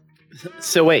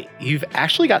 So wait, you've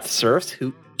actually got serfs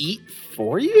who eat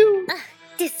for you?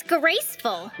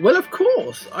 Disgraceful. Well, of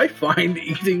course. I find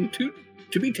eating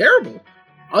to be terrible.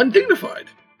 Undignified.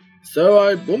 So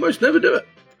I almost never do it.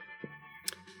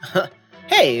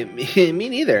 Hey, me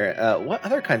neither. What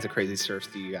other kinds of crazy surfs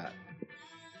do you got?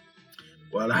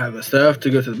 Well, I have a surf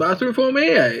to go to the bathroom for me,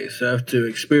 a surf to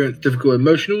experience difficult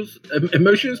emotions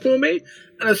for me,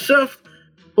 and a surf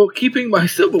for keeping my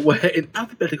silverware in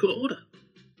alphabetical order.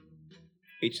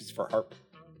 H is for harp.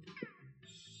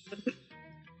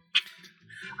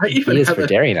 I even D is have for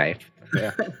dairy knife.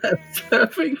 Yeah. a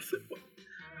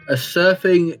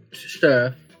surfing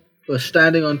surf for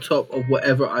standing on top of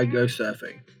whatever I go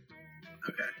surfing.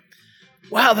 Okay.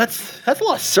 Wow, that's a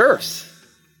lot of surfs.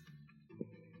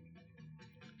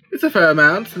 It's a fair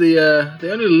amount. The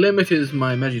only limit is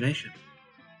my imagination.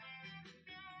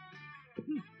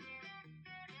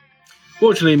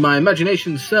 Fortunately, my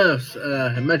imagination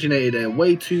imaginated a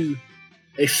way to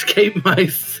escape my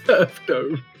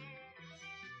serfdom.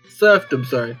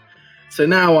 Sorry. So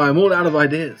now I'm all out of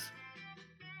ideas.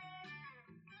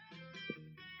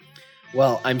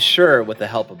 Well, I'm sure with the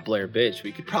help of Blair Bitch,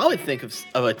 we could probably think of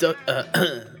a dope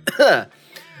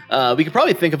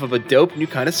new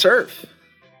kind of surf.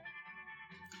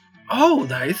 Oh,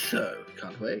 that is so.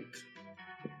 Can't wait.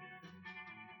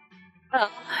 Well,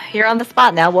 you're on the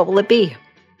spot now. What will it be?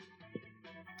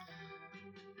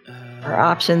 Our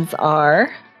options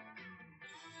are...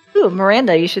 Ooh,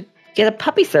 Miranda, you should get a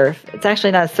puppy surf. It's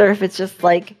actually not a surf. It's just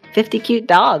like 50 cute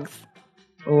dogs.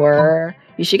 Or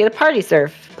you should get a party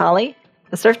surf, Polly.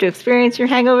 A surf to experience your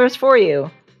hangovers for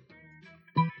you.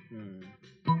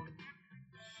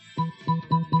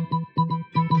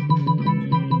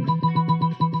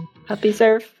 Puppy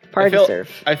surf, party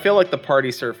surf. I feel like the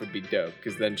party surf would be dope,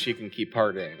 because then she can keep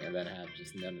partying and then have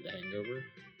just none of the hangover.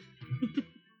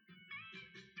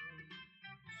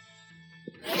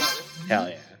 Hell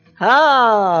yeah.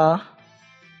 Oh.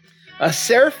 A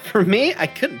surf for me? I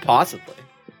couldn't possibly.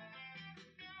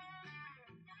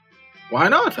 Why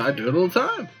not? I do it all the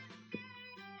time.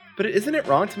 But isn't it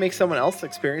wrong to make someone else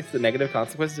experience the negative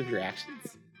consequences of your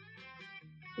actions?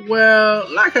 Well,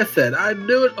 like I said, I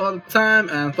do it all the time,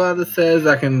 and Father says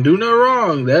I can do no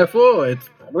wrong. Therefore, it's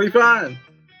probably fine.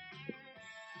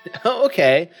 Oh,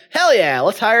 okay. Hell yeah.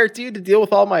 Let's hire a dude to deal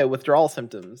with all my withdrawal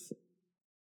symptoms.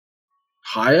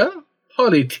 Hire?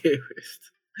 Polly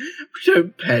dearest. We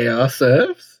don't pay our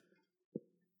serfs.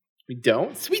 We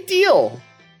don't? Sweet deal.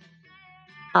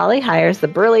 Polly hires the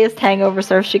burliest hangover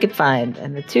surf she could find,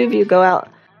 and the two of you go out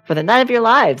for the night of your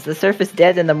lives. The surf is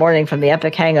dead in the morning from the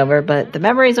epic hangover, but the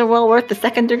memories are well worth the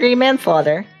second-degree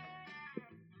manslaughter.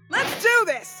 Let's do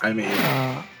this! I mean,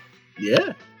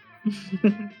 yeah.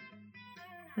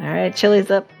 All right,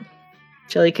 Chili's up.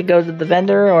 Chili could go to the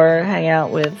vendor or hang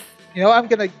out with... You know, I've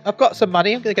got some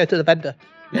money. I'm gonna go to the vendor.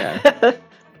 Yeah.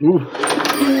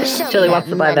 Chili wants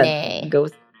to buy that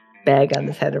ghost bag on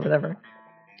his head or whatever.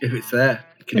 If it's there,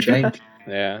 it can change.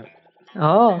 Yeah.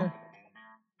 Oh.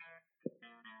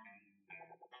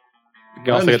 You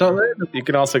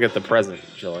can also get the present,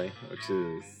 Chili, which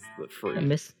is free.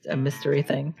 A mystery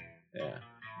thing. Yeah.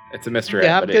 It's a mystery.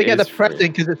 Yeah, I'm but gonna get the free.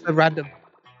 present because it's a random.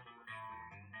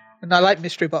 And I like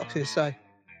mystery boxes, so.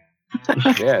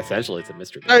 Yeah, essentially it's a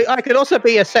mystery box. I could also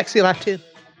be a sexy Latin.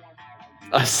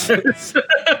 The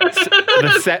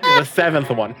seventh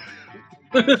one.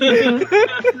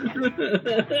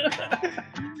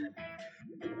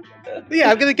 Yeah,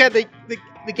 I'm gonna get the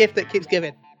gift that keeps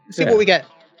giving. See what we get.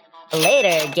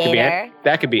 Later, Gator.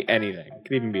 That could be anything. It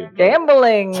could even be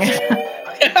Gambling.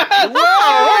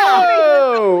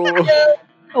 Whoa!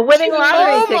 A winning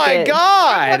lottery ticket. Oh my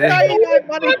god!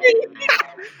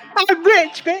 I'm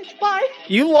rich, bitch. Bye.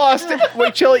 You lost it.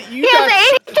 Wait, Chili, He has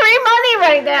 83 money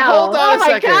right now. Hold on a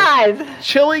second. Oh my god.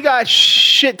 Chili got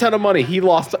shit ton of money. He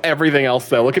lost everything else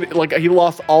though. Look at it, like he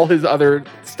lost all his other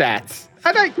stats.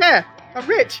 I don't care. I'm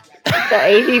rich. The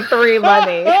 83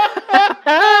 money.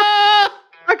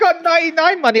 I got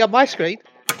 99 money on my screen.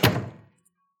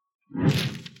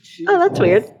 Oh, that's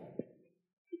weird.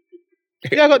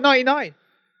 Yeah, I got 99.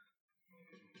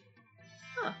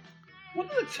 What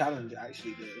does the challenge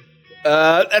actually do?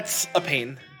 That's a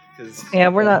pain. Yeah,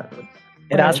 we're not.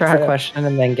 It asks her a question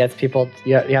and then gets people.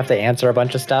 You have to answer a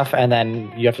bunch of stuff and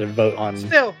then you have to vote on.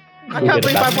 Still, I can't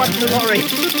believe I won the lottery.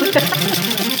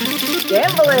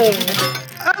 Gambling.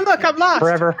 Oh, look, I'm last.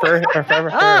 Forever third. Oh,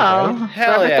 Right?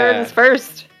 Hell Forever yeah. Third is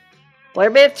first. Blair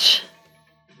bitch.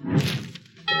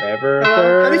 Forever At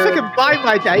third. least I can buy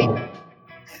my date.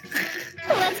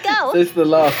 Let's go. This is the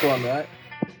last one, right?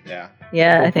 Yeah.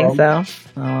 Yeah, I think so.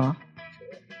 Oh,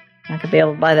 I could be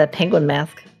able to buy that penguin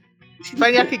mask. If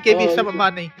only I could give you some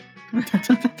money.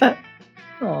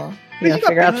 Oh, you gotta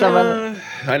figure out someone.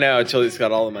 I know, Chili's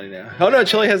got all the money now. Oh no,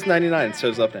 Chili has 99,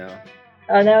 shows up now.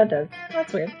 Oh no, it does.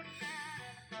 That's weird.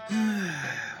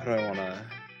 What do I wanna...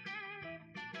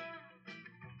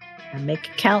 And make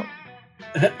it count.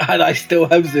 And I still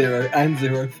have 0 and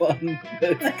 0 fun.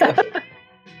 Let's go.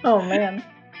 Oh, man.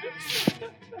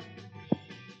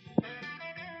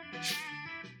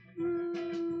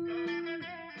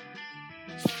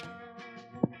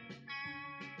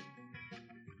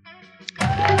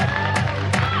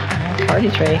 Party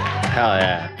tray. Hell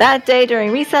yeah. That day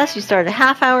during recess, you start a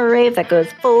half-hour rave that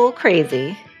goes full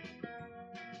crazy.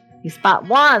 You spot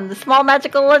Juan, the small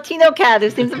magical Latino cat who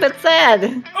seems a bit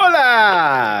sad.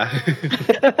 Hola!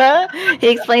 He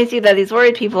explains to you that he's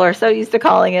worried people are so used to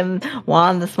calling him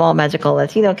Juan, the small magical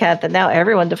Latino cat, that now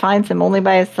everyone defines him only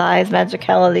by his size,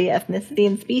 magicality, ethnicity,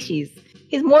 and species.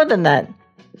 He's more than that.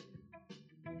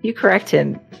 You correct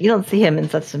him. You don't see him in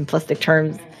such simplistic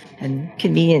terms and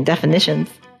convenient definitions.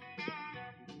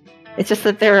 It's just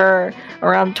that there are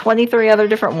around 23 other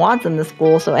different Juans in the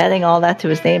school, so adding all that to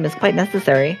his name is quite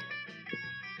necessary.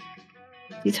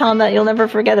 You tell him that you'll never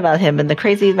forget about him and the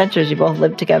crazy adventures you both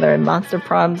lived together in Monster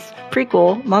Prom's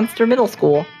prequel, Monster Middle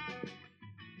School.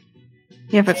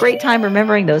 You have a great time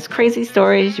remembering those crazy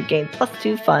stories. You gain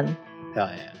 +2 fun.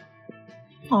 Hell yeah.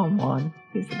 Oh, Juan.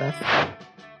 He's the best.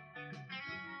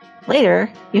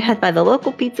 Later, you head by the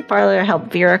local pizza parlor to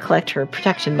help Vera collect her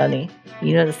protection money.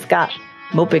 You notice Scott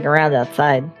moping around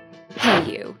outside.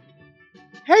 Hey, you.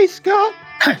 Hey, Scott.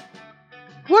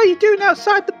 What are you doing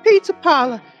outside the pizza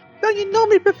parlor? Don't you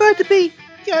normally prefer to be,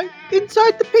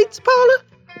 inside the pizza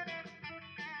parlor?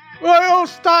 Well, it all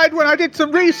started when I did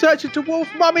some research into wolf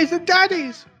mummies and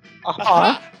daddies.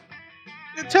 Uh-huh.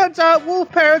 It turns out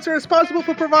wolf parents are responsible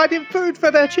for providing food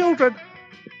for their children.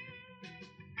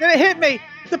 Then it hit me.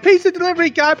 The pizza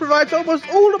delivery guy provides almost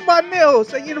all of my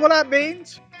meals, and you know what that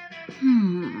means?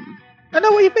 I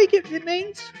know what you think it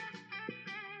means.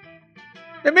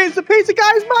 It means the pizza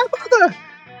guy is my mother.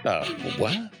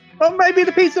 What? Or maybe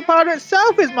the pizza parlor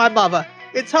itself is my mother.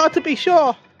 It's hard to be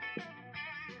sure.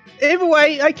 Either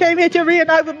way, I came here to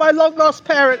reunite with my long-lost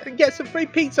parent and get some free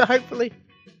pizza, hopefully.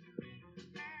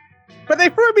 But they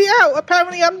threw me out.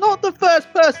 Apparently, I'm not the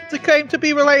first person to claim to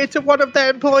be related to one of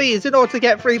their employees in order to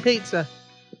get free pizza.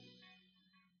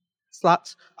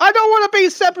 Sluts. I don't want to be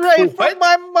separated from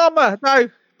my mama. No,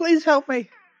 please help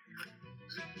me.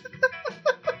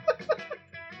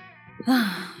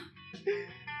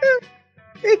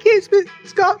 It keeps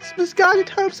Scott's misguided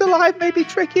hopes alive may be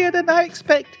trickier than I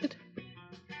expected.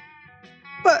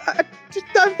 But I just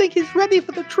don't think he's ready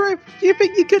for the truth. Do you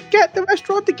think you could get the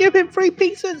restaurant to give him free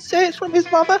pizza and say it's from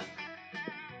his mother?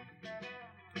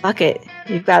 Fuck it.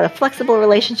 You've got a flexible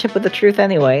relationship with the truth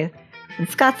anyway. And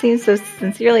Scott seems so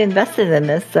sincerely invested in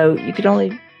this, so you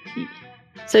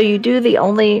do the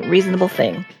only reasonable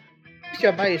thing.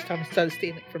 Sure, maybe it's time to start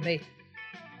stealing it from me.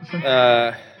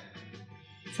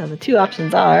 So the two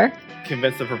options are...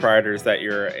 Convince the proprietors that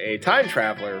you're a time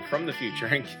traveler from the future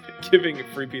and giving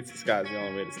free pizza Scott is the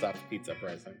only way to stop the pizza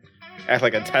pricing. Act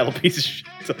like a entitled piece of shit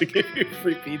so they give you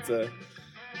free pizza.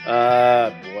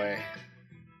 Boy.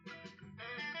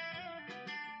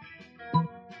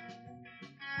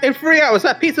 In 3 hours,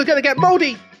 that pizza's gonna get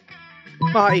moldy!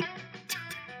 Bye.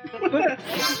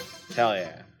 Hell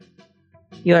yeah.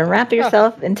 You unwrap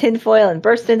yourself in tinfoil and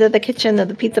burst into the kitchen of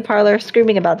the pizza parlor,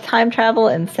 screaming about time travel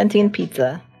and sentient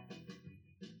pizza.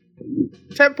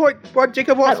 10.1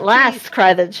 gigawatts. At last,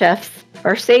 cry the chefs.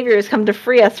 Our savior has come to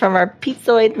free us from our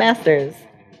pizzoid masters.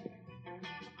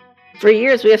 For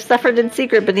years, we have suffered in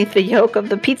secret beneath the yoke of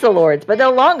the pizza lords, but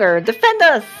no longer. Defend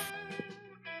us!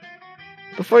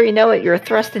 Before you know it, you're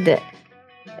thrust into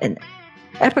an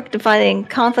epoch-defining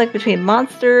conflict between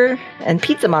monster and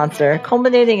pizza monster,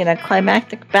 culminating in a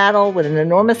climactic battle with an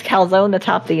enormous calzone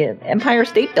atop the Empire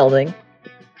State Building.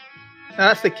 Now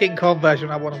that's the King Kong version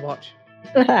I want to watch.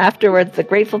 Afterwards, the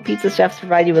grateful pizza chefs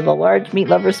provide you with a large meat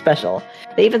lover special.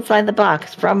 They even sign the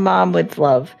box, "From Mom with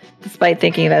Love," despite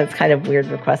thinking that it's kind of weird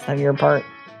request on your part.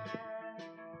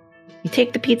 You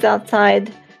take the pizza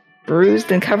outside,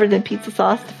 bruised and covered in pizza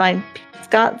sauce, to find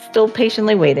Scott still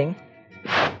patiently waiting.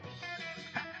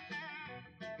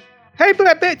 Hey,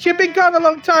 black bitch, you've been gone a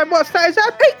long time. What's that? Is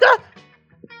that pizza?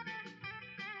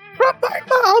 From my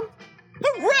mom!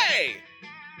 Hooray!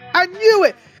 I knew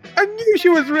it! I knew she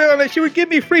was real and that she would give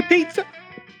me free pizza.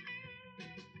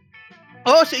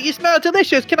 Oh, so you smell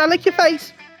delicious. Can I lick your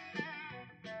face?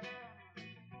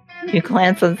 You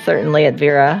glance uncertainly at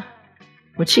Vera.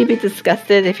 Would she be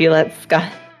disgusted if you let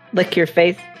Scott lick your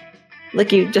face?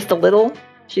 Lick you just a little?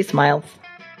 She smiles.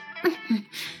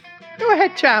 Go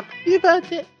ahead, champ. You've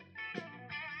earned it.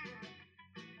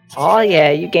 Oh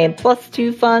yeah, you gain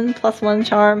 +2 fun, +1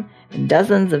 charm, and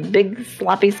dozens of big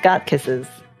sloppy Scott kisses.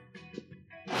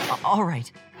 All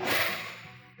right.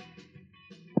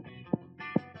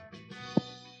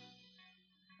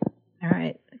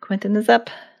 Quentin is up.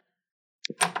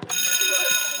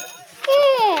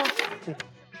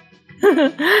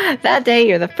 That day,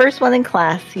 you're the first one in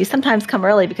class. You sometimes come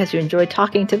early because you enjoy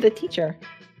talking to the teacher.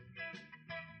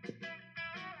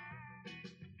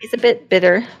 He's a bit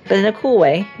bitter, but in a cool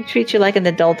way. He treats you like an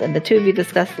adult, and the two of you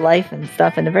discuss life and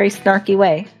stuff in a very snarky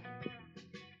way.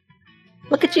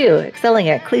 Look at you, excelling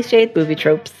at cliched booby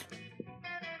tropes.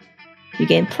 You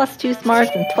gain +2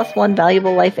 smarts and +1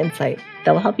 valuable life insight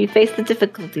that will help you face the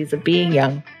difficulties of being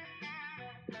young.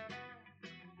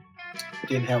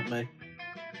 Didn't help me.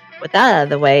 With that out of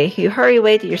the way, you hurry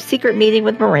away to your secret meeting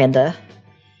with Miranda.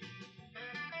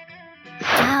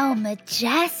 How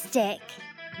majestic.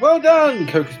 Well done,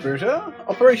 co-conspirator.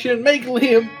 Operation Make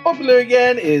Liam Popular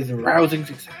Again is a rousing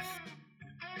success.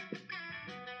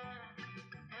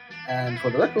 And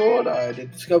for the record, I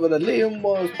did discover that Liam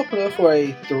was popular for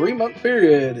a 3-month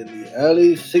period in the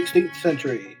early 16th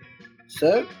century.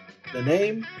 So, the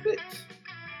name fits.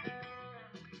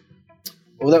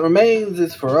 All that remains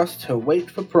is for us to wait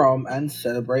for prom and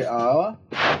celebrate our...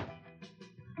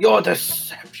 Your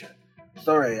deception.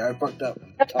 Sorry, I fucked up.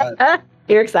 I'm tired.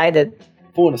 You're excited.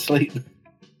 Falling asleep.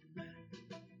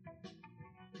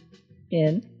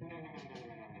 In.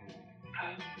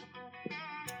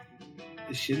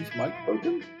 Is Shin's mic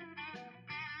broken?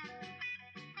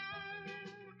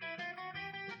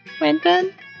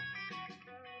 Quentin?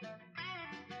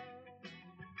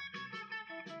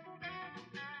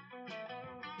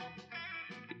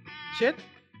 Shit.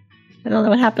 I don't know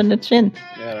what happened to Chin.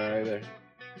 Yeah, I don't know either.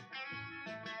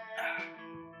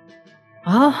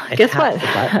 Oh, I guess tapped what? the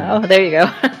button. Oh, there you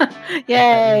go.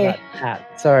 Yay.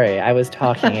 Sorry, I was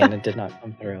talking and it did not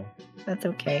come through. That's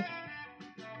okay.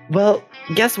 Well,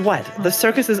 guess what? The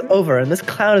circus is over and this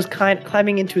clown is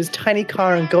climbing into his tiny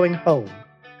car and going home.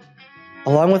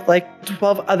 Along with like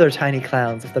 12 other tiny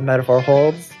clowns, if the metaphor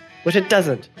holds. Which it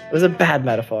doesn't. It was a bad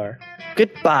metaphor.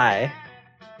 Goodbye.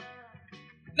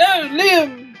 No,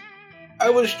 Liam! I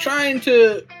wasn't trying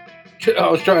to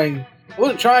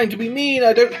be mean.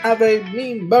 I don't have a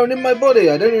mean bone in my body.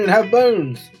 I don't even have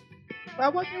bones.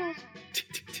 Well, what yours?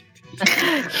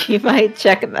 You might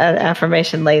check that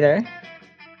affirmation later.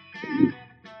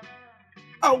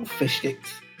 Oh, fish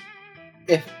sticks.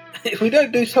 If we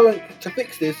don't do something to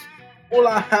fix this, all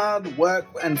our hard work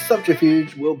and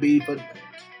subterfuge will be for naught.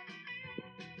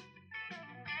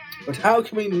 But how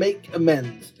can we make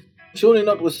amends? Surely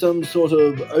not with some sort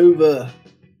of overvaulting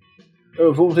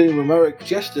Romeric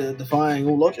gesture defying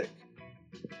all logic.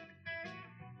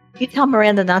 You tell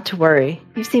Miranda not to worry.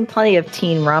 You've seen plenty of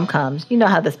teen rom-coms. You know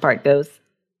how this part goes.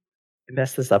 I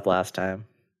messed this up last time.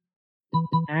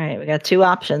 Alright, we got 2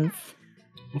 options.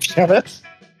 Damn it.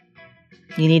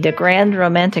 You need a grand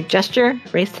romantic gesture,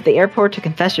 race to the airport to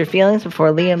confess your feelings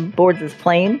before Liam boards his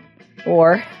plane,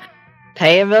 or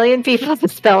pay 1 million people to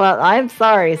spell out "I'm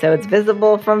sorry" so it's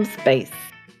visible from space.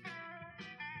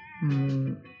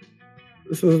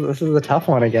 This is a tough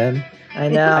one again. I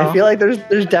know. I feel like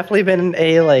there's definitely been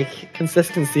a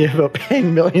consistency about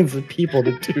paying millions of people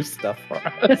to do stuff for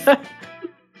us.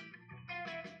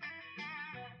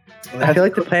 I feel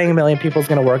like the paying 1 million people is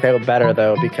going to work out better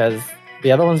though, because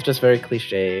the other one's just very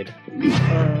cliched.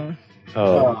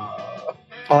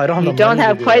 I don't have You don't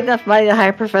have quite enough money to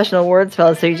hire professional word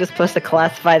spellers, so you just post a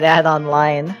classified ad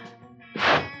online.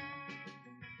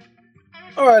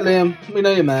 Alright, Liam, we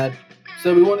know you're mad,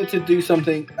 so we wanted to do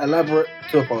something elaborate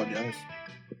to apologize.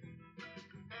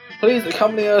 Please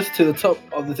accompany us to the top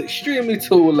of this extremely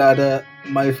tall ladder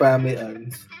my family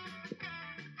owns.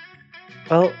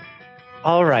 Well,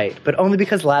 alright, but only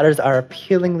because ladders are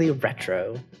appealingly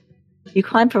retro. You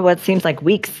climb for what seems like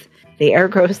weeks. The air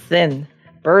grows thin.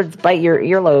 Birds bite your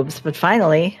earlobes, but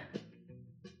finally...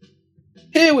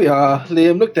 Here we are,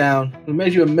 Liam, look down. We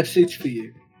made you a message for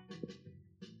you.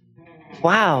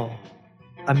 Wow.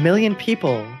 1 million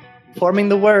people forming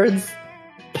the words,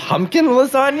 pumpkin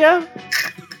lasagna?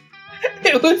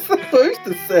 It was supposed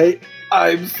to say,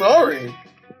 I'm sorry.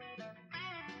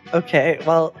 Okay,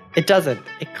 well, it doesn't.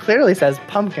 It clearly says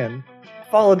pumpkin,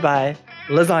 followed by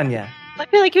lasagna. I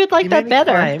feel like you would like that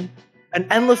better. Climb an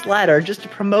endless ladder just to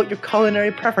promote your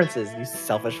culinary preferences, you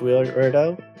selfish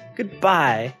weirdo.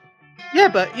 Goodbye. Yeah,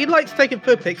 but he likes taking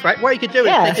food pics, right? What you could do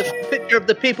is take a picture of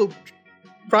the people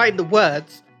writing the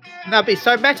words, and that'd be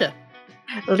so meta.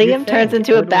 Liam turns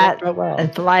into a bat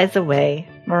and flies away.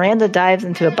 Miranda dives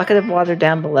into a bucket of water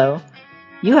down below.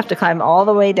 You have to climb all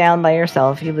the way down by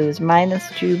yourself. You lose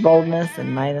 -2 boldness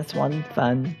and -1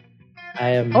 fun.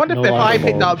 I wonder if I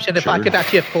picked the option if I could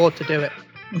actually afford to do it.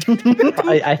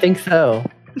 I think so.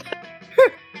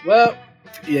 Well,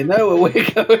 you know where we're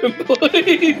going, boys.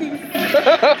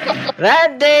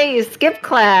 That day, you skip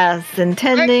class,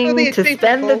 intending to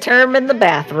spend the term in the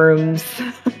bathrooms.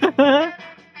 I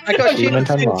got you in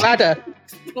the bladder.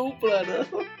 Stool bladder.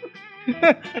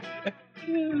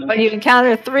 But you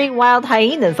encounter 3 wild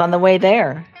hyenas on the way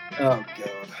there. Oh,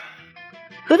 God.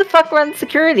 Who the fuck runs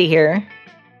security here?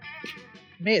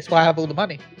 Me, it's why I have all the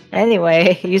money.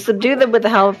 Anyway, you subdue them with the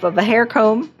help of a hair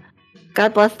comb.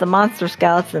 God bless the monster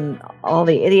scouts and all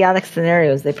the idiotic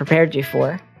scenarios they prepared you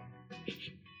for.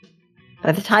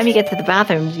 By the time you get to the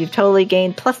bathrooms, you've totally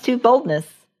gained +2 boldness.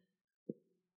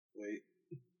 Wait.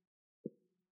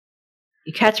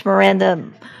 You catch Miranda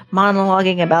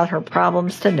monologuing about her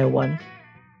problems to no one.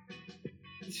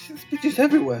 There's bitches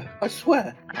everywhere, I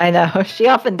swear. I know, she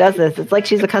often does this. It's like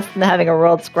she's accustomed to having a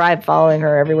world scribe following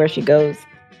her everywhere she goes.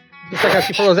 Just like how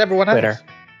she follows everyone else. Twitter.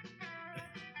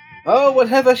 Oh,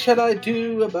 whatever shall I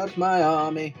do about my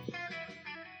army?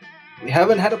 We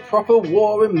haven't had a proper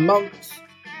war in months,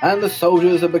 and the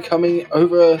soldiers are becoming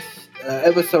ever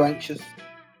so anxious.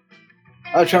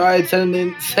 I tried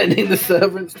sending the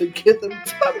servants to give them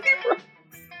tummy rubs.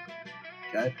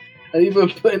 Okay. And even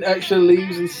putting extra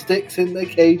leaves and sticks in their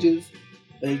cages.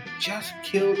 They just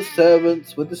kill the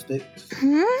servants with the sticks.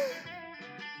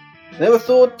 Never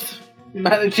thought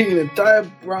managing an entire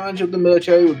branch of the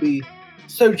military would be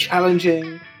so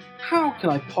challenging. How can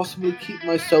I possibly keep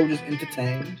my soldiers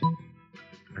entertained?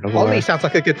 Ollie sounds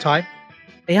like a good time.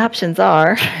 The options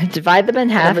are divide them in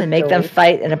half and make them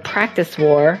fight in a practice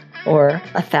war, or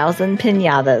 1,000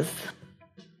 piñatas.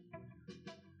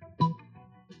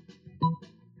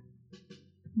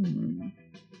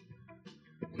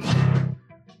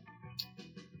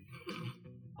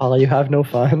 Paula, you have no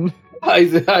fun. I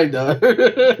know.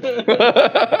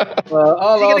 You're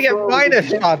gonna get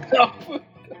minus fun.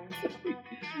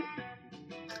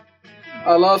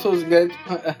 Our last one was against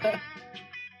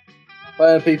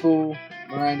by people,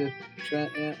 Miranda,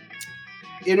 Trent, yeah.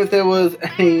 Even if there was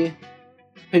any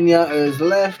piñatas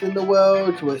left in the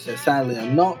world, which there sadly are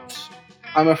not,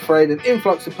 I'm afraid an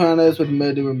influx of piñatas would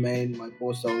merely remain my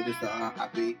poor soldiers that are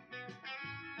happy.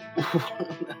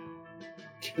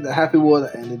 The happy war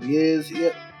that ended years,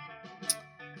 yep.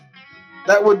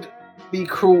 That would be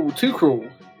cruel, too cruel.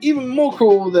 Even more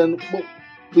cruel than what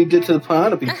we did to the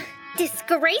piñata people.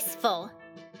 Disgraceful.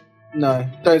 No,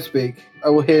 don't speak. I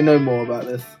will hear no more about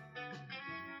this.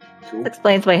 Cool. This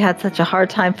explains why you had such a hard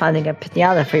time finding a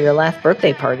piñata for your last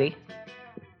birthday party.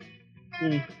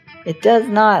 It does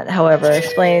not, however,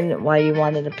 explain why you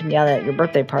wanted a piñata at your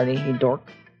birthday party, you dork.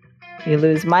 You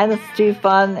lose -2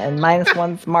 fun and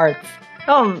 -1 smarts.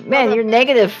 Oh man, you're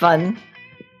negative fun.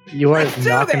 You are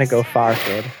not going to go far,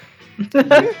 kid.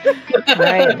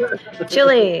 Alright.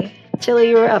 Chili,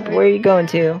 you're up. Where are you going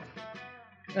to?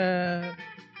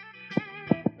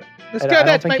 Let's go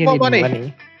there to make more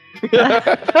money.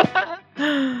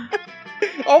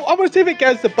 Oh, I want to see if it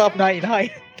goes above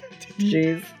 99.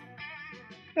 Jeez.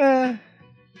 One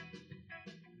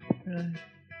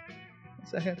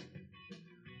second.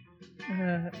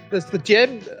 There's the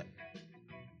gym.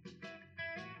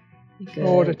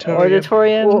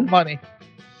 Auditorium. Or money.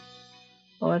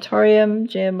 Auditorium,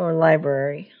 gym, or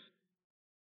library?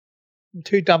 I'm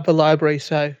too dumb for library,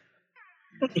 so.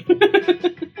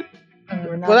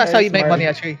 Well, that's how you make money,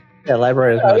 actually. Yeah,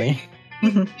 library is money.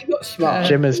 You got smart.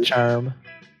 Gym is charm.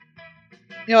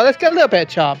 You know, let's get a little bit of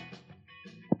charm.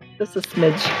 Just a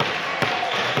smidge.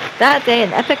 That day,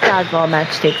 an epic dodgeball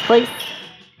match takes place.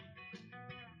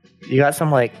 You got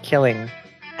some, like, killing.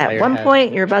 At one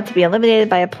point, you're about to be eliminated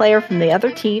by a player from the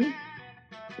other team.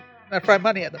 I throw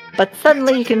money at them. But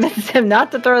suddenly you convince him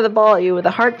not to throw the ball at you with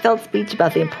a heartfelt speech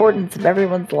about the importance of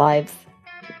everyone's lives.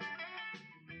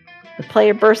 The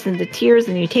player bursts into tears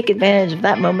and you take advantage of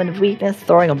that moment of weakness,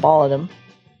 throwing a ball at him.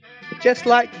 Just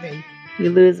like me. You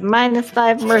lose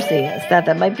 -5 mercy, a stat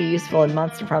that might be useful in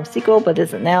Monster Prom sequel but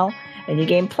isn't now, and you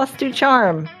gain +2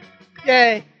 charm.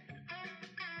 Yay!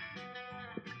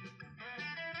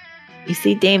 You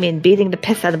see Damien beating the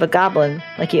piss out of a goblin,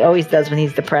 like he always does when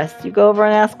he's depressed. You go over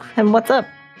and ask him what's up.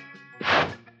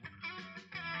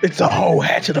 It's a whole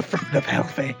hatch to the front of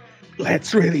Hellfey.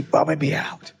 That's really bumming me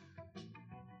out.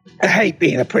 I hate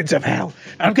being the Prince of Hell.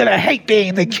 I'm gonna hate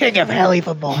being the King of Hell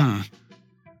even more.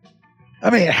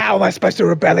 I mean, how am I supposed to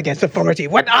rebel against authority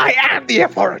when I am the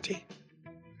authority?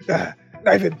 Not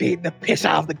even beating the piss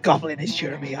out of the goblin is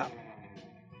cheering me up.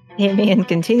 Damien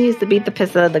continues to beat the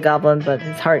piss out of the goblin, but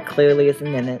his heart clearly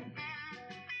isn't in it.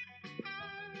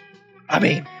 I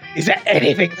mean, is there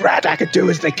anything rad I could do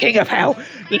as the King of Hell?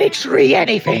 Literally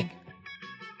anything.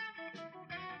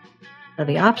 So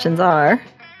the options are,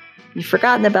 you've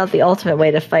forgotten about the ultimate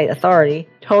way to fight authority,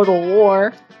 total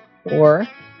war, or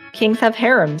kings have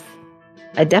harems,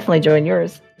 I'd definitely join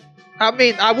yours. I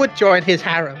mean, I would join his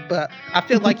harem, but I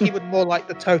feel like he would more like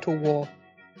the total war.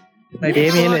 Maybe.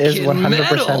 Damien is Fucking 100%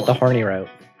 metal. the horny route,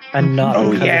 and not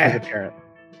Oh, because yeah. of his appearance.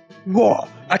 War.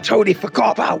 I totally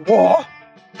forgot about war.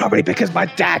 Probably because my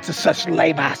dads are such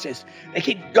lame asses. They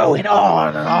keep going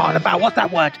on and on about what's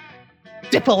that word?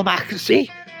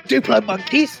 Diplomacy?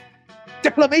 Diplomonkeys?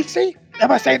 Diplomacy? Am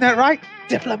I saying that right?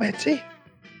 Diplomacy?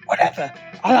 Whatever.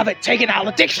 I'll have it taken out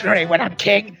of the dictionary when I'm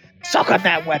king. Suck on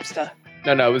that, Webster.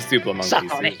 No, it was Duplo Monkeys.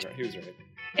 Suck on it. He was right.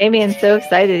 Damien's so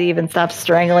excited he even stopped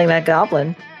strangling that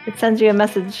goblin. It sends you a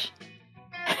message.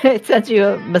 It sends you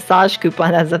a massage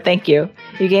coupon as a thank you.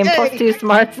 You gain Yay! +2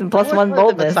 smarts and +1 What's the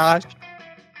boldness massage?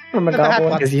 from a Never had goblin.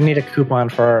 one. Because you need a coupon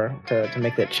to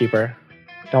make that cheaper.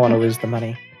 Don't want to lose the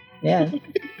money. Yeah.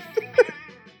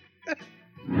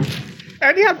 I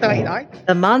only have 99.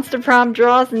 The monster prom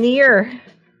draws near.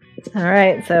 All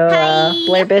right, so Hi.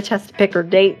 Blair Bitch has to pick her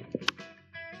date.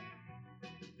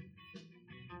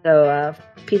 So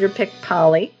Peter picked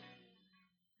Polly.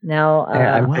 Now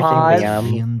I'm picking Oz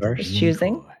Liam is first.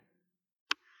 choosing.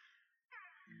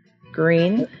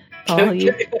 Green. Paul,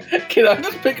 you Can I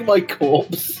just pick my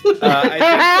corpse?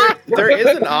 I think there is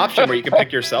an option where you can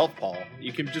pick yourself, Paul.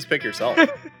 You can just pick yourself.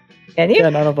 can you? Yeah,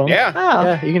 none of them. Yeah. Oh,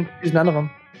 Yeah, you can choose none of them.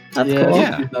 that's yeah, cool.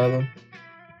 yeah. None of them.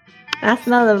 That's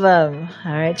none of them.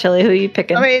 All right, Chili, who are you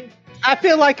picking? I mean, I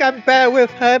feel like I'm better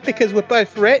with her because we're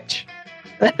both rich.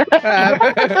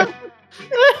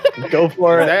 Go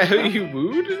for Is it. that who you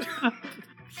wooed?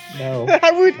 No.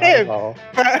 I would Not at him. all.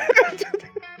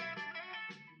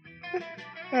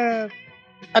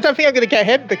 I don't think I'm going to get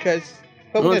him because.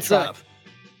 But What's up?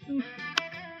 I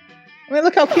mean,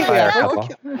 look how cute we are. Fire Look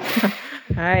couple. how-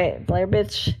 All right, Blair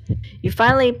Bitch. You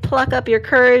finally pluck up your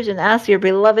courage and ask your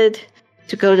beloved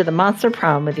to go to the monster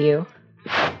prom with you.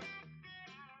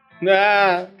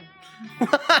 Nah.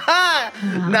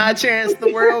 Not a chance in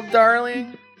the world,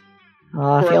 darling.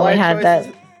 Oh, if you only had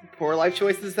that. Poor life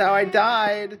choice is how I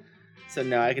died. So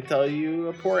now I can tell you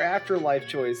a poor afterlife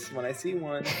choice when I see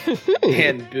one.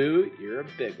 And boo, you're a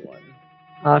big one.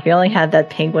 Oh, if you only had that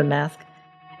penguin mask.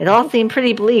 It all seemed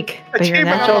pretty bleak, but you're a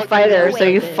Achievement natural unlocked. fighter, so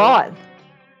you Well, fought.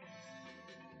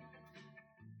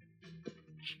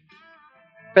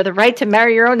 For the right to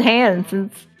marry your own hand,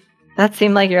 since that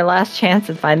seemed like your last chance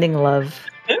at finding love.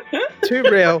 Too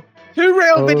real. Too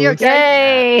real video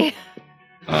game.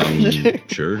 Yay!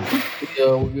 Sure.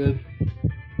 Yeah, we're good.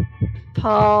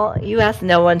 Paul, you asked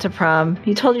no one to prom.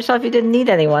 You told yourself you didn't need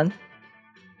anyone.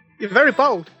 You're very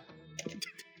bold.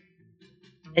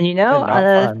 And you know, And not on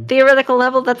a fun. theoretical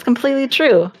level, that's completely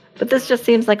true. But this just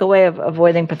seems like a way of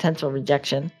avoiding potential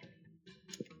rejection.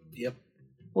 Yep.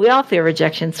 We all fear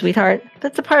rejection, sweetheart.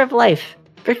 That's a part of life.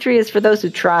 Victory is for those who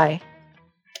try.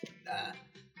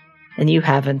 And you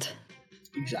haven't.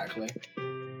 Exactly.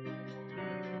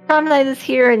 Prom night is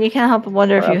here, and you can't help but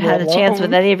wonder if you had a chance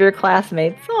with any of your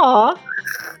classmates. Aww.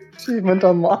 Achievement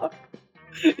unlocked.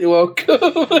 You're welcome.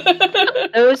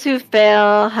 Those who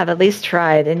fail have at least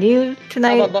tried, and you I'll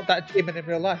tonight, unlock that achievement in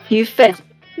real life. you failed.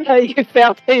 You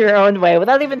failed in your own way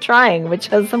without even trying, which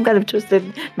has some kind of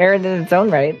twisted merit in its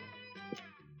own right.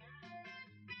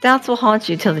 Doubts will haunt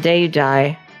you till the day you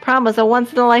die. Prom was a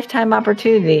once-in-a-lifetime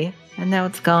opportunity, and now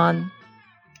it's gone.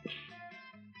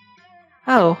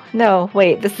 Oh, no,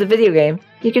 wait, this is a video game.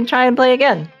 You can try and play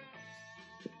again.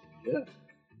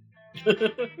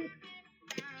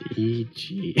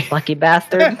 GG. Lucky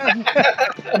bastard.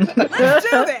 Let's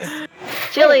do this.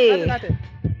 Chili!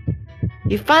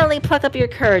 You finally pluck up your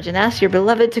courage and ask your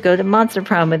beloved to go to Monster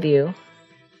Prom with you.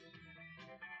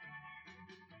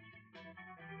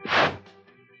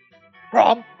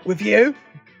 Prom with you?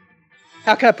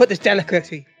 How can I put this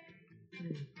delicately?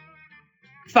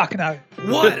 Fuck no.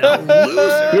 What a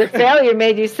loser. Your failure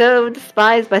made you so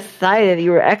despised by society that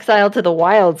you were exiled to the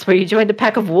wilds where you joined a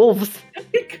pack of wolves.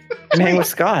 My name was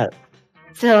Scott.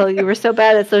 Still, you were so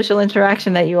bad at social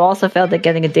interaction that you also failed at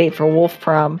getting a date for Wolf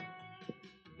Prom.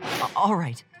 All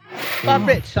right. I'm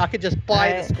rich, so I could just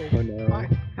buy Alright. the school. Oh no.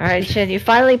 Alright, Shin, you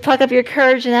finally pluck up your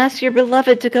courage and ask your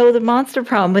beloved to go to Monster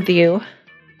Prom with you.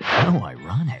 How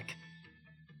ironic.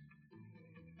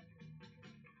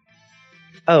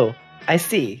 Oh, I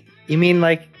see. You mean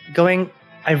like going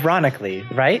ironically,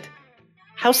 right?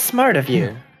 How smart of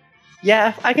you.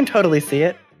 Yeah, I can totally see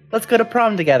it. Let's go to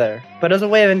prom together, but as a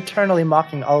way of internally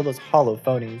mocking all those hollow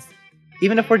phonies.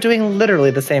 Even if we're doing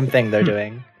literally the same thing they're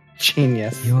doing.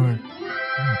 Genius. You're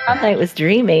Prom night was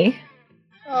dreamy.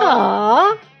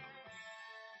 Oh, Aww.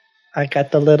 I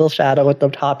got the little shadow with the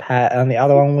top hat and the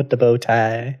other one with the bow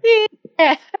tie.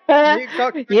 You and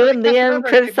customer Liam rating.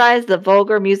 criticized the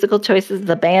vulgar musical choices of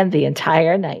the band the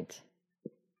entire night.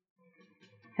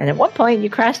 And at one point, you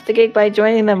crashed the gig by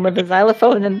joining them with a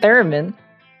xylophone and theremin.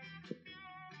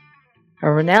 A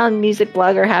renowned music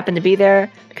blogger happened to be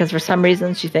there because for some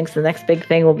reason she thinks the next big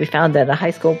thing will be found at a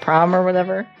high school prom or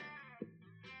whatever.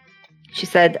 She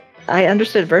said, I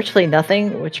understood virtually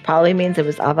nothing, which probably means it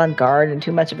was avant-garde and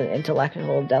too much of an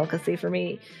intellectual delicacy for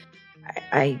me.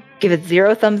 I give it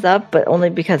 0 thumbs up, but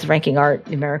only because ranking art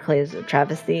numerically is a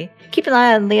travesty. Keep an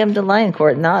eye on Liam de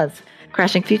Lioncourt and Oz,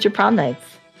 crashing future prom nights.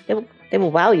 They will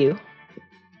wow you.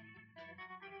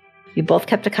 You both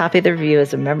kept a copy of the review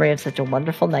as a memory of such a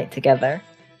wonderful night together.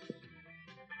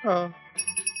 Oh.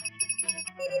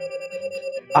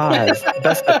 Oz,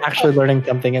 best at actually learning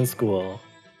something in school.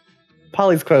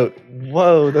 Polly's quote,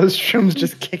 whoa, those shrooms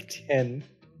just kicked in.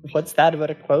 What's that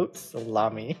about a quote?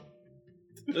 Salami.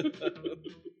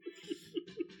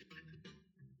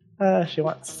 She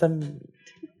wants some...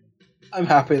 I'm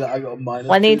happy that I got a minus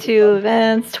 22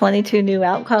 events, 22 new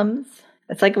outcomes.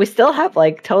 It's like we still have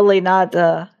like totally not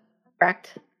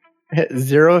cracked.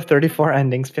 0 of 34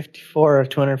 endings, 54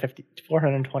 of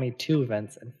 422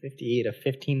 events, and 58 of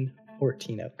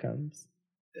 1514 outcomes.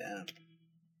 Damn.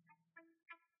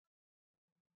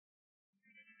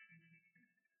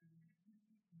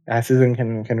 Susan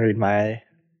can read my...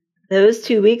 Those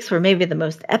 2 weeks were maybe the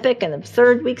most epic and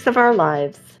absurd weeks of our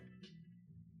lives.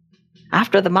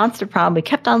 After the monster prom, we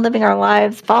kept on living our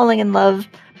lives, falling in love,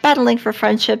 battling for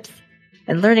friendships,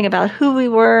 and learning about who we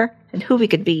were and who we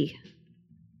could be.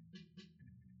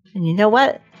 And you know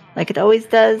what? Like it always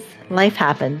does, life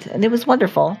happened, and it was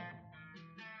wonderful.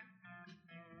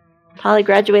 Polly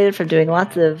graduated from doing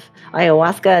lots of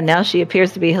ayahuasca, and now she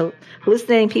appears to be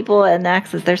hallucinating people and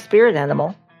acts as their spirit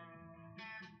animal.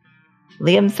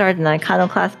 Liam started an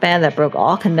iconoclast band that broke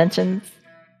all conventions.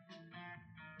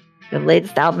 The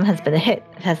latest album has been a hit.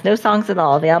 It has no songs at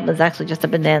all. The album is actually just a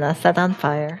banana set on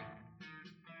fire.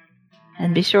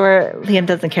 And be sure, Liam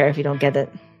doesn't care if you don't get it.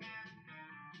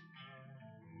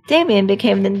 Damien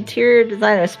became an interior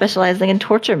designer specializing in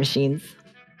torture machines.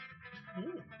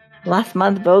 Last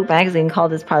month, Vogue magazine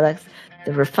called his products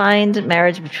the refined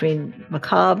marriage between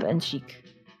macabre and chic.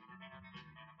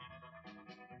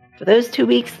 For those 2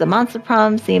 weeks, the monster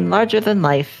prom seemed larger than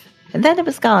life, and then it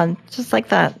was gone, just like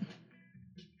that.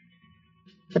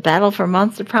 The battle for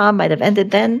monster prom might have ended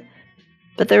then,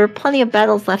 but there were plenty of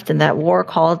battles left in that war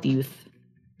called youth.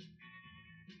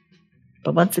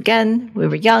 But once again, we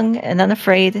were young and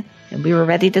unafraid, and we were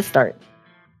ready to start.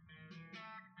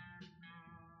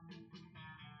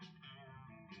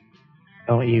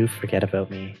 Don't you forget about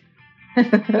me.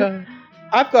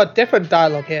 I've got different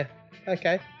dialogue here.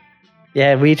 Okay.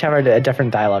 Yeah, we each have a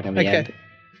different dialogue in the end.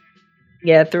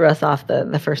 Yeah, it threw us off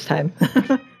the first time.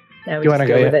 Now we You just wanna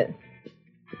go go with yet? it.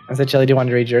 I said, Chili, do you want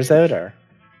to read yours out, or?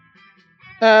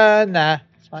 Nah,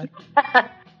 it's fine.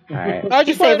 Alright. I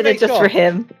He's just want to saving make it just sure. for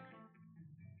him.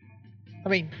 I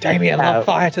mean, Damien on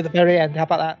fire to the very end. How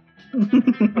about that?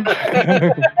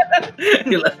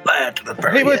 You left fire to the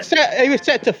very He was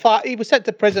set to fire. He was sent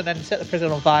to prison and set the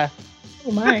prison on fire.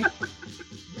 Oh my.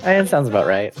 That sounds about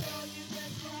right.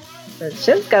 But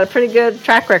Shin's got a pretty good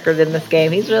track record in this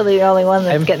game. He's really the only one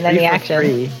that's I'm getting 3 any for action.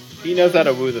 3. He knows how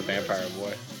to woo the vampire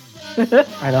boy.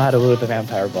 I know how to woo the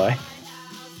vampire boy.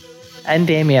 And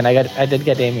Damien. I did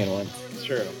get Damien once. It's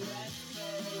true.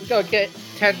 You gotta get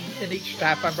 10 in each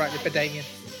staff. I'm writing for Damien.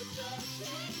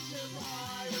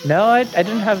 No, I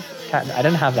didn't have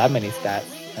that many stats,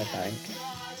 I think.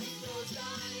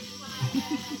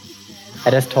 I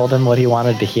just told him what he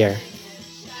wanted to hear.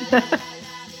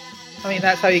 I mean,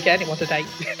 that's how you get anyone to date.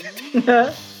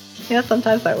 Yeah,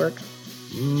 sometimes that works.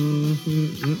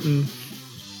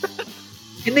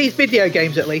 In these video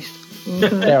games, at least.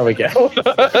 There we go.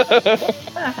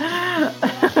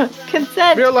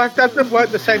 Consent. Real life doesn't work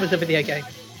the same as a video game.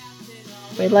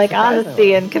 We like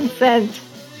honesty and consent.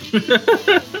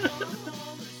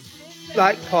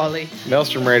 Like Polly.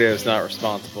 Maelstrom Radio is not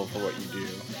responsible for what you do.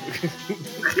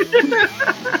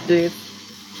 Dude.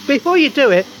 Before you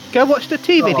do it, go watch the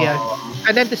T video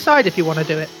and then decide if you want to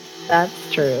do it.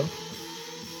 That's true.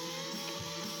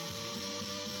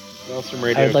 Maelstrom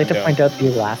Radio. I'd like to can point out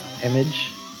the last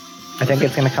image. I think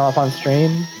it's going to come up on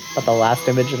stream, but the last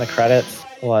image in the credits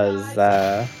was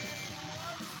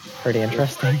pretty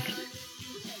interesting.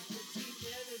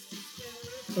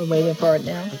 We're waiting for it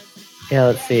now. Yeah,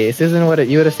 let's see. Susan,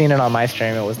 you would have seen it on my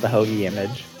stream. It was the Hoagie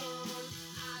image.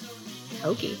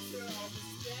 Hoagie.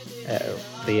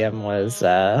 Liam was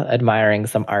admiring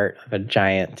some art of a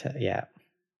giant. Yeah.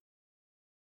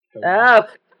 Oh.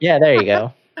 Yeah, there you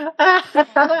go.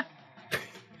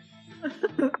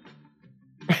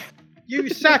 You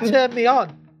sat me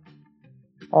on.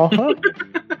 Uh-huh.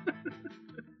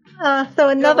 So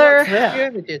another Yeah,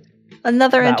 we did.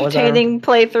 another That was entertaining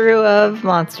playthrough of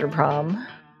Monster Prom.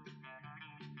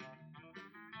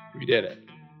 We did it.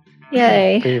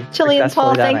 Yay. We've Chili and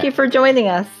Paul, successfully done thank it. you for joining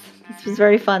us. This was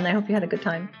very fun. I hope you had a good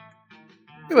time.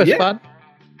 It was Yeah. fun.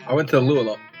 I went to the loo a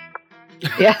lot.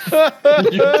 Yes.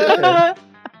 You did.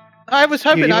 I was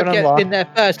hoping You I'd even get unlocked- in there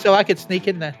first so I could sneak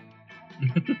in there.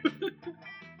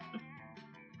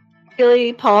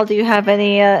 Chili, Paul, do you have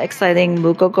any exciting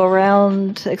Moogle Go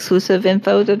Round exclusive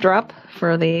info to drop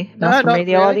for the No, Master not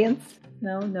Radio really. audience?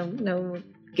 No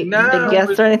big No.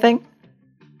 guests or anything?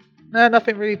 No,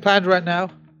 nothing really planned right now.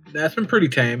 That's been pretty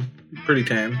tame. Pretty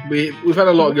tame. We've had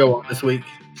a lot go on this week.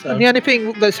 So And the only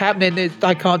thing that's happening is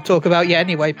I can't talk about yet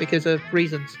anyway because of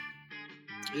reasons.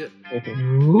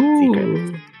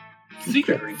 Ooh.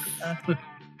 secret.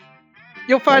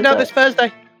 You'll find out this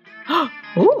Thursday.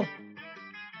 Ooh.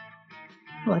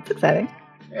 Well, that's exciting.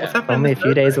 What's happening? Only a this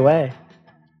few days Thursday? away.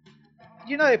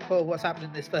 You know, Paul, what's happening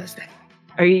this Thursday?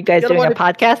 Are you guys You're the doing a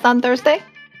one podcast on Thursday?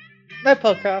 No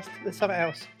podcast. There's something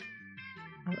else.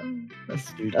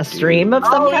 A stream of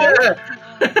some Oh, kind?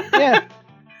 yeah. Yeah.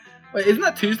 Wait, isn't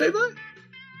that Tuesday though?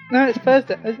 No, it's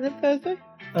Thursday. Isn't it Thursday?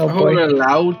 Oh I thought we were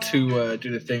allowed to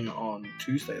do the thing on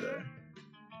Tuesday though.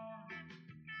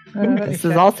 let me This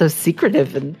is check. also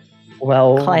secretive and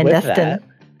Well, with clandestine.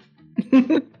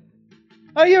 that,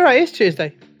 Oh, you're right. It's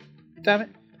Tuesday. Damn it.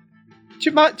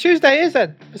 Tuesday is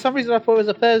then. For some reason, I thought it was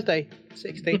a Thursday.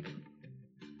 16th.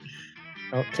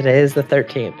 well, today is the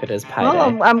 13th. It is Pi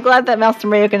Well, Day. I'm glad that Master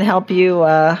Mario can help you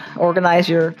organize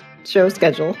your show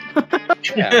schedule.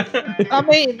 Yeah. I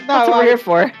mean, no, That's what we're here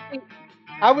for.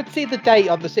 I would see the date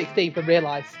on the 16th and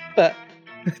realise, but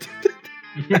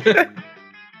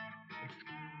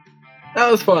That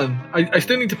was fun. I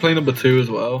still need to play number 2 as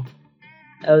well.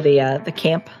 Oh, the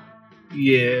camp.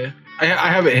 Yeah. I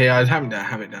have it here. I haven't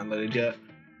have it downloaded yet.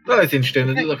 That looks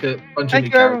interesting. There's like a bunch of thank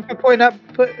new you everyone characters.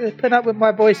 for putting up with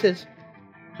my voices.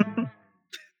 I've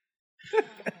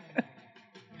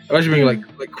actually been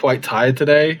like quite tired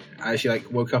today. I actually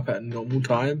woke up at a normal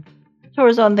time.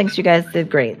 Shorzone thinks you guys did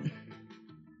great.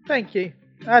 Thank you.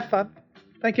 I had fun.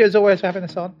 Thank you as always for having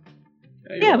us on.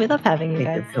 Yeah, we love having you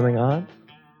Thank you guys. for coming on.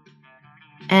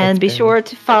 And be That's sure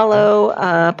to follow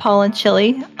Paul and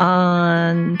Chili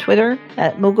on Twitter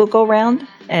at Moogle Go Round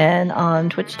and on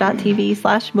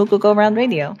twitch.tv/Moogle Go Round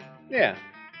Radio. Yeah.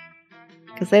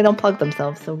 Because they don't plug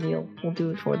themselves, so we'll do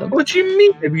it for them. What do you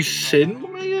mean? Have you seen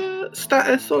my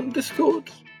status on Discord?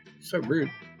 So rude.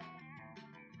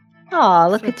 Aw,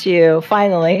 look at you,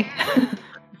 finally.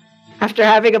 After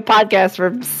having a podcast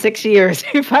for 6 years,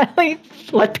 you finally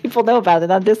let people know about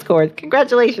it on Discord.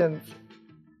 Congratulations.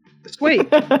 Sweet.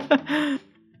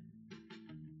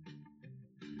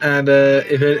 And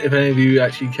if any of you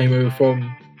actually came over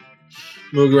from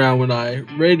Moogle Around when I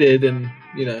raided and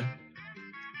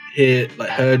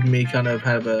heard me kind of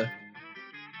have a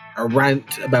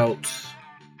rant about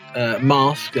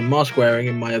mask and mask wearing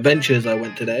in my adventures I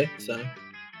went today, so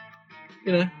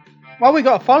Well, we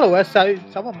got a follower, so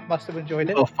someone must have enjoyed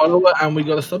it. a follower and we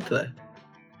got a sub today.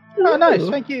 Oh, nice.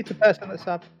 Thank you to the person that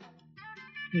sub.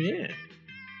 Yeah.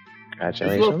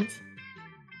 Congratulations.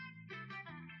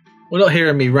 Well, not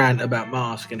hearing me rant about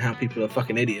mask and how people are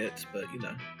fucking idiots, but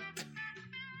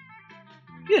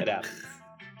Yeah.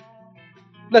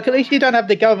 Look, at least you don't have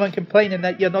the government complaining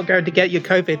that you're not going to get your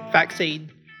COVID vaccine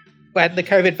when the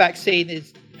COVID vaccine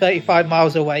is 35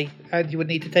 miles away and you would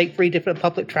need to take 3 different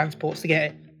public transports to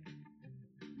get it.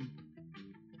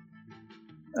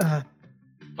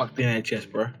 Fuck the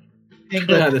NHS, bro.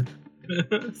 England.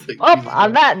 Oh,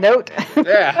 on that note.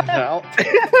 Yeah. Well.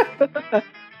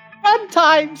 Fun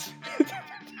times.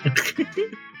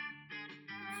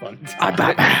 Fun. Oh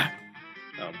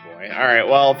boy. All right.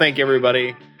 Well, thank you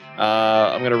everybody.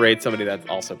 I'm gonna raid somebody that's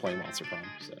also playing Monster Prom.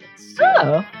 So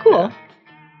Oh, cool.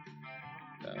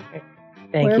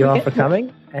 Thank Where you are all we for getting-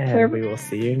 coming, and where- we will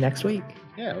see you next week.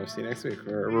 yeah, we'll see you next week.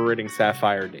 We're raiding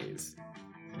Sapphire Days.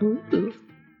 Ooh.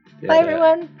 They Bye, had a-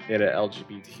 everyone. They had an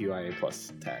LGBTQIA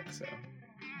plus tag. So.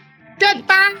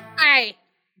 Goodbye.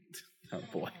 Oh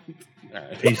boy. All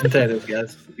right. Peace and taters,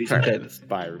 guys. Peace and All right. taters.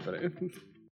 Bye, everybody.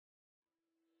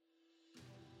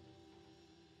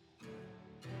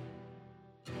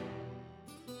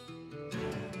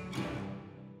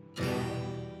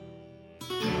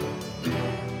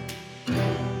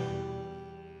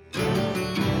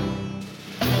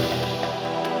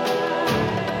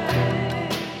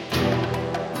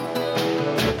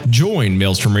 Join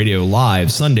Maelstrom Radio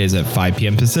live Sundays at 5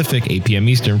 p.m. Pacific, 8 p.m.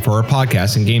 Eastern for our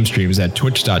podcast and game streams at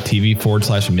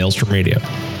twitch.tv/Maelstrom Radio.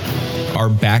 Our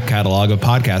back catalog of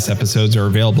podcast episodes are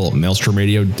available at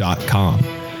maelstromradio.com.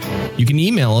 You can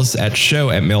email us at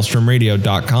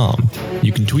show@maelstromradio.com.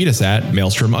 You can tweet us at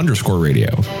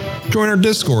maelstrom_radio. Join our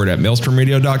Discord at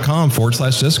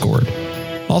maelstromradio.com/Discord.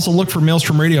 Also look for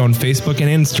Maelstrom Radio on Facebook and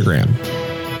Instagram.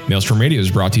 Maelstrom Radio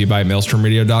is brought to you by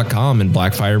maelstromradio.com and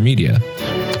Blackfire Media.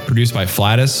 Produced by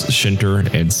Flatus, Shinter,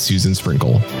 and Susan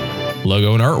Sprinkle.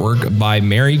 Logo and artwork by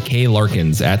Mary K.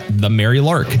 Larkins at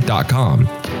themarylark.com.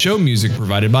 Show music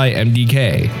provided by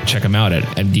MDK. Check them out at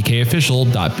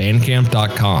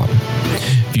mdkofficial.bandcamp.com.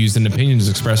 Views and opinions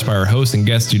expressed by our hosts and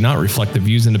guests do not reflect the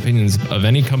views and opinions of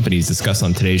any companies discussed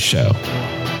on today's show.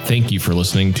 Thank you for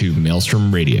listening to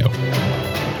Maelstrom Radio.